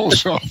from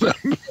also?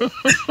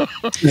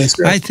 That's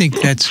right. I think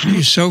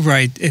you're so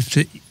right. If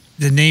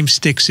the name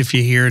sticks if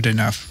you hear it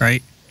enough,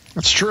 right?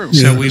 That's true.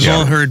 So we've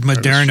all heard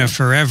Moderna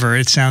forever.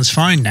 It sounds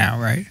fine now,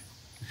 right?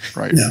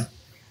 Right. Yeah.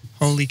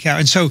 Holy cow.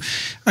 And so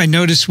I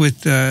noticed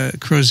with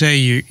Crozet,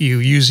 you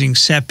using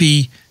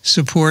CEPI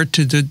support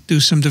to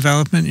do some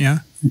development, yeah?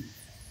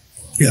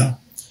 Yeah.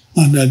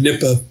 On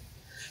NIPA.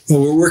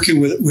 Well, we're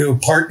working we have a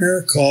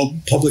partner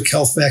called Public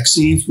Health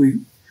Vaccines. We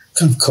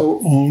kind of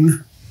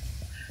co-own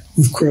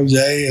with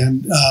Crozet,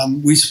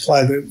 and we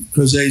supply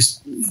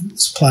Crozet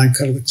supplying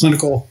kind of the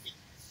clinical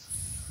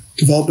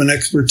development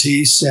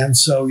expertise. And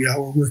so, yeah,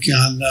 we're working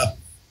on a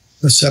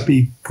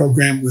CEPI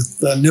program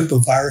with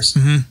Nipah virus.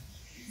 Mm-hmm.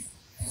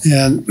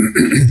 And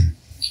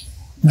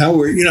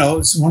now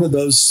it's one of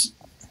those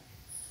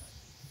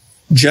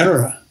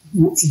genera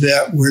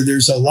where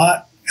there's a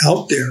lot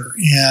out there.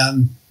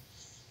 And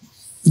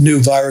the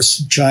new virus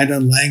from China,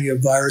 Langia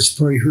virus,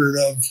 probably heard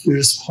of,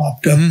 just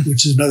popped up,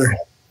 which is another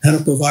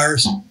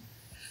henipavirus.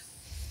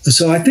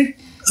 So I think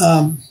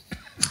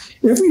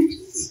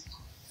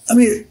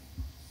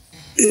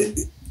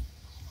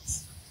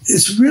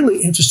it's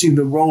really interesting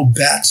the role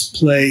bats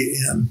play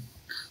in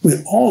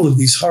with all of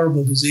these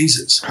horrible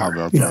diseases. How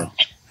about that?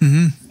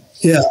 Mm-hmm.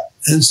 Yeah,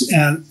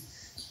 and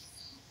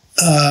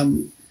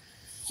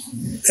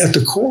at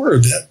the core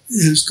of it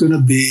is going to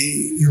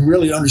be you're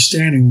really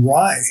understanding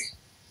why.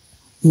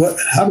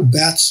 How do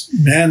bats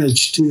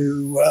manage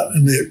to?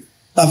 And they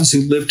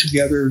obviously live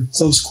together in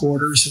close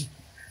quarters,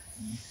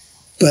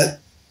 but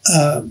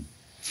the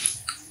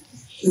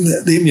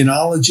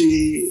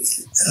immunology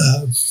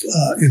of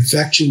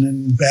infection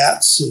in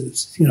bats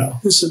is,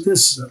 this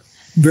is a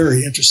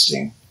very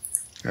interesting.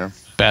 Yeah,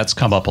 bats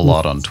come up a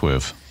lot on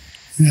TWiV.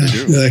 Yeah,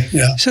 they do.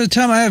 Yeah. So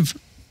Tom, I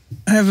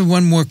have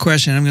one more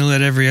question. I'm going to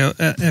let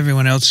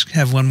everyone else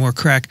have one more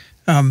crack.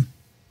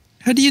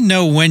 How do you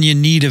know when you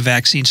need a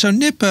vaccine? So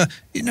Nipah,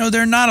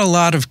 there are not a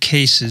lot of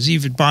cases,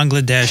 even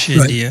Bangladesh,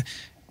 India.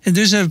 And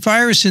there's a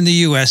virus in the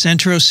U.S.,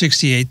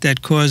 Entero68,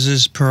 that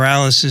causes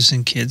paralysis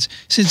in kids.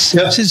 Since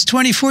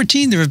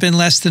 2014, there have been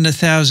less than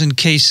 1,000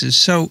 cases.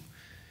 So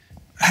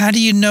how do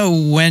you know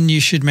when you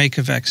should make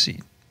a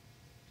vaccine?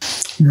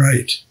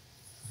 Right.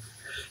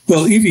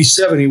 Well,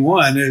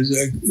 EV71 is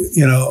a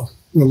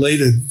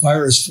related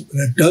virus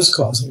that does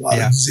cause a lot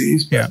of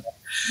disease. But,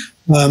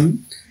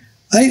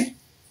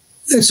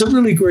 it's a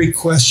really great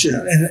question.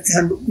 And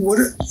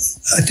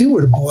I think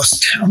what it boils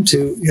down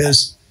to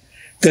is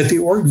that the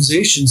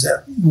organizations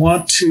that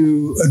want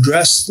to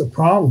address the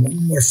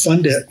problem or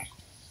fund it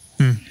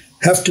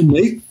have to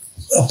make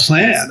a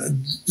plan, a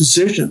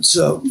decision.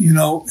 So,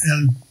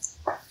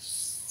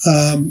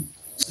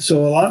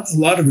 so a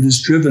lot of it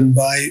is driven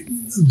by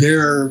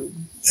their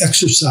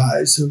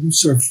exercise of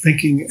sort of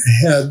thinking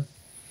ahead.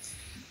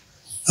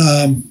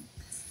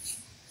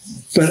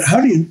 But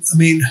how do you,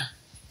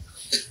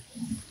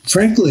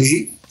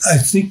 frankly, I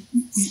think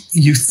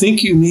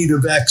you need a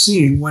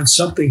vaccine when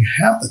something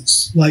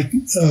happens, like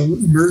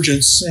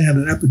emergence and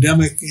an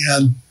epidemic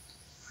and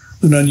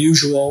an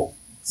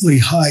unusually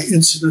high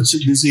incidence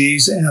of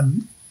disease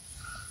and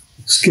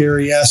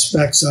scary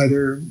aspects,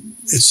 either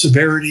its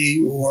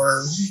severity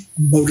or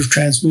mode of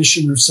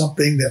transmission or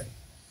something that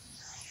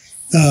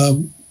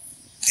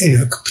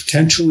could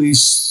potentially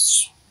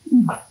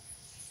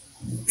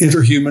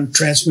interhuman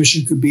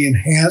transmission could be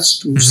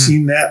enhanced. We've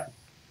seen that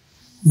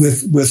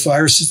with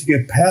viruses to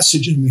get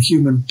passage in the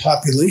human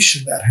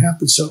population that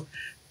happens. So,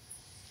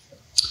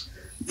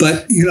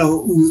 but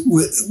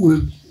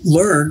we've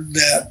learned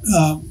that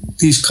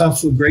these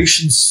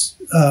conflagrations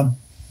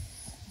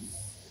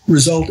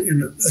result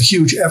in a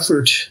huge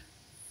effort,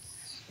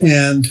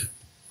 and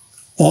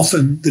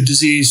often the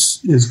disease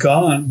is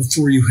gone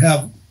before you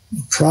have a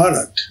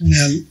product.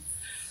 And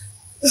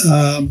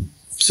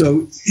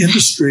so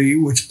industry,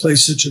 which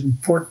plays such an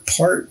important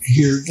part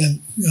here,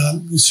 and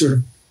sort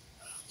of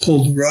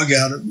pulled the rug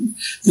out.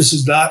 This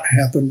has not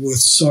happened with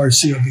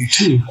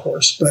SARS-CoV-2, of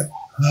course, but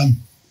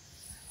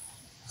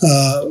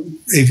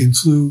avian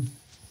flu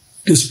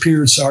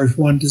disappeared,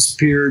 SARS-1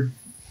 disappeared,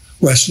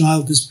 West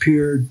Nile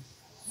disappeared.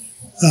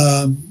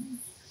 And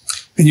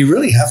you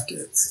really have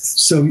to,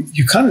 so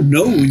you kind of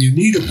know when you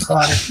need a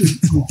product,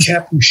 you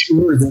can't be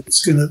sure that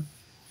it's going to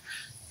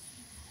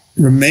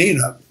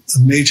remain a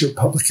major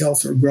public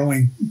health or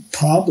growing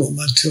problem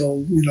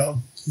until, it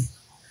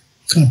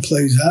kind of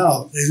plays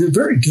out. It's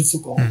very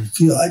difficult to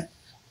feel.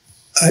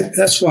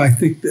 That's why I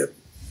think that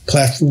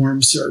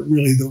platforms are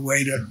really the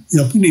way to,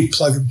 we need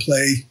plug and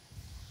play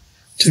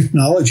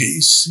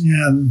technologies.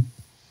 And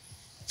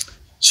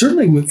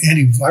certainly with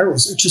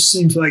antivirals, it just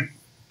seems like,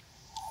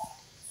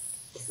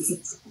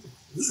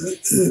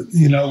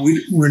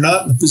 we're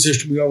not in a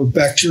position we are with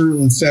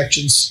bacterial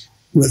infections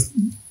with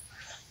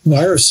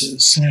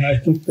viruses. And I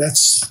think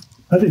that's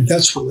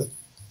where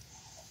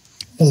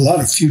a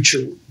lot of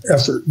future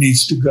effort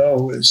needs to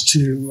go, is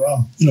to,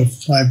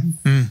 find.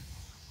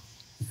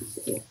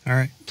 All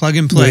right. Plug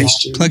and play.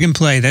 Plug and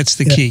play. That's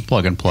the key.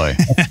 Plug and play.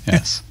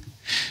 Yes.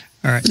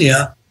 All right.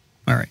 Yeah.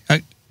 All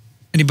right.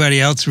 Anybody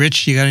else?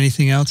 Rich, you got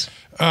anything else?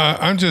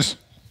 I'm just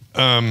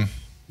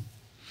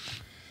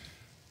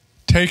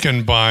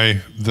taken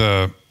by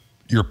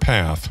your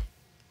path.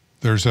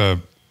 There's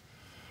a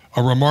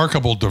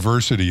remarkable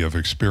diversity of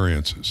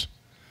experiences,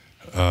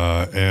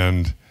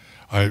 and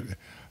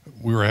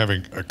we were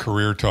having a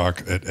career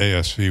talk at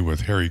ASV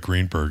with Harry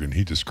Greenberg, and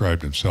he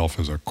described himself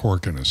as a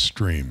cork in a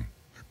stream.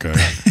 Okay,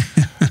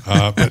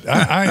 but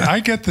I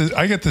get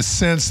the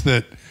sense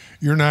that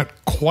you're not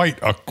quite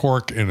a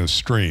cork in a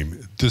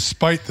stream,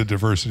 despite the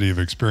diversity of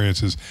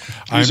experiences.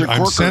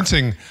 I'm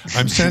sensing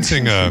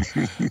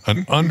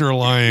an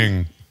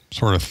underlying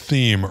sort of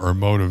theme or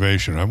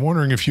motivation. I'm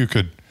wondering if you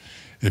could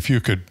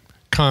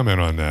comment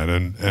on that,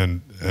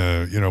 and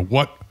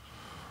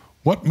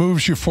what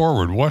moves you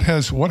forward? What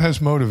has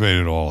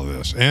motivated all of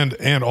this?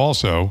 And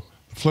also,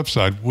 the flip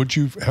side, would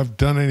you have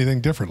done anything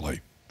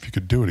differently if you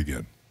could do it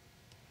again?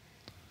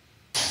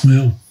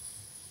 Well,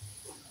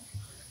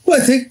 I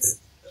think,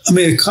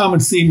 a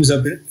common theme is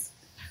I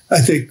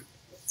think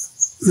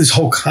this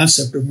whole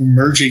concept of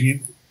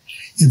emerging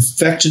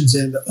infections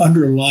and the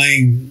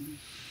underlyingly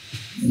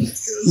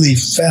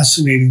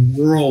fascinating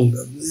world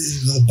of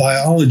the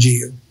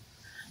biology of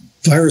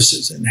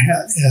viruses and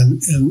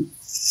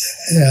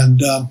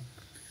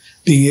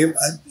being able.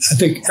 I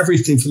think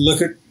everything. If you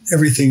look at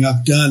everything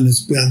I've done, has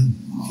been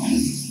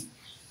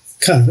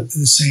kind of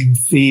the same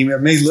theme.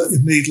 It may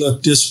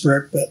look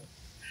disparate, but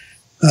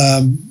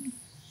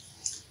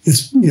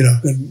it's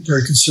been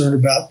very concerned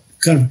about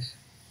kind of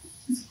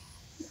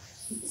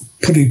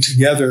putting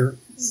together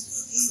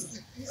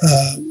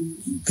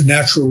the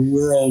natural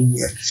world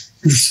with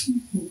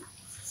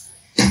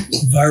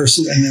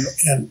viruses,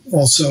 and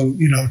also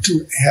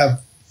to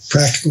have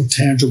practical,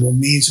 tangible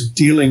means of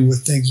dealing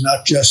with things,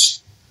 not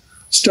just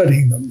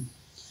studying them.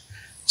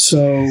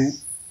 So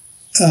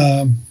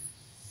I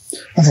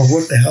don't know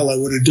what the hell I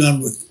would have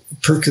done with the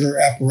percular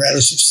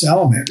apparatus of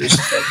salamanders.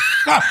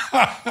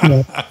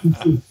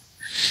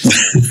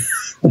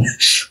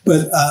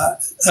 But I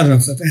don't know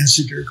if I've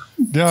answered your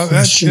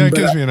question. That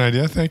gives me an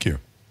idea. Thank you.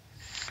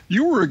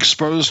 You were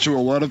exposed to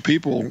a lot of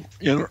people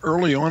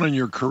early on in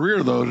your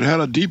career, though, that had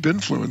a deep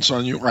influence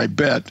on you, I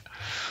bet.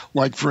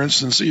 Like, for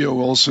instance, E.O.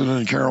 Wilson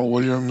and Carol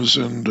Williams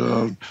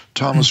and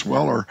Thomas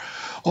Weller.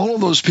 All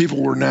of those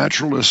people were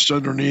naturalists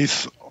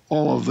underneath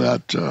all of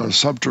that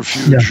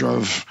subterfuge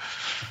of,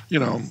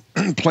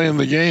 playing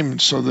the game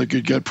so they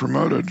could get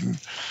promoted.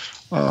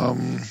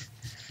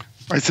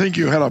 I think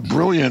you had a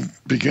brilliant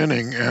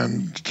beginning,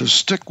 and to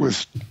stick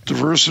with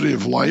diversity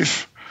of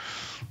life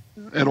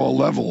at all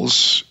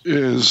levels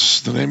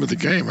is the name of the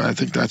game. And I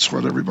think that's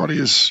what everybody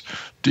is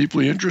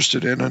deeply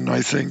interested in. And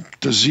I think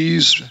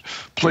disease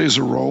plays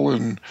a role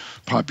in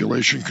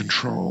population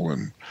control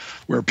and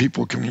where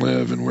people can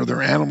live and where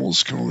their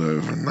animals can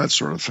live and that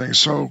sort of thing.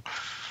 So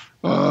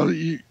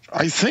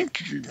I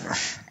think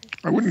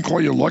I wouldn't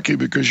call you lucky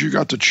because you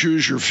got to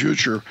choose your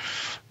future.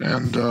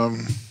 And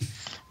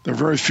there are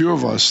very few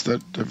of us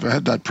that have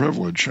had that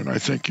privilege. And I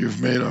think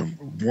you've made a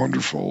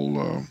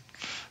wonderful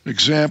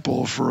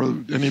example for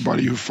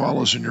anybody who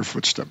follows in your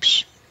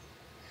footsteps.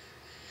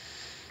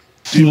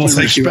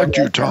 Deeply respect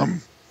you,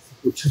 Tom.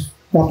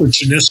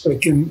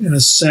 Opportunistic in a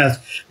sense.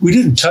 We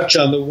didn't touch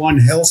on the One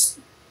Health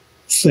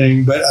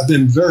thing, but I've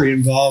been very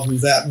involved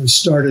with that. We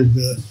started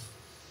the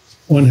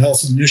One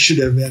Health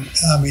initiative, and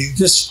I mean,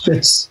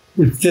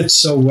 it fits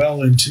so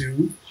well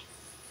into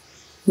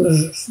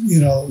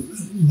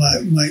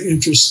my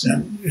interest,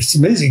 and it's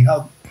amazing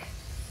how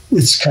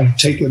it's kind of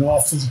taken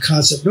off as a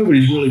concept.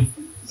 Nobody's really,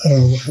 I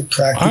don't know how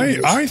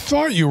practical. I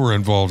thought you were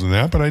involved in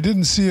that, but I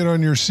didn't see it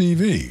on your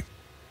CV.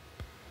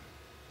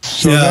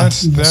 So yeah,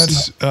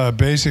 that's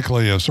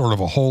basically a sort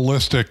of a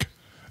holistic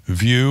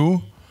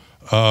view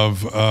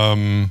of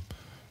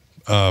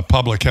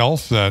public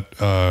health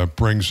that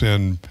brings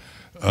in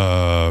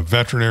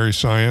veterinary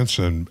science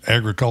and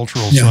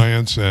agricultural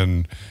science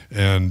and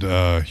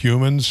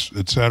humans,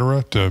 et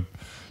cetera, to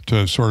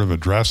sort of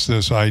address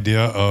this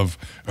idea of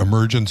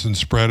emergence and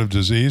spread of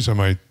disease. Am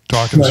I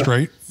talking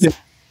straight? Yeah.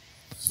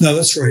 No,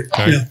 that's right.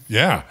 Okay.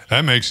 Yeah,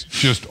 that makes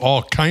just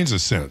all kinds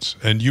of sense.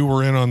 And you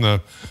were in on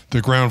the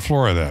ground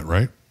floor of that,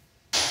 right?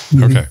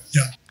 Mm-hmm. Okay.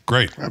 Yeah.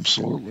 Great.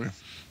 Absolutely.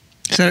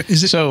 So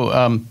is it? So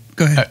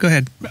go ahead. Go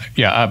ahead.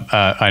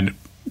 Yeah.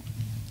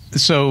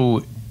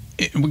 So,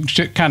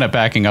 kind of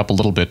backing up a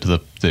little bit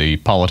to the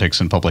politics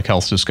and public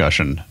health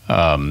discussion,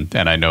 and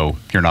I know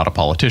you're not a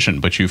politician,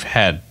 but you've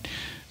had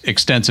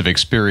extensive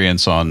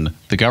experience on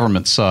the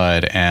government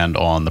side and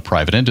on the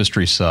private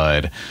industry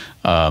side,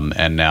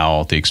 and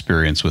now the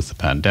experience with the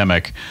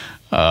pandemic.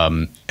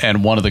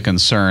 And one of the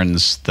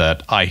concerns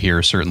that I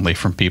hear certainly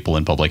from people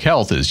in public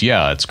health is,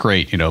 yeah, it's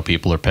great,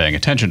 people are paying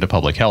attention to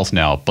public health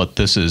now, but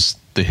this is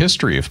the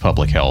history of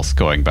public health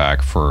going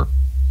back for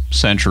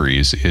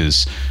centuries.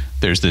 Is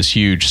there's this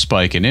huge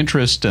spike in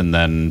interest, and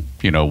then,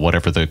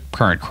 whatever the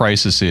current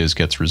crisis is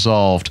gets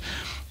resolved.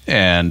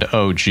 And,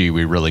 oh, gee,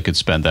 we really could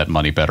spend that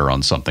money better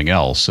on something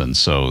else. And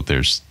so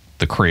there's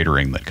the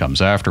cratering that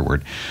comes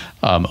afterward.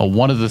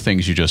 One of the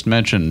things you just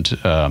mentioned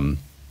in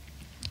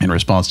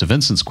response to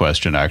Vincent's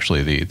question,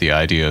 actually, the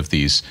idea of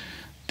these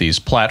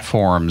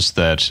platforms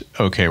that,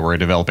 okay, we're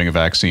developing a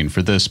vaccine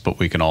for this, but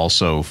we can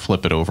also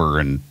flip it over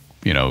and,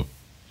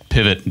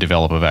 pivot and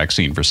develop a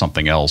vaccine for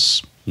something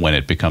else when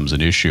it becomes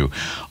an issue.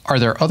 Are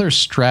there other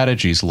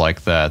strategies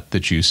like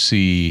that you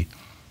see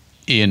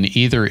in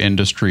either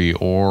industry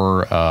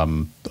or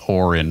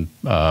in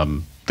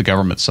the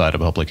government side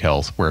of public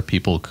health, where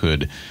people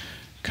could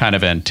kind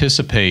of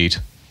anticipate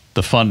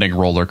the funding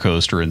roller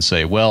coaster and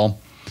say, well,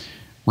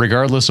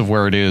 regardless of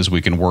where it is,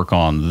 we can work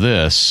on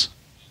this,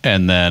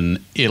 and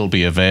then it'll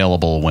be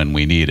available when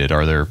we need it?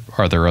 Are there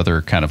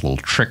other kind of little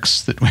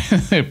tricks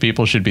that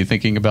people should be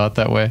thinking about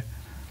that way?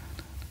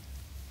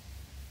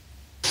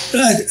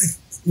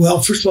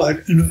 Well, first of all, I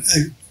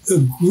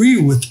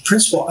agree with the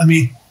principle. I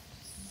mean,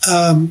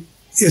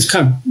 it's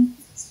kind of,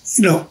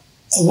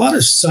 a lot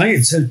of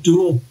science has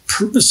dual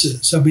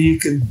purposes. I mean, you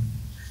can,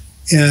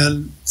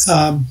 and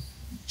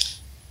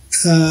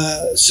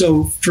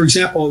so, for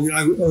example,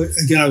 I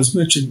was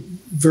mentioned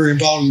very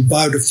involved in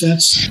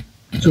biodefense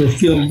sort of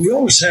field. We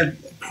always had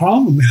a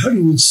problem. How do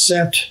you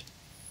incent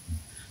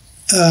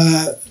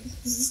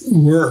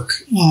work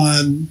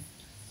on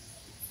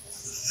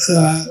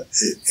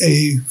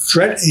a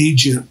threat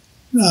agent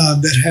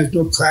that has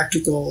no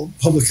practical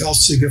public health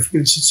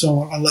significance and so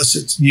on, unless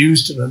it's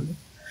used in them?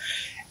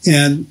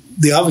 And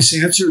the obvious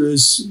answer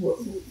is, well,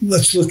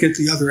 let's look at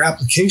the other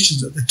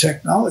applications of the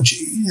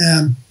technology.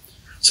 And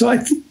so I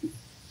think,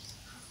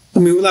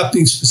 without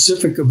being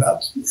specific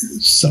about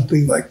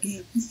something like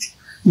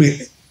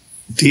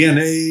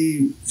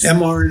DNA,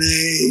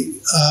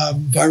 mRNA,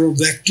 viral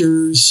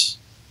vectors,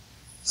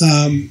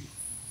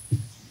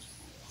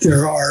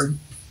 there are,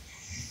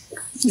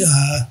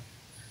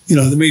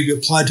 they may be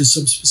applied to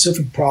some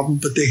specific problem,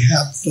 but they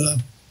have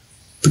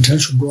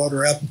potential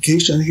broader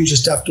application. I think you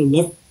just have to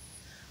look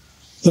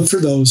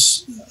for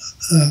those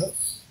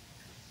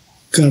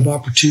kind of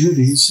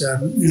opportunities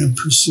and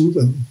pursue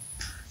them.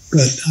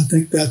 But I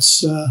think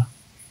that's, I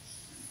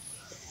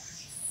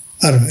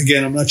don't know,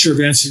 again, I'm not sure if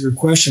I answered your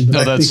question.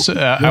 But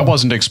no, I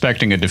wasn't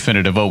expecting a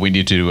definitive, we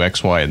need to do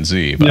X, Y, and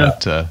Z,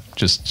 but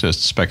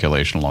just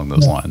speculation along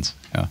those lines.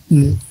 Yeah.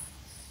 Mm.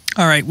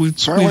 All right.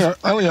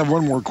 I only have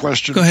one more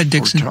question. Go ahead,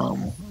 Dixon. For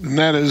Tom, and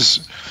that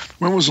is,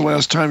 when was the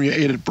last time you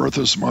ate at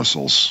Bertha's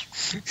Mussels?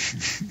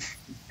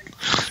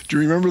 Do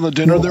you remember the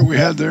dinner that we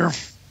had there?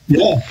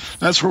 Yeah.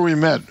 That's where we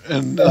met,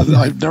 and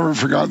I've never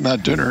forgotten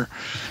that dinner.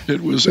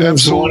 It was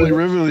absolutely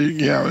riveting.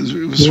 Yeah,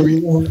 it was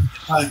sweet.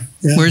 Yeah.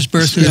 Where's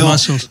Bertha's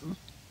Mussels?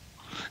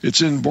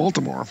 It's in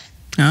Baltimore.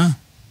 Oh,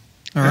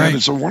 all right. And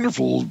it's a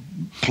wonderful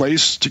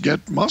place to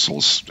get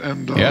mussels.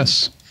 And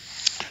yes.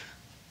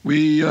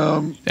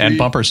 And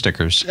bumper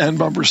stickers. And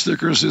bumper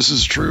stickers, this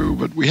is true.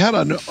 But we had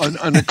an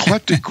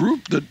eclectic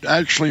group that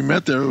actually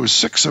met there. There was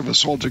 6 of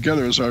us all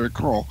together, as I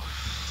recall.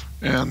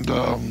 And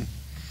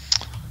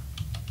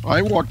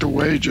I walked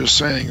away just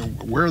saying,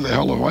 where the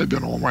hell have I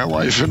been all my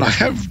life? And I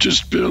have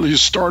just barely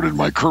started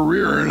my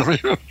career.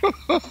 And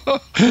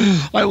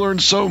I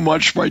learned so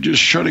much by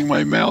just shutting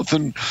my mouth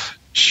and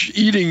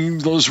eating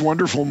those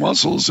wonderful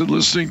mussels and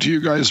listening to you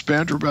guys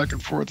banter back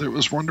and forth. It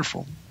was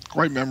wonderful.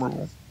 Quite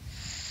memorable.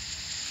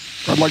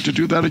 I'd like to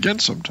do that again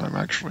sometime,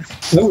 actually.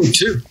 Oh, me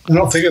too. I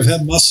don't think I've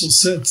had mussels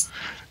since.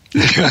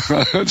 Yeah,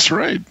 that's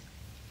right.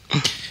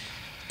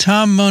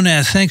 Tom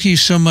Monath, thank you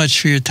so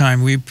much for your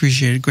time. We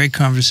appreciate it. Great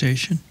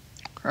conversation.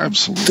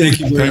 Absolutely. Thank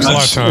you very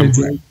much. Thanks a lot,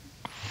 Tom.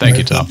 Thank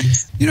you, Tom.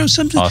 You know,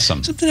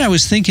 something I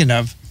was thinking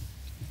of.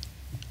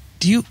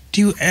 Do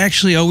you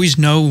actually always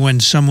know when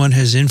someone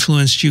has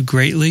influenced you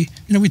greatly?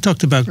 You know, we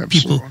talked about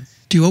Absolutely. people.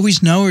 Do you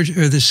always know, or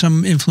are there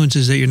some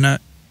influences that you're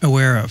not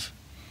aware of?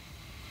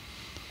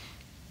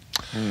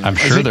 I'm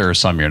sure there are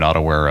some you're not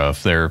aware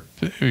of.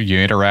 You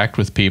interact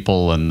with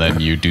people, and then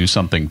you do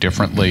something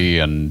differently,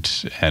 and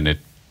it.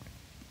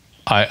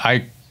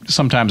 I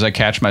sometimes I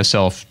catch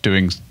myself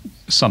doing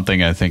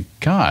something. I think,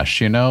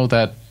 gosh, you know,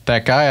 that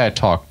guy I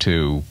talked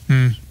to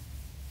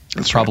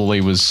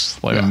probably was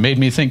like, made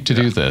me think to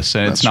do this,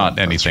 and it's not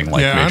anything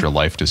like major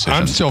life decisions.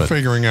 I'm still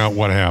figuring out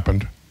what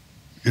happened.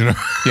 You know.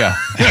 Yeah.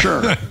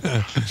 Sure.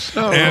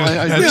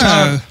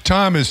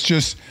 Tom is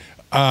just.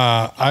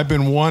 I've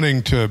been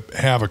wanting to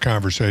have a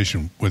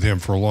conversation with him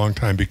for a long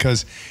time,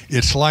 because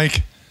it's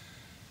like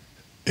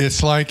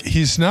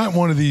he's not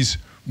one of these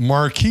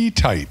marquee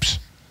types,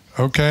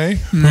 okay?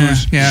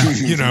 Who's,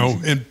 you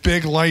know, in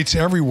big lights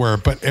everywhere,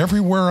 but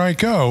everywhere I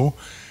go,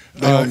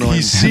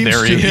 he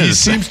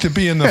seems to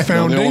be in the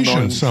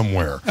foundation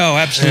somewhere. Oh,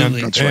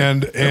 absolutely.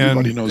 And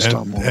everybody knows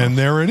Tom Monath. And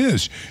there it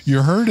is.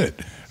 You heard it.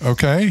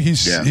 Okay?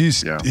 He's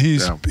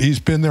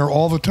been there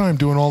all the time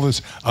doing all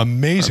this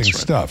amazing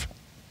stuff.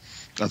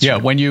 That's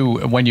right. When you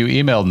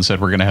emailed and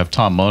said we're going to have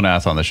Tom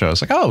Monath on the show, I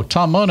was like, oh,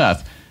 Tom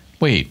Monath.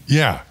 Wait.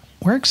 Yeah.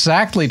 Where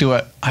exactly do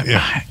I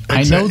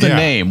know the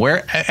name?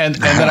 Where and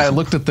then I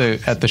looked at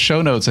the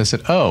show notes. I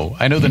said, oh,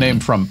 I know the name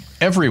from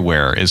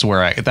everywhere.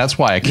 That's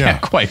why I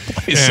can't quite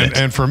place it.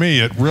 And for me,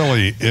 it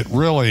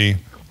really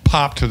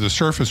popped to the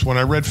surface when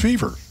I read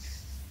Fever.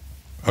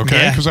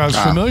 Okay, because I was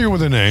familiar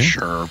with the name.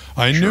 Sure.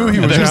 I knew he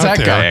was out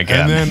there. Guy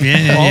again. And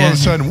then all of a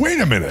sudden, wait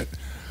a minute.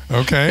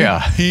 Okay. Yeah.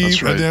 He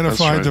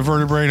identified the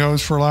vertebrate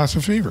host for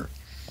Lassa fever.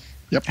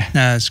 Yep. No,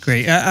 that's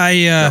great.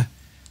 I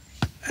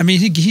mean,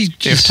 he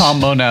just... If Tom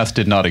Monath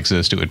did not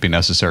exist, it would be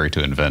necessary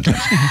to invent him.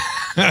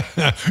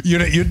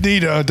 You'd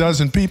need a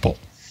dozen people.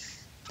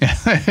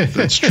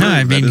 That's true. No,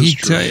 I mean,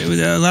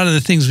 a lot of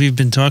the things we've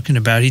been talking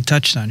about, he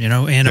touched on, you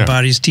know,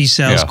 antibodies, T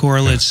cells,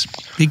 correlates.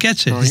 He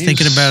gets it. He's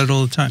thinking about it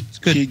all the time. It's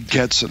good. He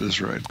gets it, is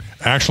right.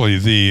 Actually,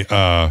 the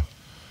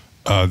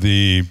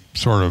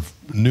sort of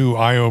new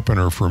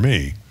eye-opener for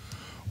me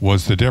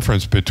was the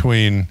difference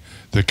between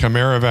the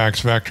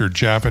Chimeravax vector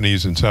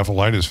Japanese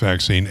encephalitis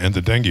vaccine and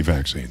the dengue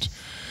vaccines.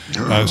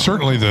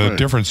 Certainly the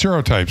different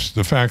serotypes,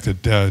 the fact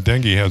that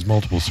dengue has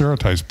multiple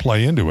serotypes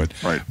play into it.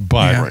 Right.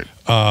 But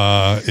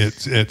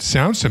it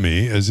sounds to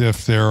me as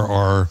if there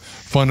are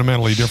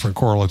fundamentally different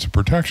correlates of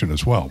protection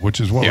as well,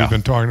 which is what we've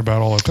been talking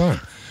about all the time.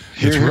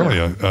 It's really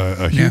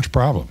a huge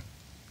problem.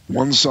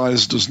 One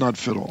size does not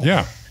fit all.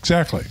 Yeah,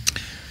 exactly.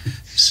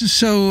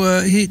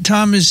 So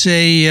Tom is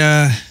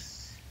a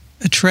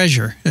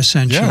treasure,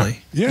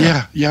 essentially.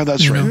 Yeah,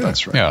 that's right.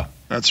 That's right. Yeah,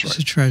 that's right.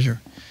 He's a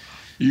treasure.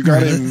 You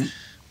got him.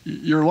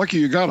 You're lucky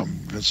you got him,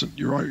 Vincent.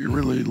 You're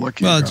really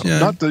lucky. Well, you got him.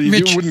 Not that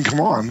he wouldn't come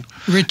on.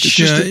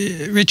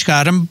 Rich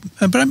got him,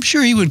 but I'm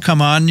sure he would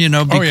come on. You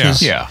know,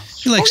 because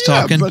he likes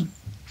talking. But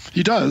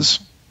he does.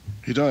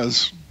 He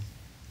does.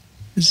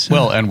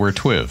 Well, and we're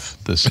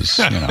TWiV. This is,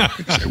 you know,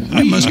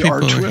 most people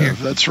are TWiV. Here.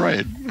 That's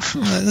right.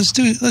 Let's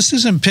do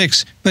some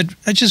picks. But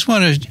I just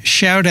want to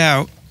shout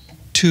out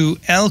to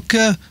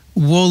Elke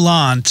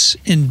Wolants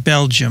in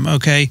Belgium.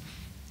 Okay,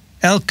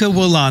 Elke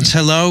Wolants.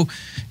 Hello.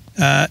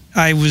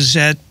 I was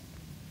at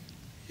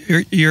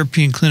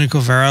European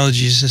Clinical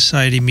Virology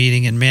Society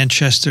meeting in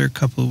Manchester a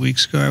couple of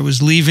weeks ago. I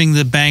was leaving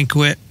the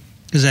banquet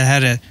because I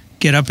had to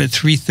get up at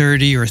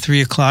 3:30 or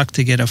 3 o'clock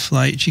to get a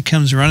flight. She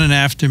comes running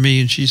after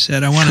me and she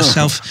said, I want a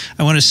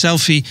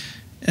selfie.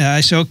 I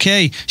said,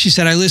 okay. She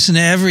said, I listen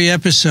to every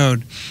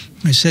episode.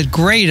 I said,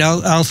 great.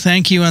 I'll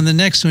thank you on the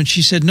next one.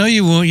 She said, no,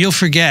 you won't. You'll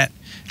forget.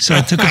 So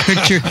I took a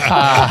picture.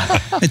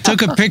 I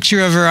took a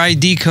picture of her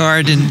ID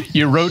card, and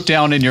you wrote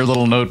down in your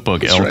little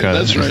notebook, Elke.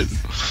 That's right.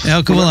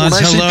 Elke Wolants,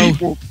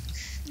 hello.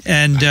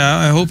 And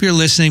I hope you're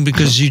listening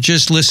because you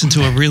just listened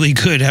to a really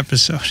good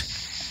episode.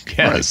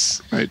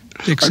 Yes. Right.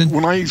 Dixon?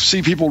 When I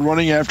see people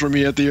running after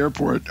me at the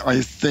airport,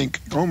 I think,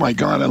 oh my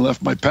God, I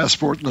left my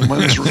passport in the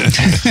men's room.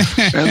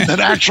 And that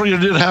actually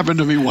did happen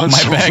to me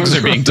once. My bags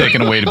are being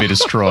taken away to be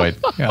destroyed.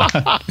 Yeah.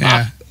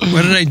 Yeah.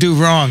 What did I do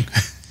wrong?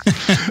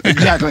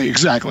 Exactly.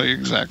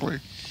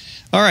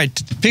 All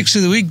right. Picks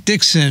of the week.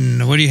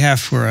 Dixon, what do you have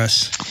for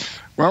us?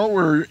 Well,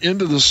 we're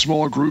into the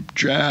small group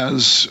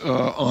jazz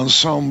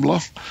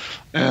ensemble,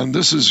 and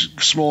this is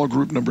small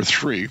group number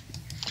 3.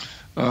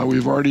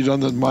 We've already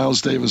done the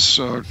Miles Davis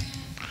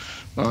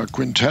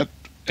quintet,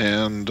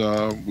 and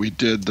we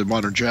did the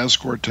modern jazz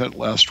quartet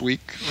last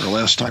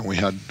time we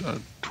had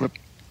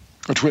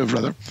TWiV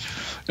rather.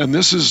 And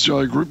this is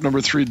group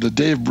number 3, the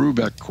Dave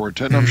Brubeck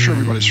quartet. And I'm sure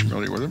everybody's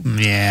familiar with him.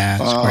 Yeah,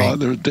 that's great.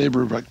 There's Dave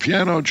Brubeck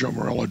piano, Joe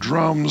Morello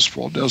drums,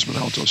 Paul Desmond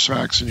alto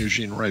sax, and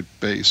Eugene Wright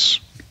bass.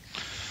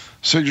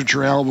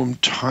 Signature album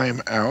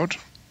Time Out,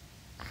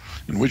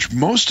 in which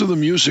most of the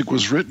music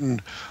was written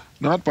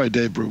not by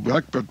Dave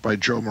Brubeck, but by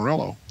Joe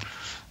Morello,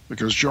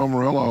 because Joe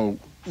Morello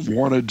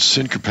wanted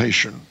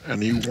syncopation,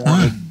 and he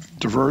wanted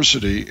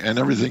diversity, and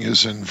everything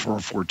is in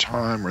 4/4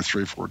 time or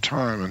 3/4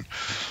 time, and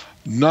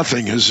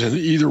nothing is in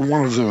either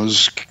one of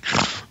those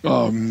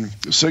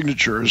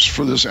signatures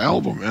for this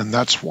album, and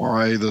that's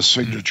why the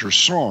signature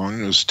song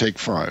is Take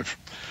 5.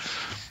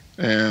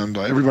 And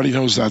everybody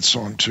knows that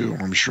song, too,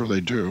 I'm sure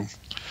they do.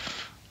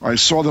 I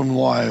saw them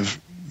live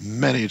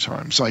many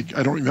times. I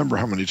don't remember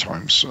how many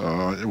times.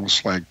 It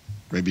was like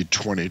maybe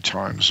 20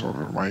 times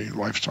over my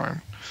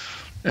lifetime.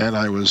 And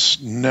I was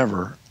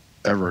never,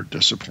 ever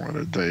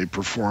disappointed. They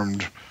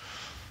performed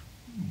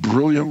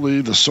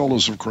brilliantly. The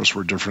solos, of course,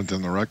 were different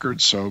than the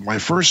records. So my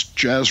first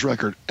jazz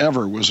record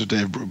ever was a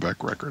Dave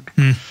Brubeck record.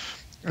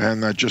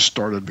 And that just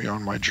started me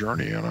on my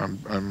journey,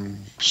 and I'm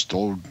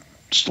still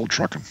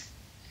trucking.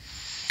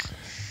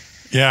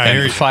 Yeah,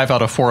 and 5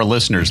 out of 4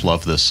 listeners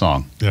love this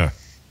song.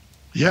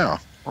 Yeah.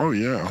 Oh,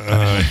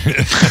 yeah.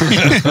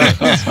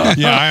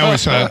 Yeah, I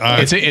always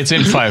it's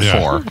in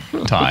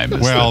 5/4 time.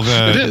 Well,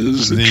 it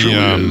is. It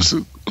truly is.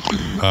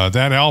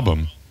 That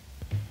album,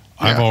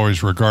 I've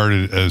always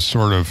regarded as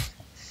sort of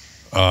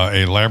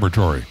a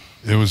laboratory.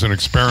 It was an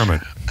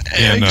experiment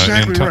in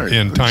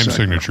time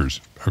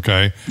signatures.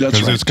 Okay,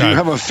 that's right. It's got Do you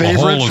have a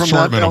favorite whole from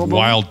assortment that of album?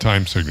 wild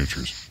time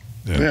signatures.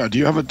 Yeah. Do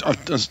you have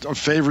a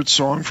favorite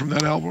song from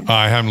that album?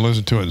 I haven't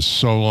listened to it in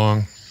so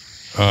long.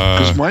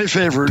 Because my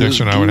favorite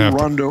Dixon, is I would Blue have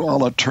to- Rondo a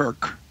la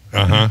Turk.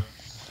 I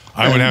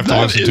would have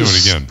to listen to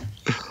it again.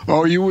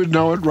 Oh, you would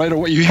know it right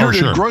away. You hear it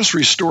sure. in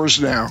grocery stores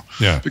now.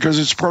 Yeah. Because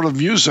it's part of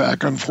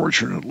Muzak,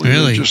 unfortunately.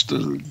 Really?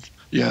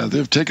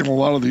 They've taken a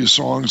lot of these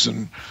songs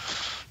and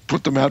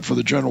put them out for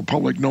the general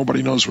public.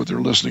 Nobody knows what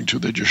they're listening to.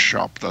 They just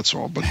shop. That's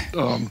all. But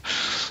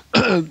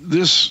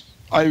this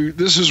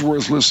is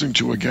worth listening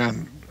to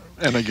again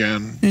and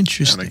again.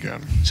 Interesting. And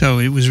again. So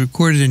it was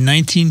recorded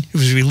it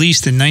was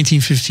released in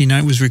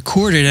 1959. It was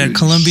recorded at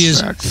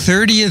Columbia's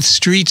 30th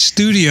Street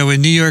studio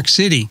in New York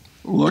City.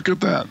 Look at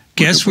that.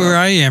 Guess where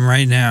I am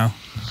right now?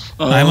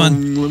 I'm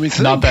on. Let me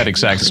think. Not that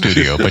exact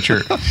studio, but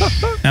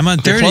I'm on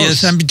 30th.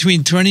 close. I'm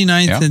between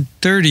 29th and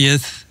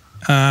 30th.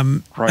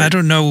 Right. I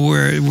don't know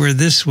where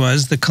this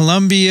was. The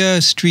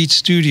Columbia Street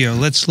studio.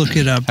 Let's look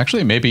it up.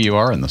 actually, maybe you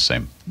are in the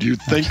same. Do you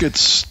think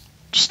it's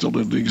still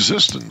in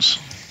existence?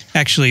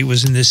 Actually, it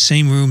was in this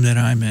same room that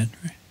I'm in.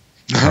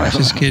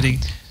 Just kidding.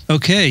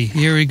 Okay,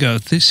 here we go.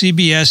 The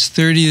CBS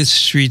 30th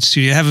Street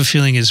studio. I have a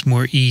feeling it's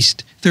more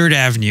east. 3rd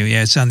Avenue.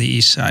 Yeah, it's on the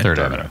east side. 3rd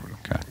Avenue.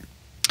 Okay.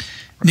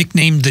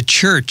 Nicknamed The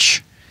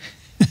Church.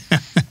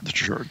 The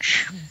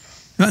church.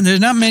 Well, there's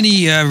not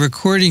many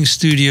recording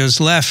studios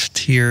left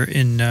here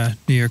in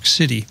New York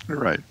City. You're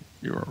right.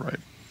 You are right.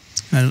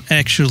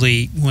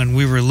 Actually, when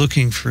we were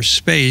looking for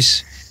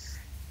space,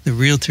 the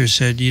realtor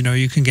said,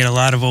 you can get a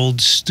lot of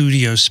old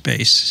studio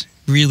space,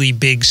 really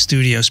big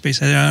studio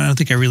space. I don't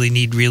think I really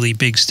need really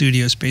big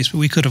studio space, but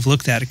we could have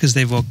looked at it because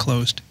they've all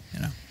closed.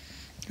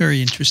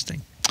 Very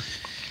interesting.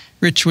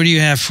 Rich, what do you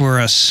have for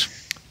us?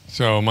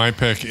 So my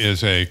pick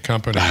is a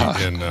company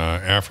in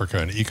Africa,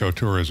 an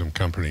ecotourism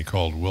company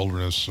called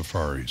Wilderness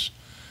Safaris.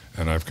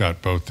 And I've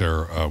got both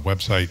their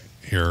website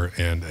here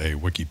and a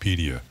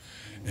Wikipedia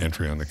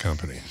entry on the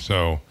company.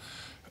 So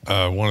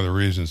one of the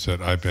reasons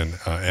that I've been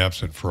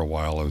absent for a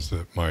while is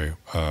that my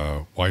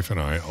wife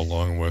and I,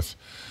 along with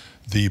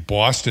the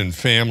Boston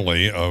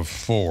family of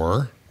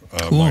 4,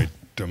 Cool.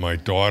 my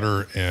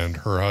daughter and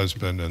her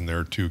husband and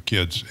their 2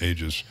 kids,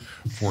 ages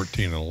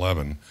 14 and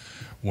 11,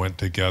 went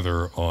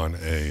together on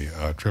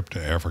a trip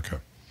to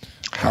Africa.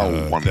 How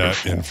wonderful.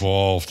 That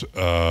involved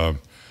a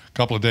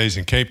couple of days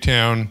in Cape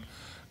Town,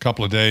 a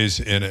couple of days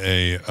in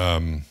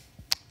a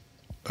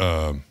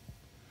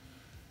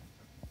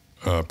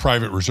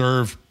private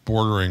reserve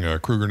bordering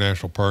Kruger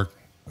National Park,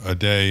 a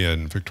day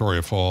in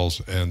Victoria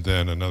Falls, and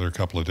then another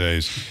couple of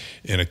days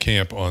in a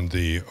camp on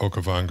the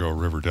Okavango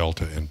River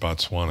Delta in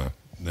Botswana,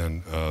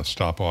 then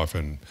stop off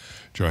in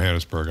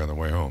Johannesburg on the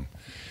way home.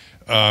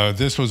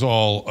 This was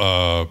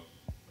all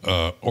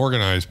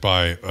organized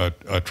by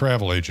a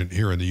travel agent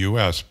here in the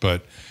U.S.,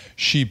 but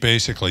she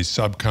basically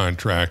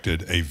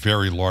subcontracted a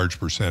very large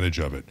percentage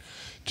of it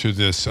to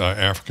this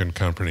African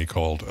company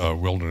called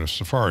Wilderness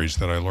Safaris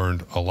that I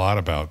learned a lot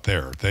about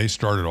there. They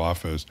started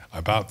off as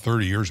about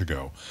 30 years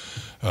ago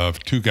of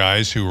two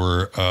guys who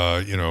were,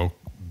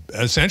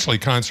 essentially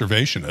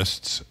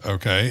conservationists,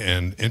 okay,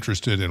 and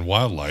interested in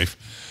wildlife,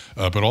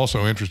 but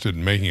also interested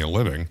in making a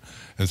living.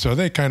 And so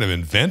they kind of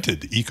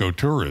invented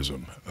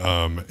ecotourism.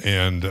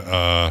 And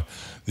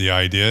the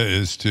idea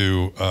is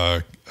to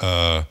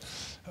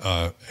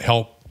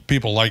help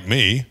people like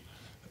me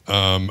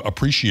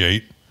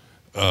appreciate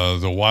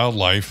the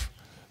wildlife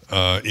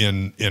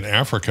in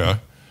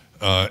Africa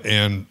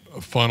and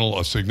funnel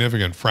a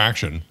significant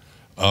fraction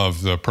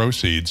of the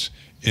proceeds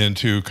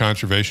into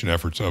conservation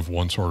efforts of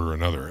one sort or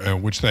another,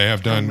 which they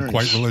have done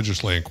quite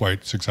religiously and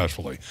quite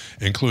successfully,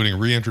 including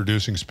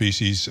reintroducing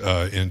species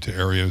into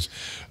areas,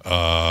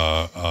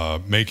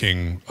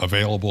 making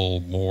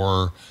available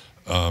more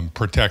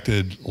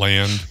protected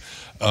land,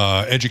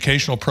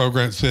 educational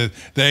programs.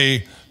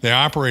 They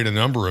operate a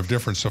number of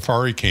different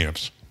safari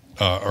camps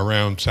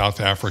around South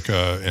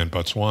Africa and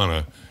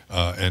Botswana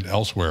and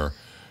elsewhere.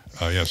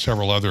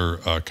 Several other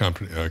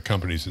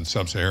companies in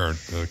sub-Saharan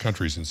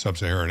countries in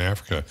sub-Saharan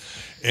Africa,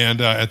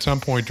 and at some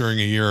point during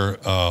a year,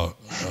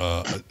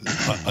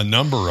 a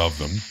number of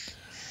them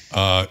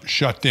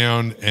shut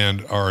down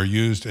and are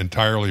used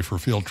entirely for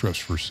field trips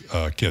for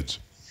kids.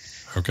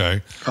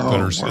 Okay,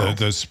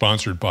 that's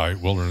sponsored by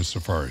Wilderness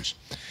Safaris,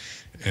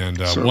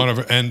 and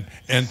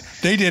and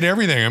they did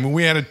everything. I mean,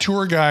 we had a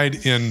tour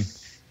guide in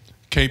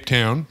Cape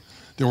Town.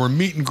 There were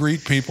meet and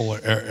greet people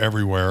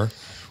everywhere.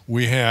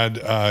 We had,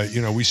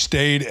 we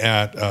stayed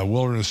at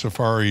Wilderness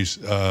Safaris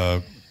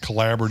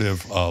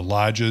collaborative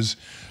lodges.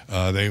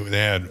 They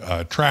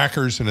had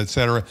trackers and et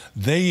cetera.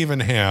 They even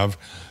have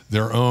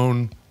their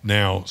own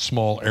now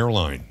small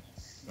airline.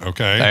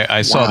 Okay,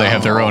 I saw they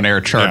have their own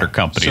air charter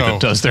company that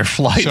does their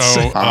flights.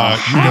 So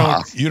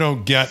you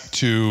don't get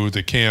to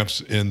the camps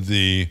in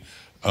the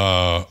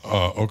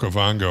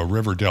Okavango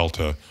River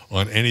Delta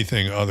on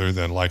anything other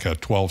than like a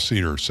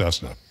 12-seater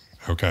Cessna.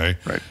 Okay,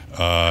 right.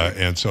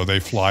 And so they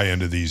fly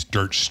into these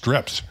dirt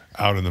strips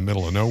out in the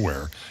middle of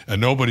nowhere,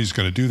 and nobody's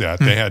going to do that.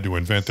 They had to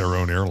invent their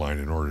own airline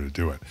in order to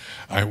do it.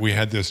 We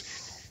had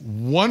this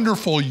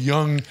wonderful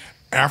young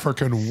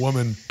African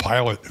woman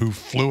pilot who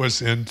flew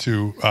us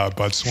into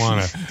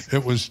Botswana.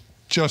 It was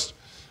just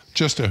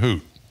a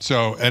hoot.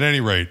 So at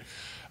any rate,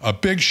 a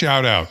big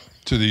shout out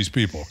to these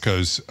people,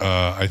 because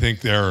I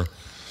think they're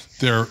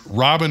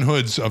Robin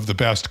Hoods of the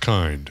best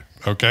kind.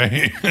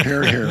 Okay,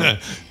 here.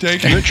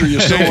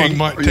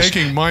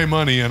 taking my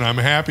money, and I'm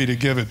happy to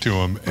give it to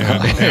them,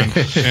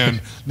 and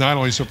not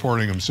only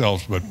supporting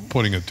themselves but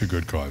putting it to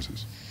good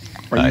causes.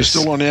 Are you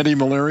still on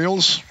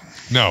anti-malarials?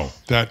 No,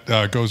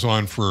 that goes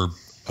on for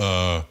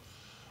a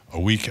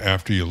week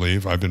after you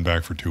leave. I've been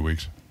back for 2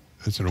 weeks.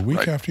 Is it a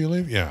week after you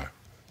leave? Yeah.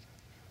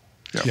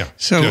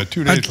 So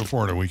 2 days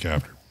before and a week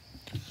after.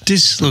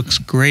 This looks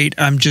great.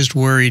 I'm just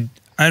worried.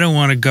 I don't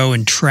want to go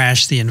and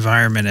trash the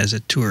environment as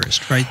a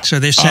tourist, right? So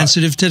they're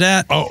sensitive to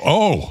that?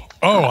 Oh,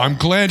 I'm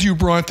glad you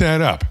brought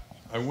that up.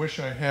 I wish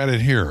I had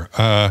it here.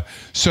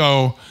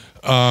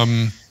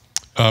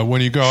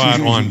 When you go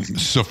out on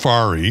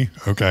safari,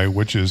 okay,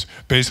 which is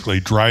basically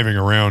driving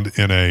around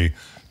in a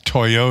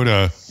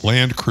Toyota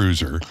Land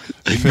Cruiser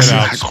fit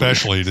out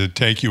specially to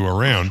take you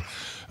around,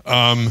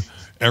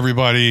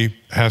 everybody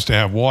has to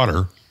have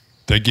water.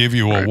 They give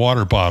you a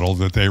water bottle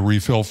that they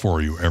refill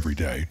for you every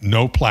day.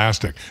 No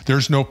plastic.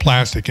 There's no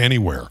plastic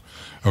anywhere.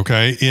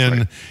 Okay.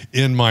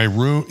 In my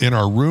room, in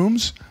our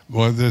rooms,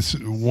 one of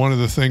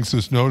the things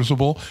that's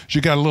noticeable is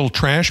you got a little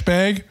trash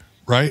bag,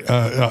 right?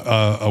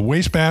 A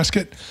waste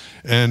basket,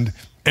 and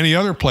any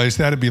other place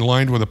that'd be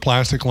lined with a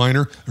plastic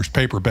liner. There's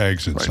paper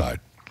bags inside.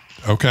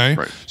 Okay.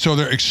 So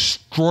they're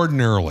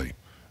extraordinarily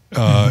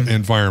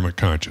environment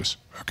conscious.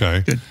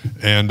 Okay, good.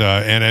 And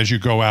as you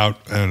go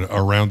out and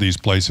around these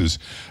places,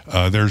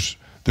 there's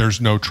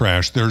no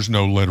trash, there's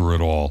no litter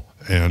at all.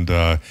 And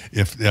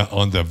if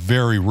on the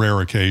very rare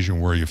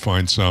occasion where you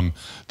find some,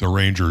 the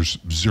rangers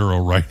zero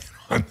right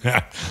on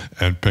that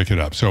and pick it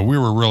up. So we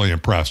were really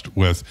impressed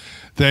with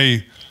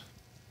they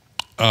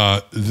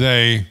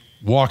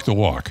walk the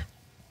walk.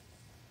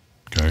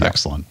 Okay,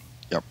 excellent.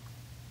 Yep.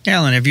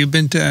 Alan, have you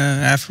been to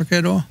Africa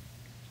at all?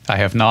 I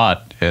have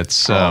not.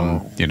 It's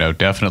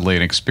definitely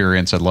an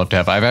experience I'd love to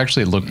have. I've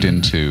actually looked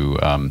into.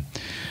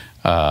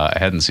 I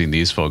hadn't seen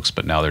these folks,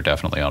 but now they're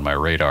definitely on my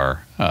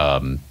radar.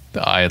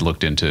 I had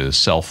looked into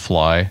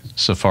self-fly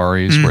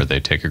safaris where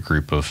they take a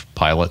group of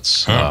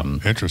pilots.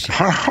 Interesting.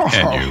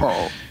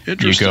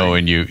 And you go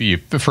and you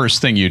the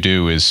first thing you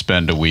do is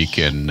spend a week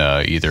in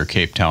either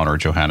Cape Town or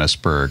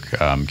Johannesburg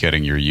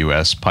getting your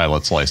U.S.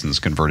 pilot's license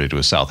converted to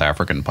a South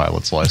African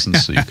pilot's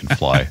license so you can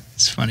fly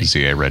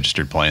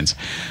CA-registered planes.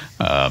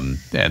 And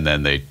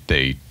then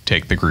they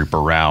take the group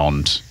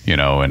around,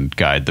 and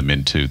guide them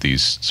into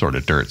these sort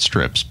of dirt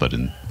strips, but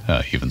in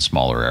even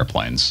smaller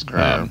airplanes.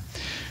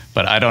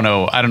 But I don't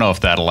know if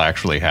that'll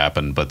actually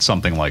happen, but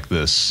something like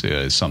this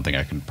is something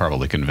I can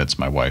probably convince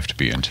my wife to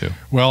be into.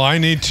 Well, I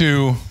need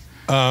to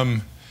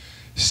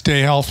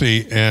stay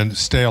healthy and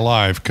stay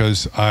alive,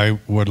 because I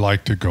would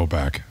like to go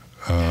back.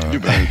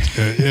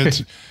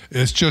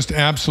 It's just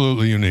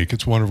absolutely unique.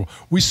 It's wonderful.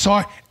 We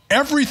saw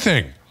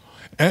everything.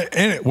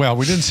 Well,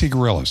 we didn't see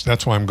gorillas.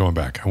 That's why I'm going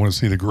back. I want to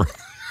see the gorilla.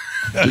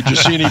 Did you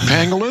see any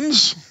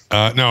pangolins?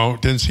 No,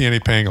 didn't see any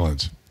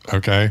pangolins.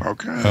 Okay.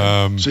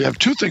 Okay. So you have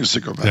two things to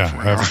go back for. Yeah,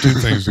 I have two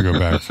things to go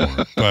back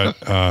for.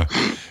 But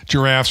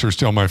giraffes are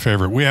still my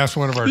favorite. We asked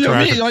one of our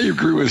trackers. I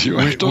agree with you.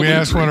 We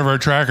asked one of our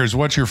trackers,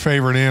 "What's your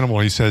favorite animal?"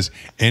 He says,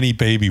 "Any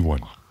baby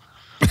one."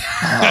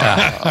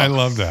 I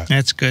love that.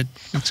 That's good.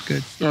 That's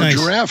good. Nice.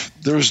 Giraffe,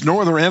 there's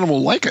no other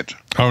animal like it.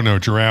 Oh, no,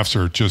 giraffes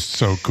are just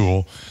so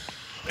cool.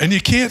 And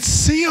you can't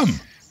see them.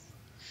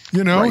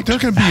 You know, there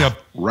can be a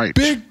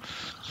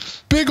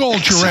big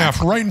old giraffe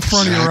right in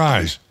front of your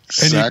eyes,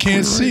 and you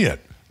can't see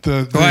it.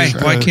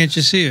 Why can't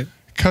you see it?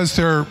 Because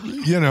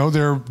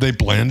they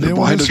blend in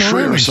with the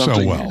surroundings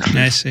so well.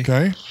 I see.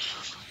 Okay.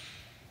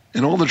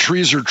 And all the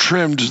trees are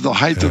trimmed to the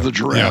height of the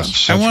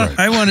giraffes. Yes,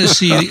 I want to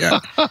see.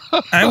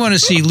 I want to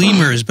see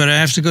lemurs, but I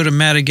have to go to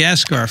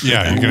Madagascar for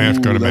that. You're going to have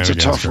to go to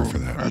Madagascar for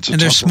that.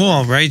 And they're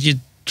small, right? You're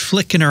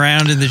flicking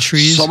around in the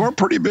trees. Some are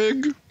pretty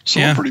big.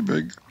 Some are pretty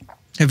big.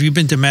 Have you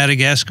been to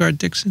Madagascar,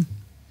 Dixon?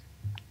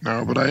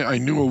 No, but I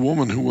knew a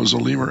woman who was a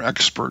lemur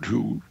expert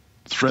who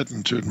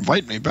threatened to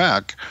invite me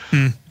back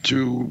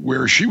to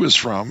where she was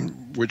from,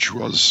 which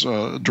was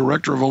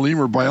director of a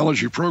lemur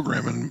biology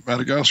program in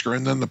Madagascar,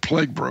 and then the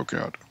plague broke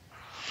out.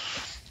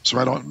 So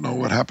I don't know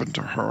what happened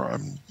to her.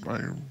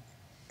 I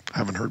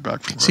haven't heard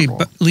back from her. See,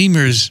 but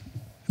lemurs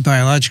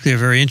biologically are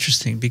very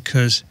interesting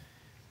because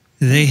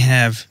they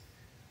have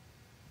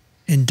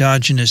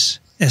endogenous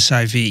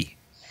SIV,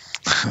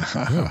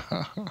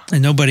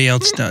 and nobody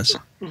else does.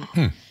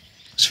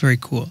 It's very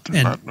cool.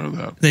 Did not know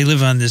that. They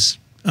live on this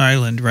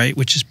island, right,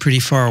 which is pretty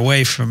far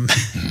away from.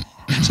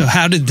 So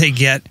how did they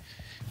get?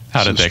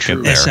 How did they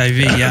get there?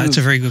 SIV? Yeah, it's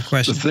a very good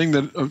question. The thing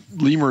that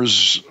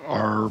lemurs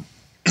are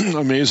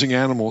amazing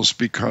animals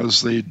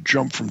because they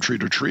jump from tree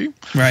to tree.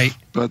 Right.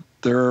 But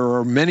there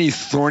are many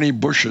thorny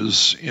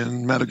bushes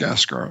in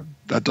Madagascar.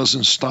 That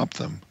doesn't stop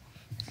them.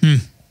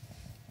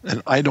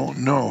 And I don't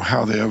know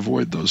how they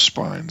avoid those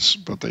spines,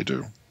 but they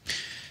do.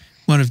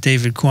 One of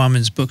David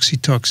Quammen's books, he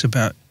talks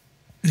about.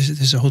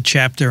 There's a whole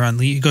chapter on.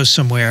 He goes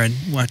somewhere and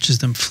watches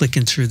them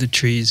flicking through the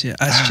trees. Yeah,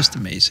 that's just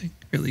amazing.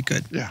 Really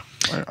good. Yeah.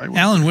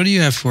 Alan, what do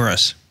you have for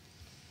us?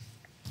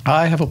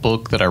 I have a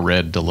book that I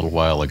read a little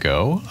while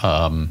ago.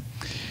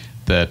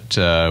 That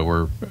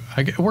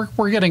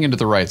we're getting into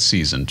the right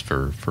season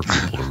for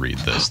people to read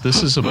this.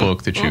 This is a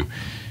book that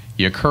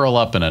you curl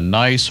up in a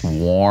nice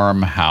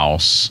warm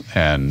house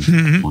and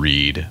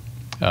read.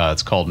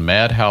 It's called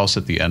Madhouse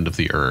at the End of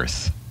the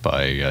Earth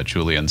by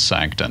Julian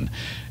Sancton.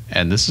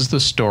 And this is the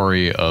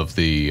story of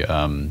the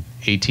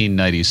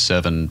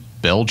 1897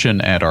 Belgian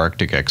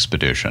Antarctic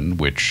expedition,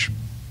 which,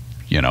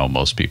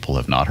 most people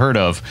have not heard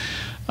of.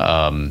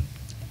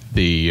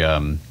 They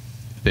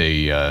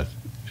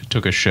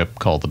took a ship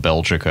called the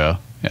Belgica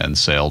and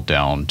sailed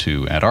down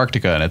to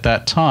Antarctica. And at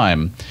that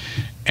time,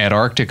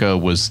 Antarctica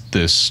was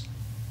this,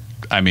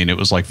 it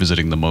was like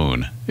visiting the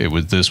moon.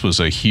 This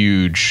was a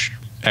huge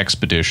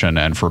expedition,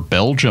 and for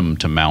Belgium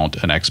to mount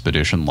an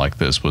expedition like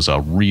this was a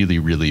really,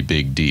 really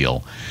big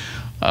deal.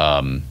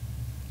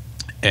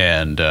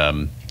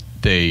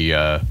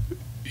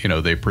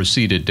 They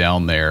proceeded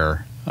down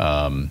there,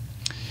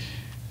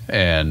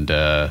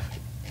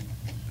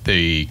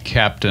 the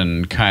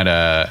captain kind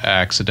of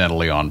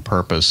accidentally on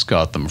purpose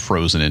got them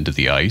frozen into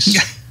the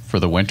ice for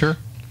the winter.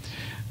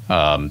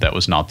 That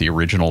was not the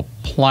original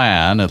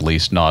plan, at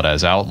least not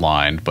as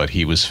outlined, but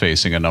he was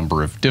facing a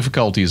number of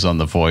difficulties on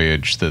the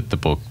voyage that the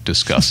book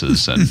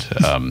discusses, and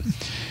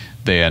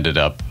they ended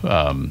up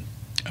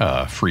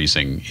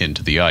freezing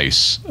into the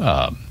ice.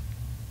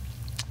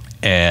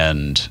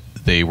 And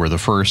they were the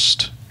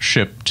first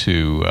ship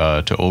to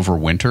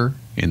overwinter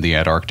in the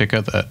Arctic,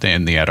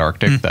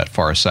 that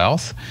far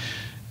south.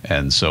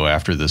 And so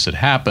after this had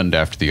happened,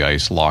 after the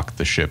ice locked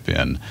the ship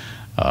in,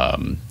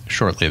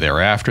 shortly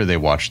thereafter, they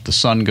watched the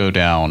sun go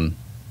down,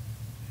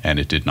 and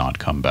it did not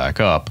come back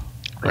up,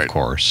 of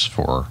course,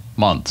 for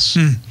months.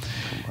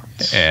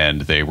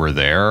 And they were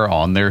there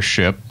on their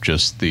ship,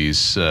 just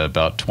these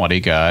about 20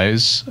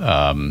 guys,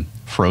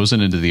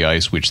 frozen into the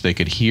ice, which they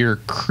could hear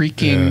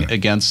creaking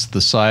against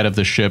the side of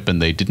the ship,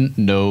 and they didn't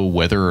know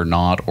whether or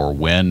not or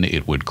when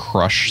it would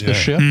crush the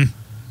ship,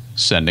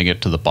 sending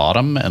it to the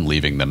bottom and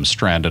leaving them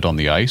stranded on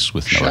the ice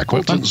with no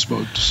equipment. Shackleton's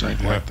boat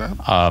sank like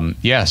that.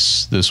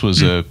 Yes, this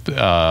was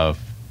a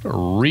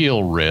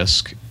real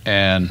risk,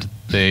 and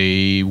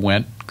they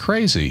went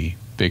crazy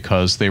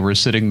because they were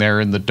sitting there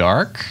in the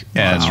dark,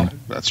 and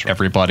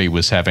everybody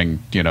was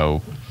having,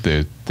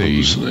 nobody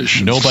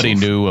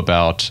knew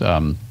about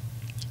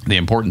the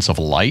importance of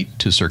light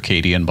to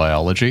circadian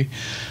biology.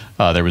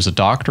 There was a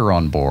doctor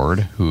on board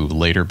who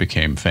later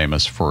became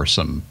famous for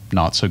some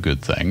not so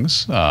good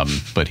things,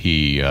 but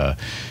he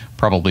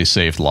probably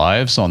saved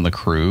lives on the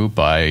crew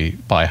by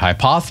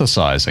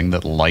hypothesizing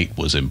that light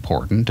was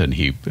important, and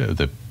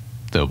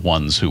the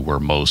ones who were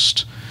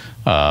most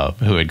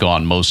who had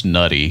gone most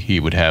nutty, he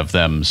would have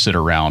them sit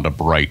around a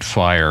bright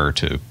fire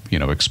to,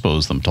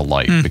 expose them to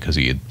light, because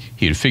he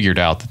had figured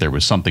out that there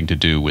was something to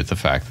do with the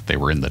fact that they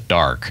were in the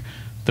dark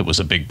that was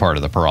a big part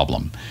of the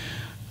problem.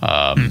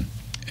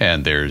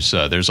 And there's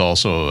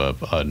also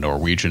a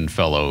Norwegian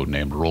fellow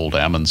named Roald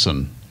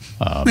Amundsen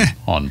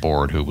on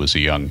board, who was a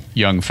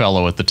young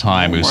fellow at the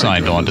time, who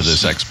signed on to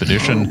this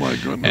expedition,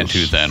 and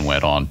who then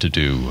went on to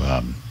do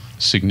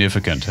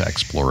significant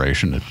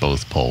exploration at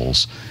both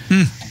poles.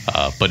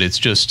 But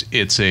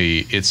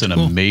it's an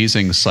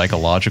amazing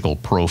psychological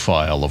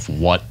profile of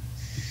what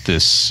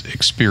this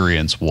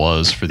experience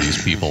was for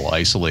these people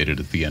isolated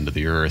at the end of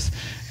the earth.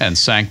 And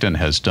Sancton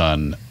has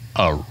done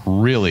a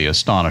really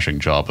astonishing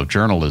job of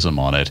journalism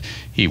on it.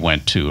 He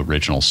went to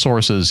original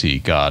sources. He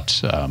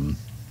got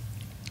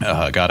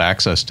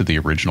access to the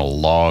original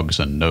logs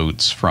and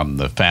notes from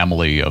the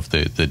family of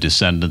the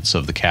descendants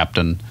of the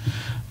captain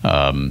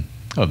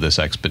of this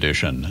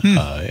expedition,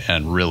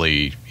 and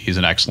really, he's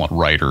an excellent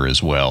writer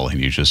as well.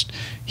 And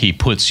he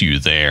puts you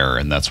there,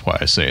 and that's why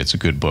I say it's a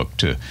good book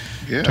to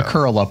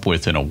curl up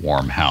with in a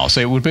warm house.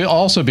 It would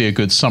also be a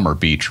good summer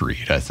beach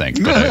read, I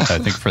think. But I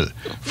think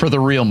for the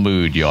real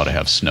mood, you ought to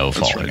have snow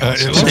falling.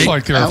 It looks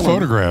like there are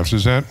photographs.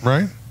 Is that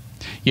right?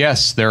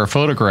 Yes, there are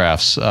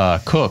photographs.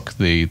 Cook,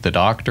 the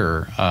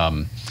doctor,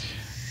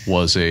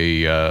 was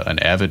an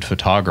avid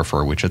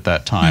photographer, which at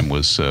that time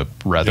was a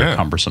rather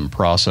cumbersome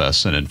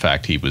process. And in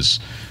fact, he was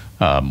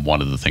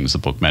one of the things the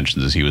book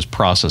mentions is he was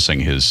processing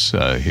his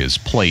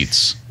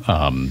plates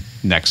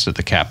next to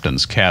the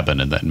captain's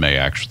cabin, and that may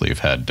actually have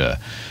had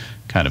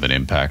kind of an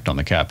impact on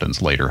the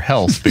captain's later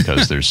health,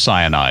 because there's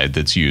cyanide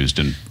that's used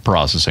in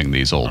processing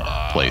these old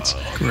plates.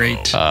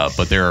 Great.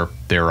 But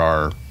there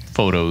are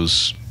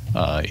photos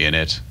in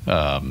it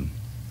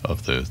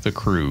of the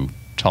crew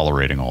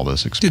tolerating all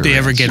this experience. Did they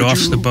ever get off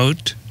the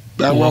boat?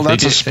 Well,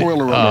 that's a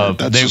spoiler alert.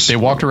 They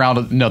walked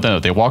around.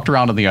 They walked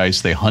around on the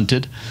ice. They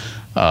hunted,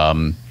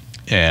 so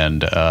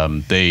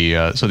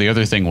the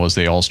other thing was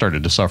they all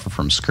started to suffer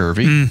from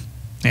scurvy.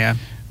 Yeah.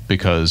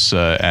 Because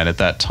and at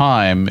that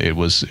time it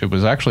was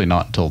actually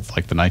not until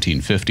like the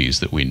 1950s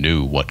that we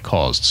knew what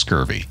caused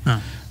scurvy.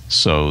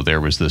 So there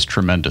was this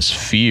tremendous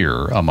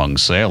fear among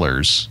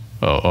sailors.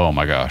 Oh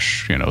my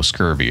gosh,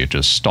 scurvy, it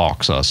just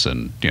stalks us,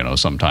 and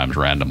sometimes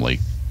randomly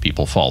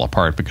people fall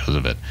apart because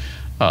of it.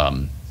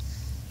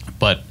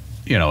 But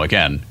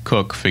again,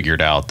 Cook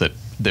figured out that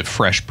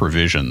fresh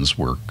provisions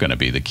were going to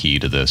be the key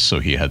to this. So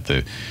he had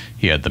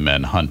the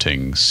men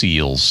hunting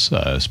seals,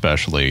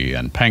 especially,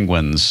 and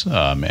penguins,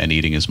 and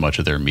eating as much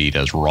of their meat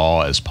as raw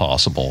as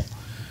possible,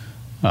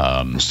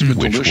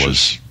 which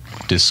was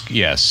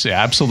yes,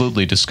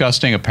 absolutely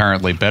disgusting.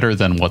 Apparently, better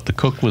than what the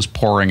cook was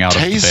pouring out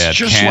of the bad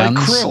cans. Like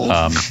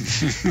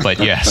krill. But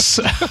yes.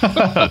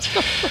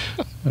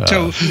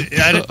 So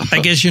I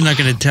guess you're not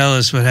going to tell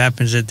us what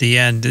happens at the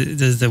end.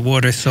 Does the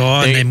water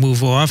thaw and they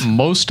move off?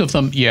 Most of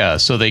them, yeah.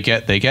 So they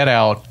get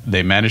out.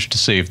 They manage to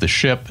save the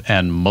ship,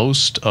 and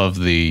most of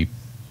the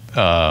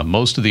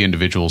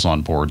individuals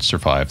on board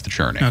survive the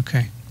journey.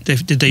 Okay.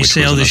 Did they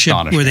sail the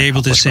ship? Were they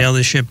able to sail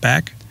the ship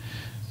back?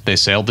 They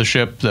sailed the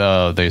ship.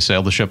 They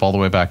sailed the ship all the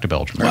way back to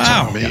Belgium.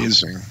 Wow,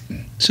 amazing!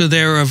 So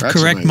they're of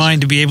correct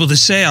mind to be able to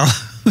sail.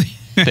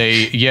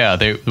 They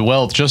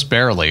just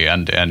barely,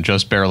 and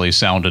just barely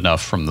sound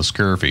enough from the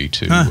scurvy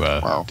to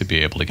be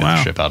able to get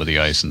the ship out of the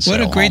ice and sail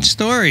home. What a great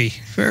story!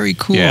 Very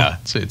cool. Yeah,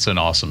 it's an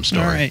awesome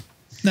story. All right,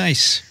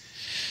 nice.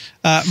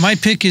 My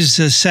pick is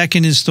the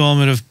second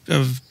installment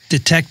of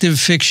detective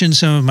fiction.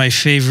 Some of my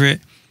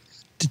favorite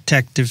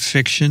detective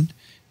fiction.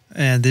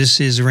 And this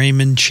is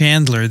Raymond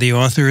Chandler. The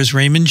author is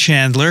Raymond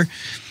Chandler,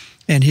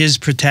 and his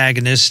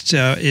protagonist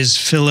is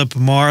Philip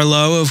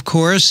Marlowe, of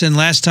course. And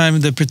last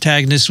time the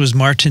protagonist was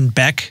Martin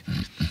Beck.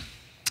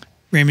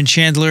 Raymond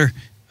Chandler,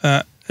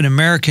 an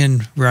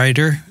American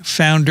writer,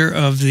 founder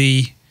of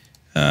the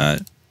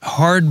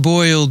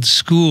hard-boiled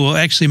school,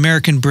 actually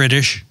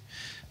American-British,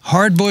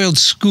 hard-boiled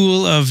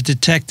school of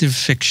detective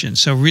fiction.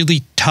 So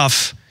really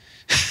tough,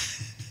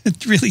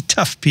 really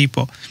tough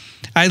people.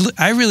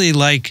 I really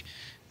like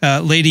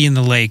Lady in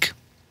the Lake.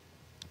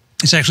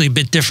 It's actually a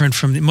bit different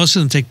from most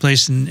of them take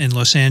place in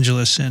Los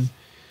Angeles, and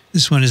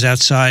this one is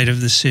outside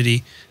of the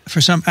city.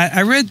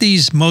 I read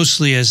these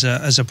mostly as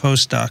a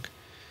postdoc.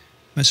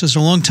 This was a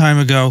long time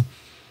ago,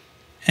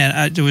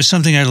 and there was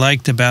something I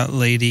liked about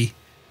Lady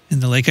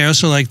in the Lake. I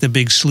also liked The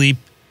Big Sleep,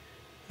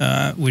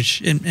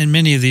 which and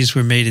many of these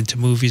were made into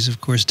movies. Of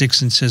course,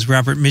 Dixon says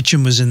Robert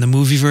Mitchum was in the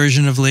movie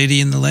version of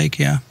Lady in the Lake.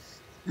 Yeah.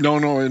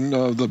 No, in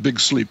The Big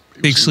Sleep.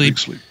 Big Sleep.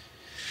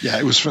 Yeah,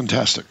 it was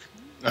fantastic.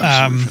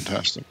 Absolutely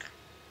fantastic.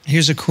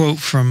 Here's a quote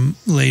from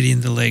Lady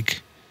in the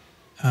Lake.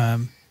 I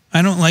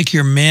don't like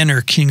your manner,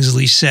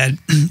 Kingsley said,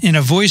 in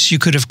a voice you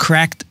could have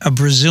cracked a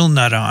Brazil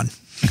nut on.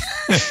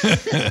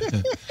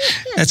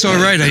 That's all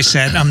right, I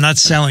said. I'm not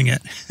selling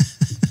it.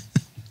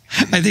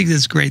 I think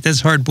that's great.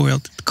 That's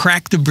hard-boiled.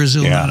 Crack the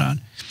Brazil nut on.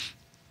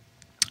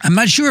 I'm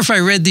not sure if I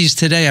read these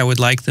today, I would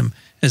like them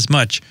as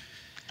much.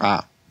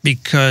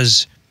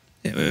 Because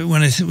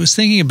when I was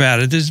thinking about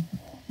it, there's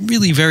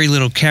really very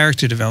little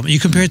character development. You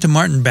compare it to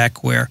Martin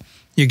Beck, where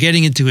you're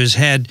getting into his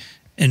head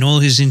and all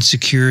his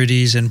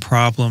insecurities and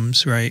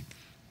problems, right,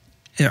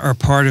 are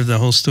part of the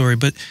whole story.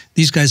 But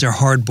these guys are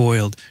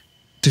hard-boiled.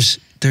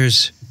 There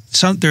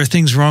are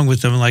things wrong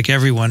with them, like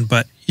everyone,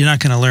 but you're not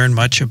going to learn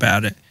much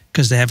about it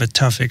because they have a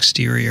tough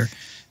exterior.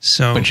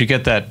 So, but you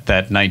get that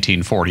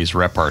 1940s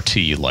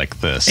repartee like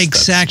this.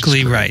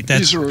 Exactly right.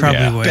 That's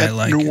probably what I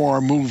like.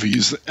 Noir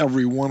movies,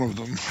 every one of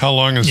them. How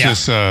long is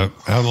this? How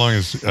long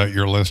is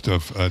your list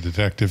of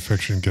detective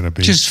fiction going to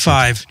be? Just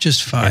five.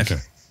 Just five. Okay.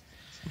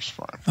 Just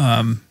five.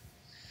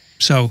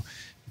 So,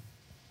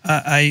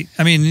 I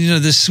mean, you know,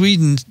 the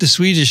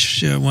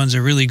Swedish ones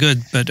are really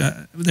good, but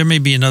there may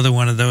be another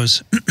one of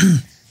those.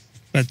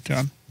 But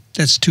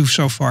that's two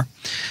so far.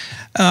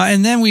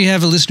 And then we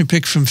have a listener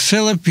pick from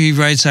Philip. He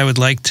writes, I would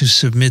like to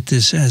submit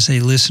this as a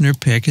listener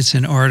pick. It's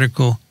an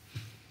article.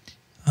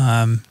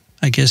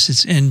 I guess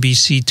it's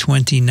NBC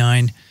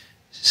 29.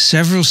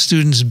 Several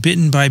students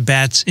bitten by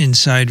bats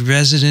inside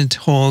resident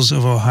halls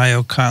of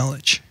Ohio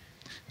College.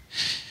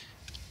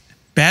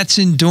 Bats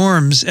in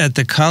dorms at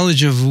the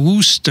College of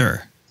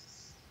Worcester.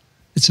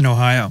 It's in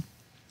Ohio.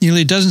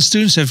 Nearly a dozen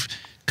students have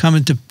come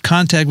into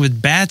contact with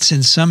bats,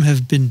 and some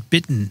have been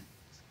bitten.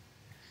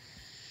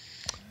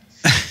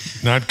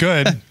 Not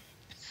good.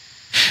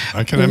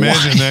 I can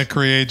imagine that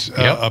creates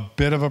a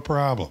bit of a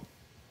problem.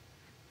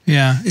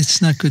 Yeah,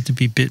 it's not good to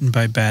be bitten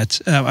by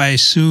bats. I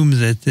assume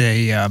that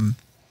they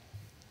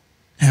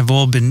have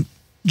all been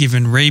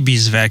given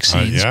rabies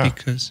vaccines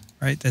because,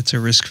 right, that's a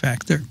risk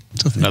factor.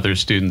 So another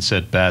student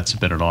said bats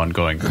have been an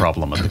ongoing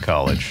problem at the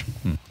college.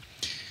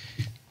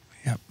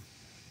 Yep.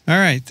 All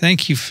right.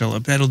 Thank you,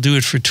 Philip. That'll do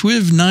it for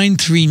TWiV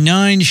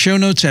 939. Show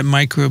notes at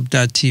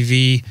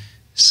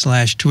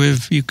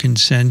microbe.tv/TWiV. You can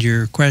send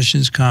your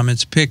questions,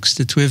 comments, picks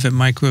to TWiV at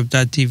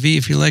microbe.tv.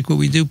 If you like what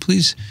we do,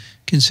 please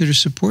consider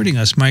supporting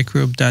us.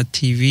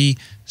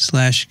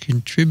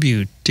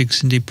 Microbe.tv/contribute.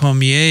 Dixon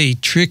DePommier,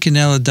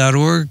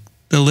 Racaniello.org,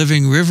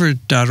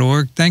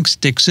 thelivingriver.org. Thanks,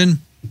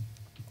 Dixon.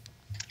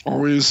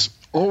 Always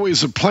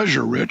a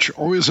pleasure, Rich.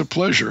 Always a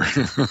pleasure.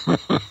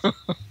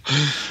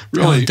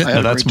 Really.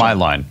 No, that's my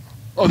line.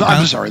 Oh, no,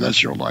 I'm sorry.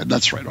 That's your line.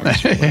 That's right.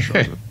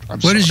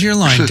 What is your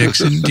line,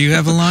 Dixon? Do you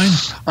have a line?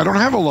 I don't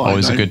have a line.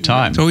 Always a good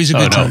time. It's always a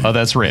good time. Oh,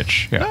 that's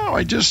Rich. Yeah. No,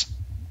 I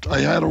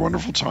had a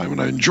wonderful time,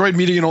 and I enjoyed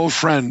meeting an old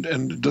friend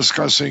and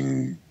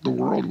discussing the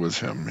world with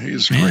him.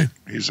 He's great.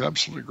 He's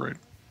absolutely great.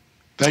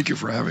 Thank you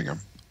for having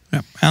him.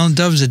 Yep. Alan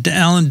Dove's at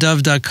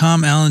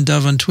alandove.com. Alan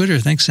Dove on Twitter.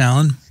 Thanks,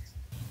 Alan.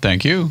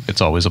 Thank you.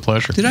 It's always a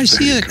pleasure. Did I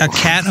see a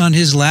cat on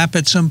his lap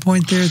at some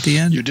point there at the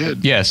end? You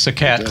did. Yes, a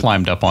cat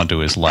climbed up onto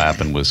his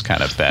lap and was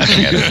kind of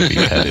batting at him to be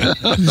petted.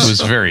 It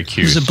was very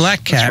cute. It was a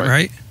black cat,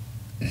 right?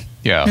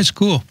 Yeah. It's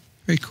cool.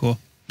 Very cool.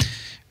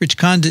 Rich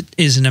Condit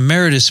is an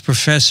emeritus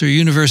professor,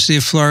 University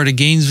of Florida,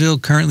 Gainesville,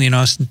 currently in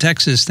Austin,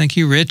 Texas. Thank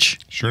you, Rich.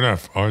 Sure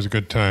enough. Always a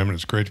good time, and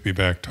it's great to be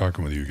back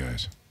talking with you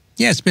guys.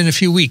 Yeah, it's been a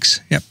few weeks.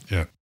 Yep.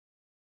 Yeah.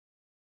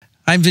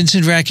 I'm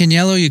Vincent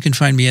Racaniello. You can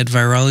find me at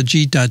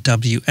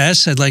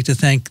virology.ws. I'd like to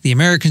thank the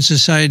American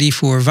Society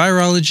for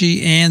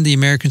Virology and the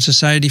American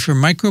Society for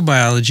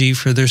Microbiology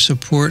for their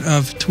support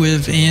of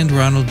TWiV, and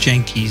Ronald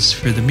Jenkins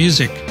for the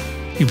music.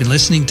 You've been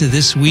listening to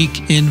This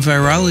Week in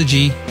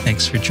Virology.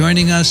 Thanks for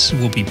joining us.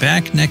 We'll be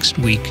back next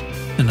week.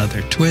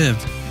 Another TWiV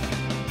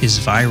is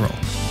viral.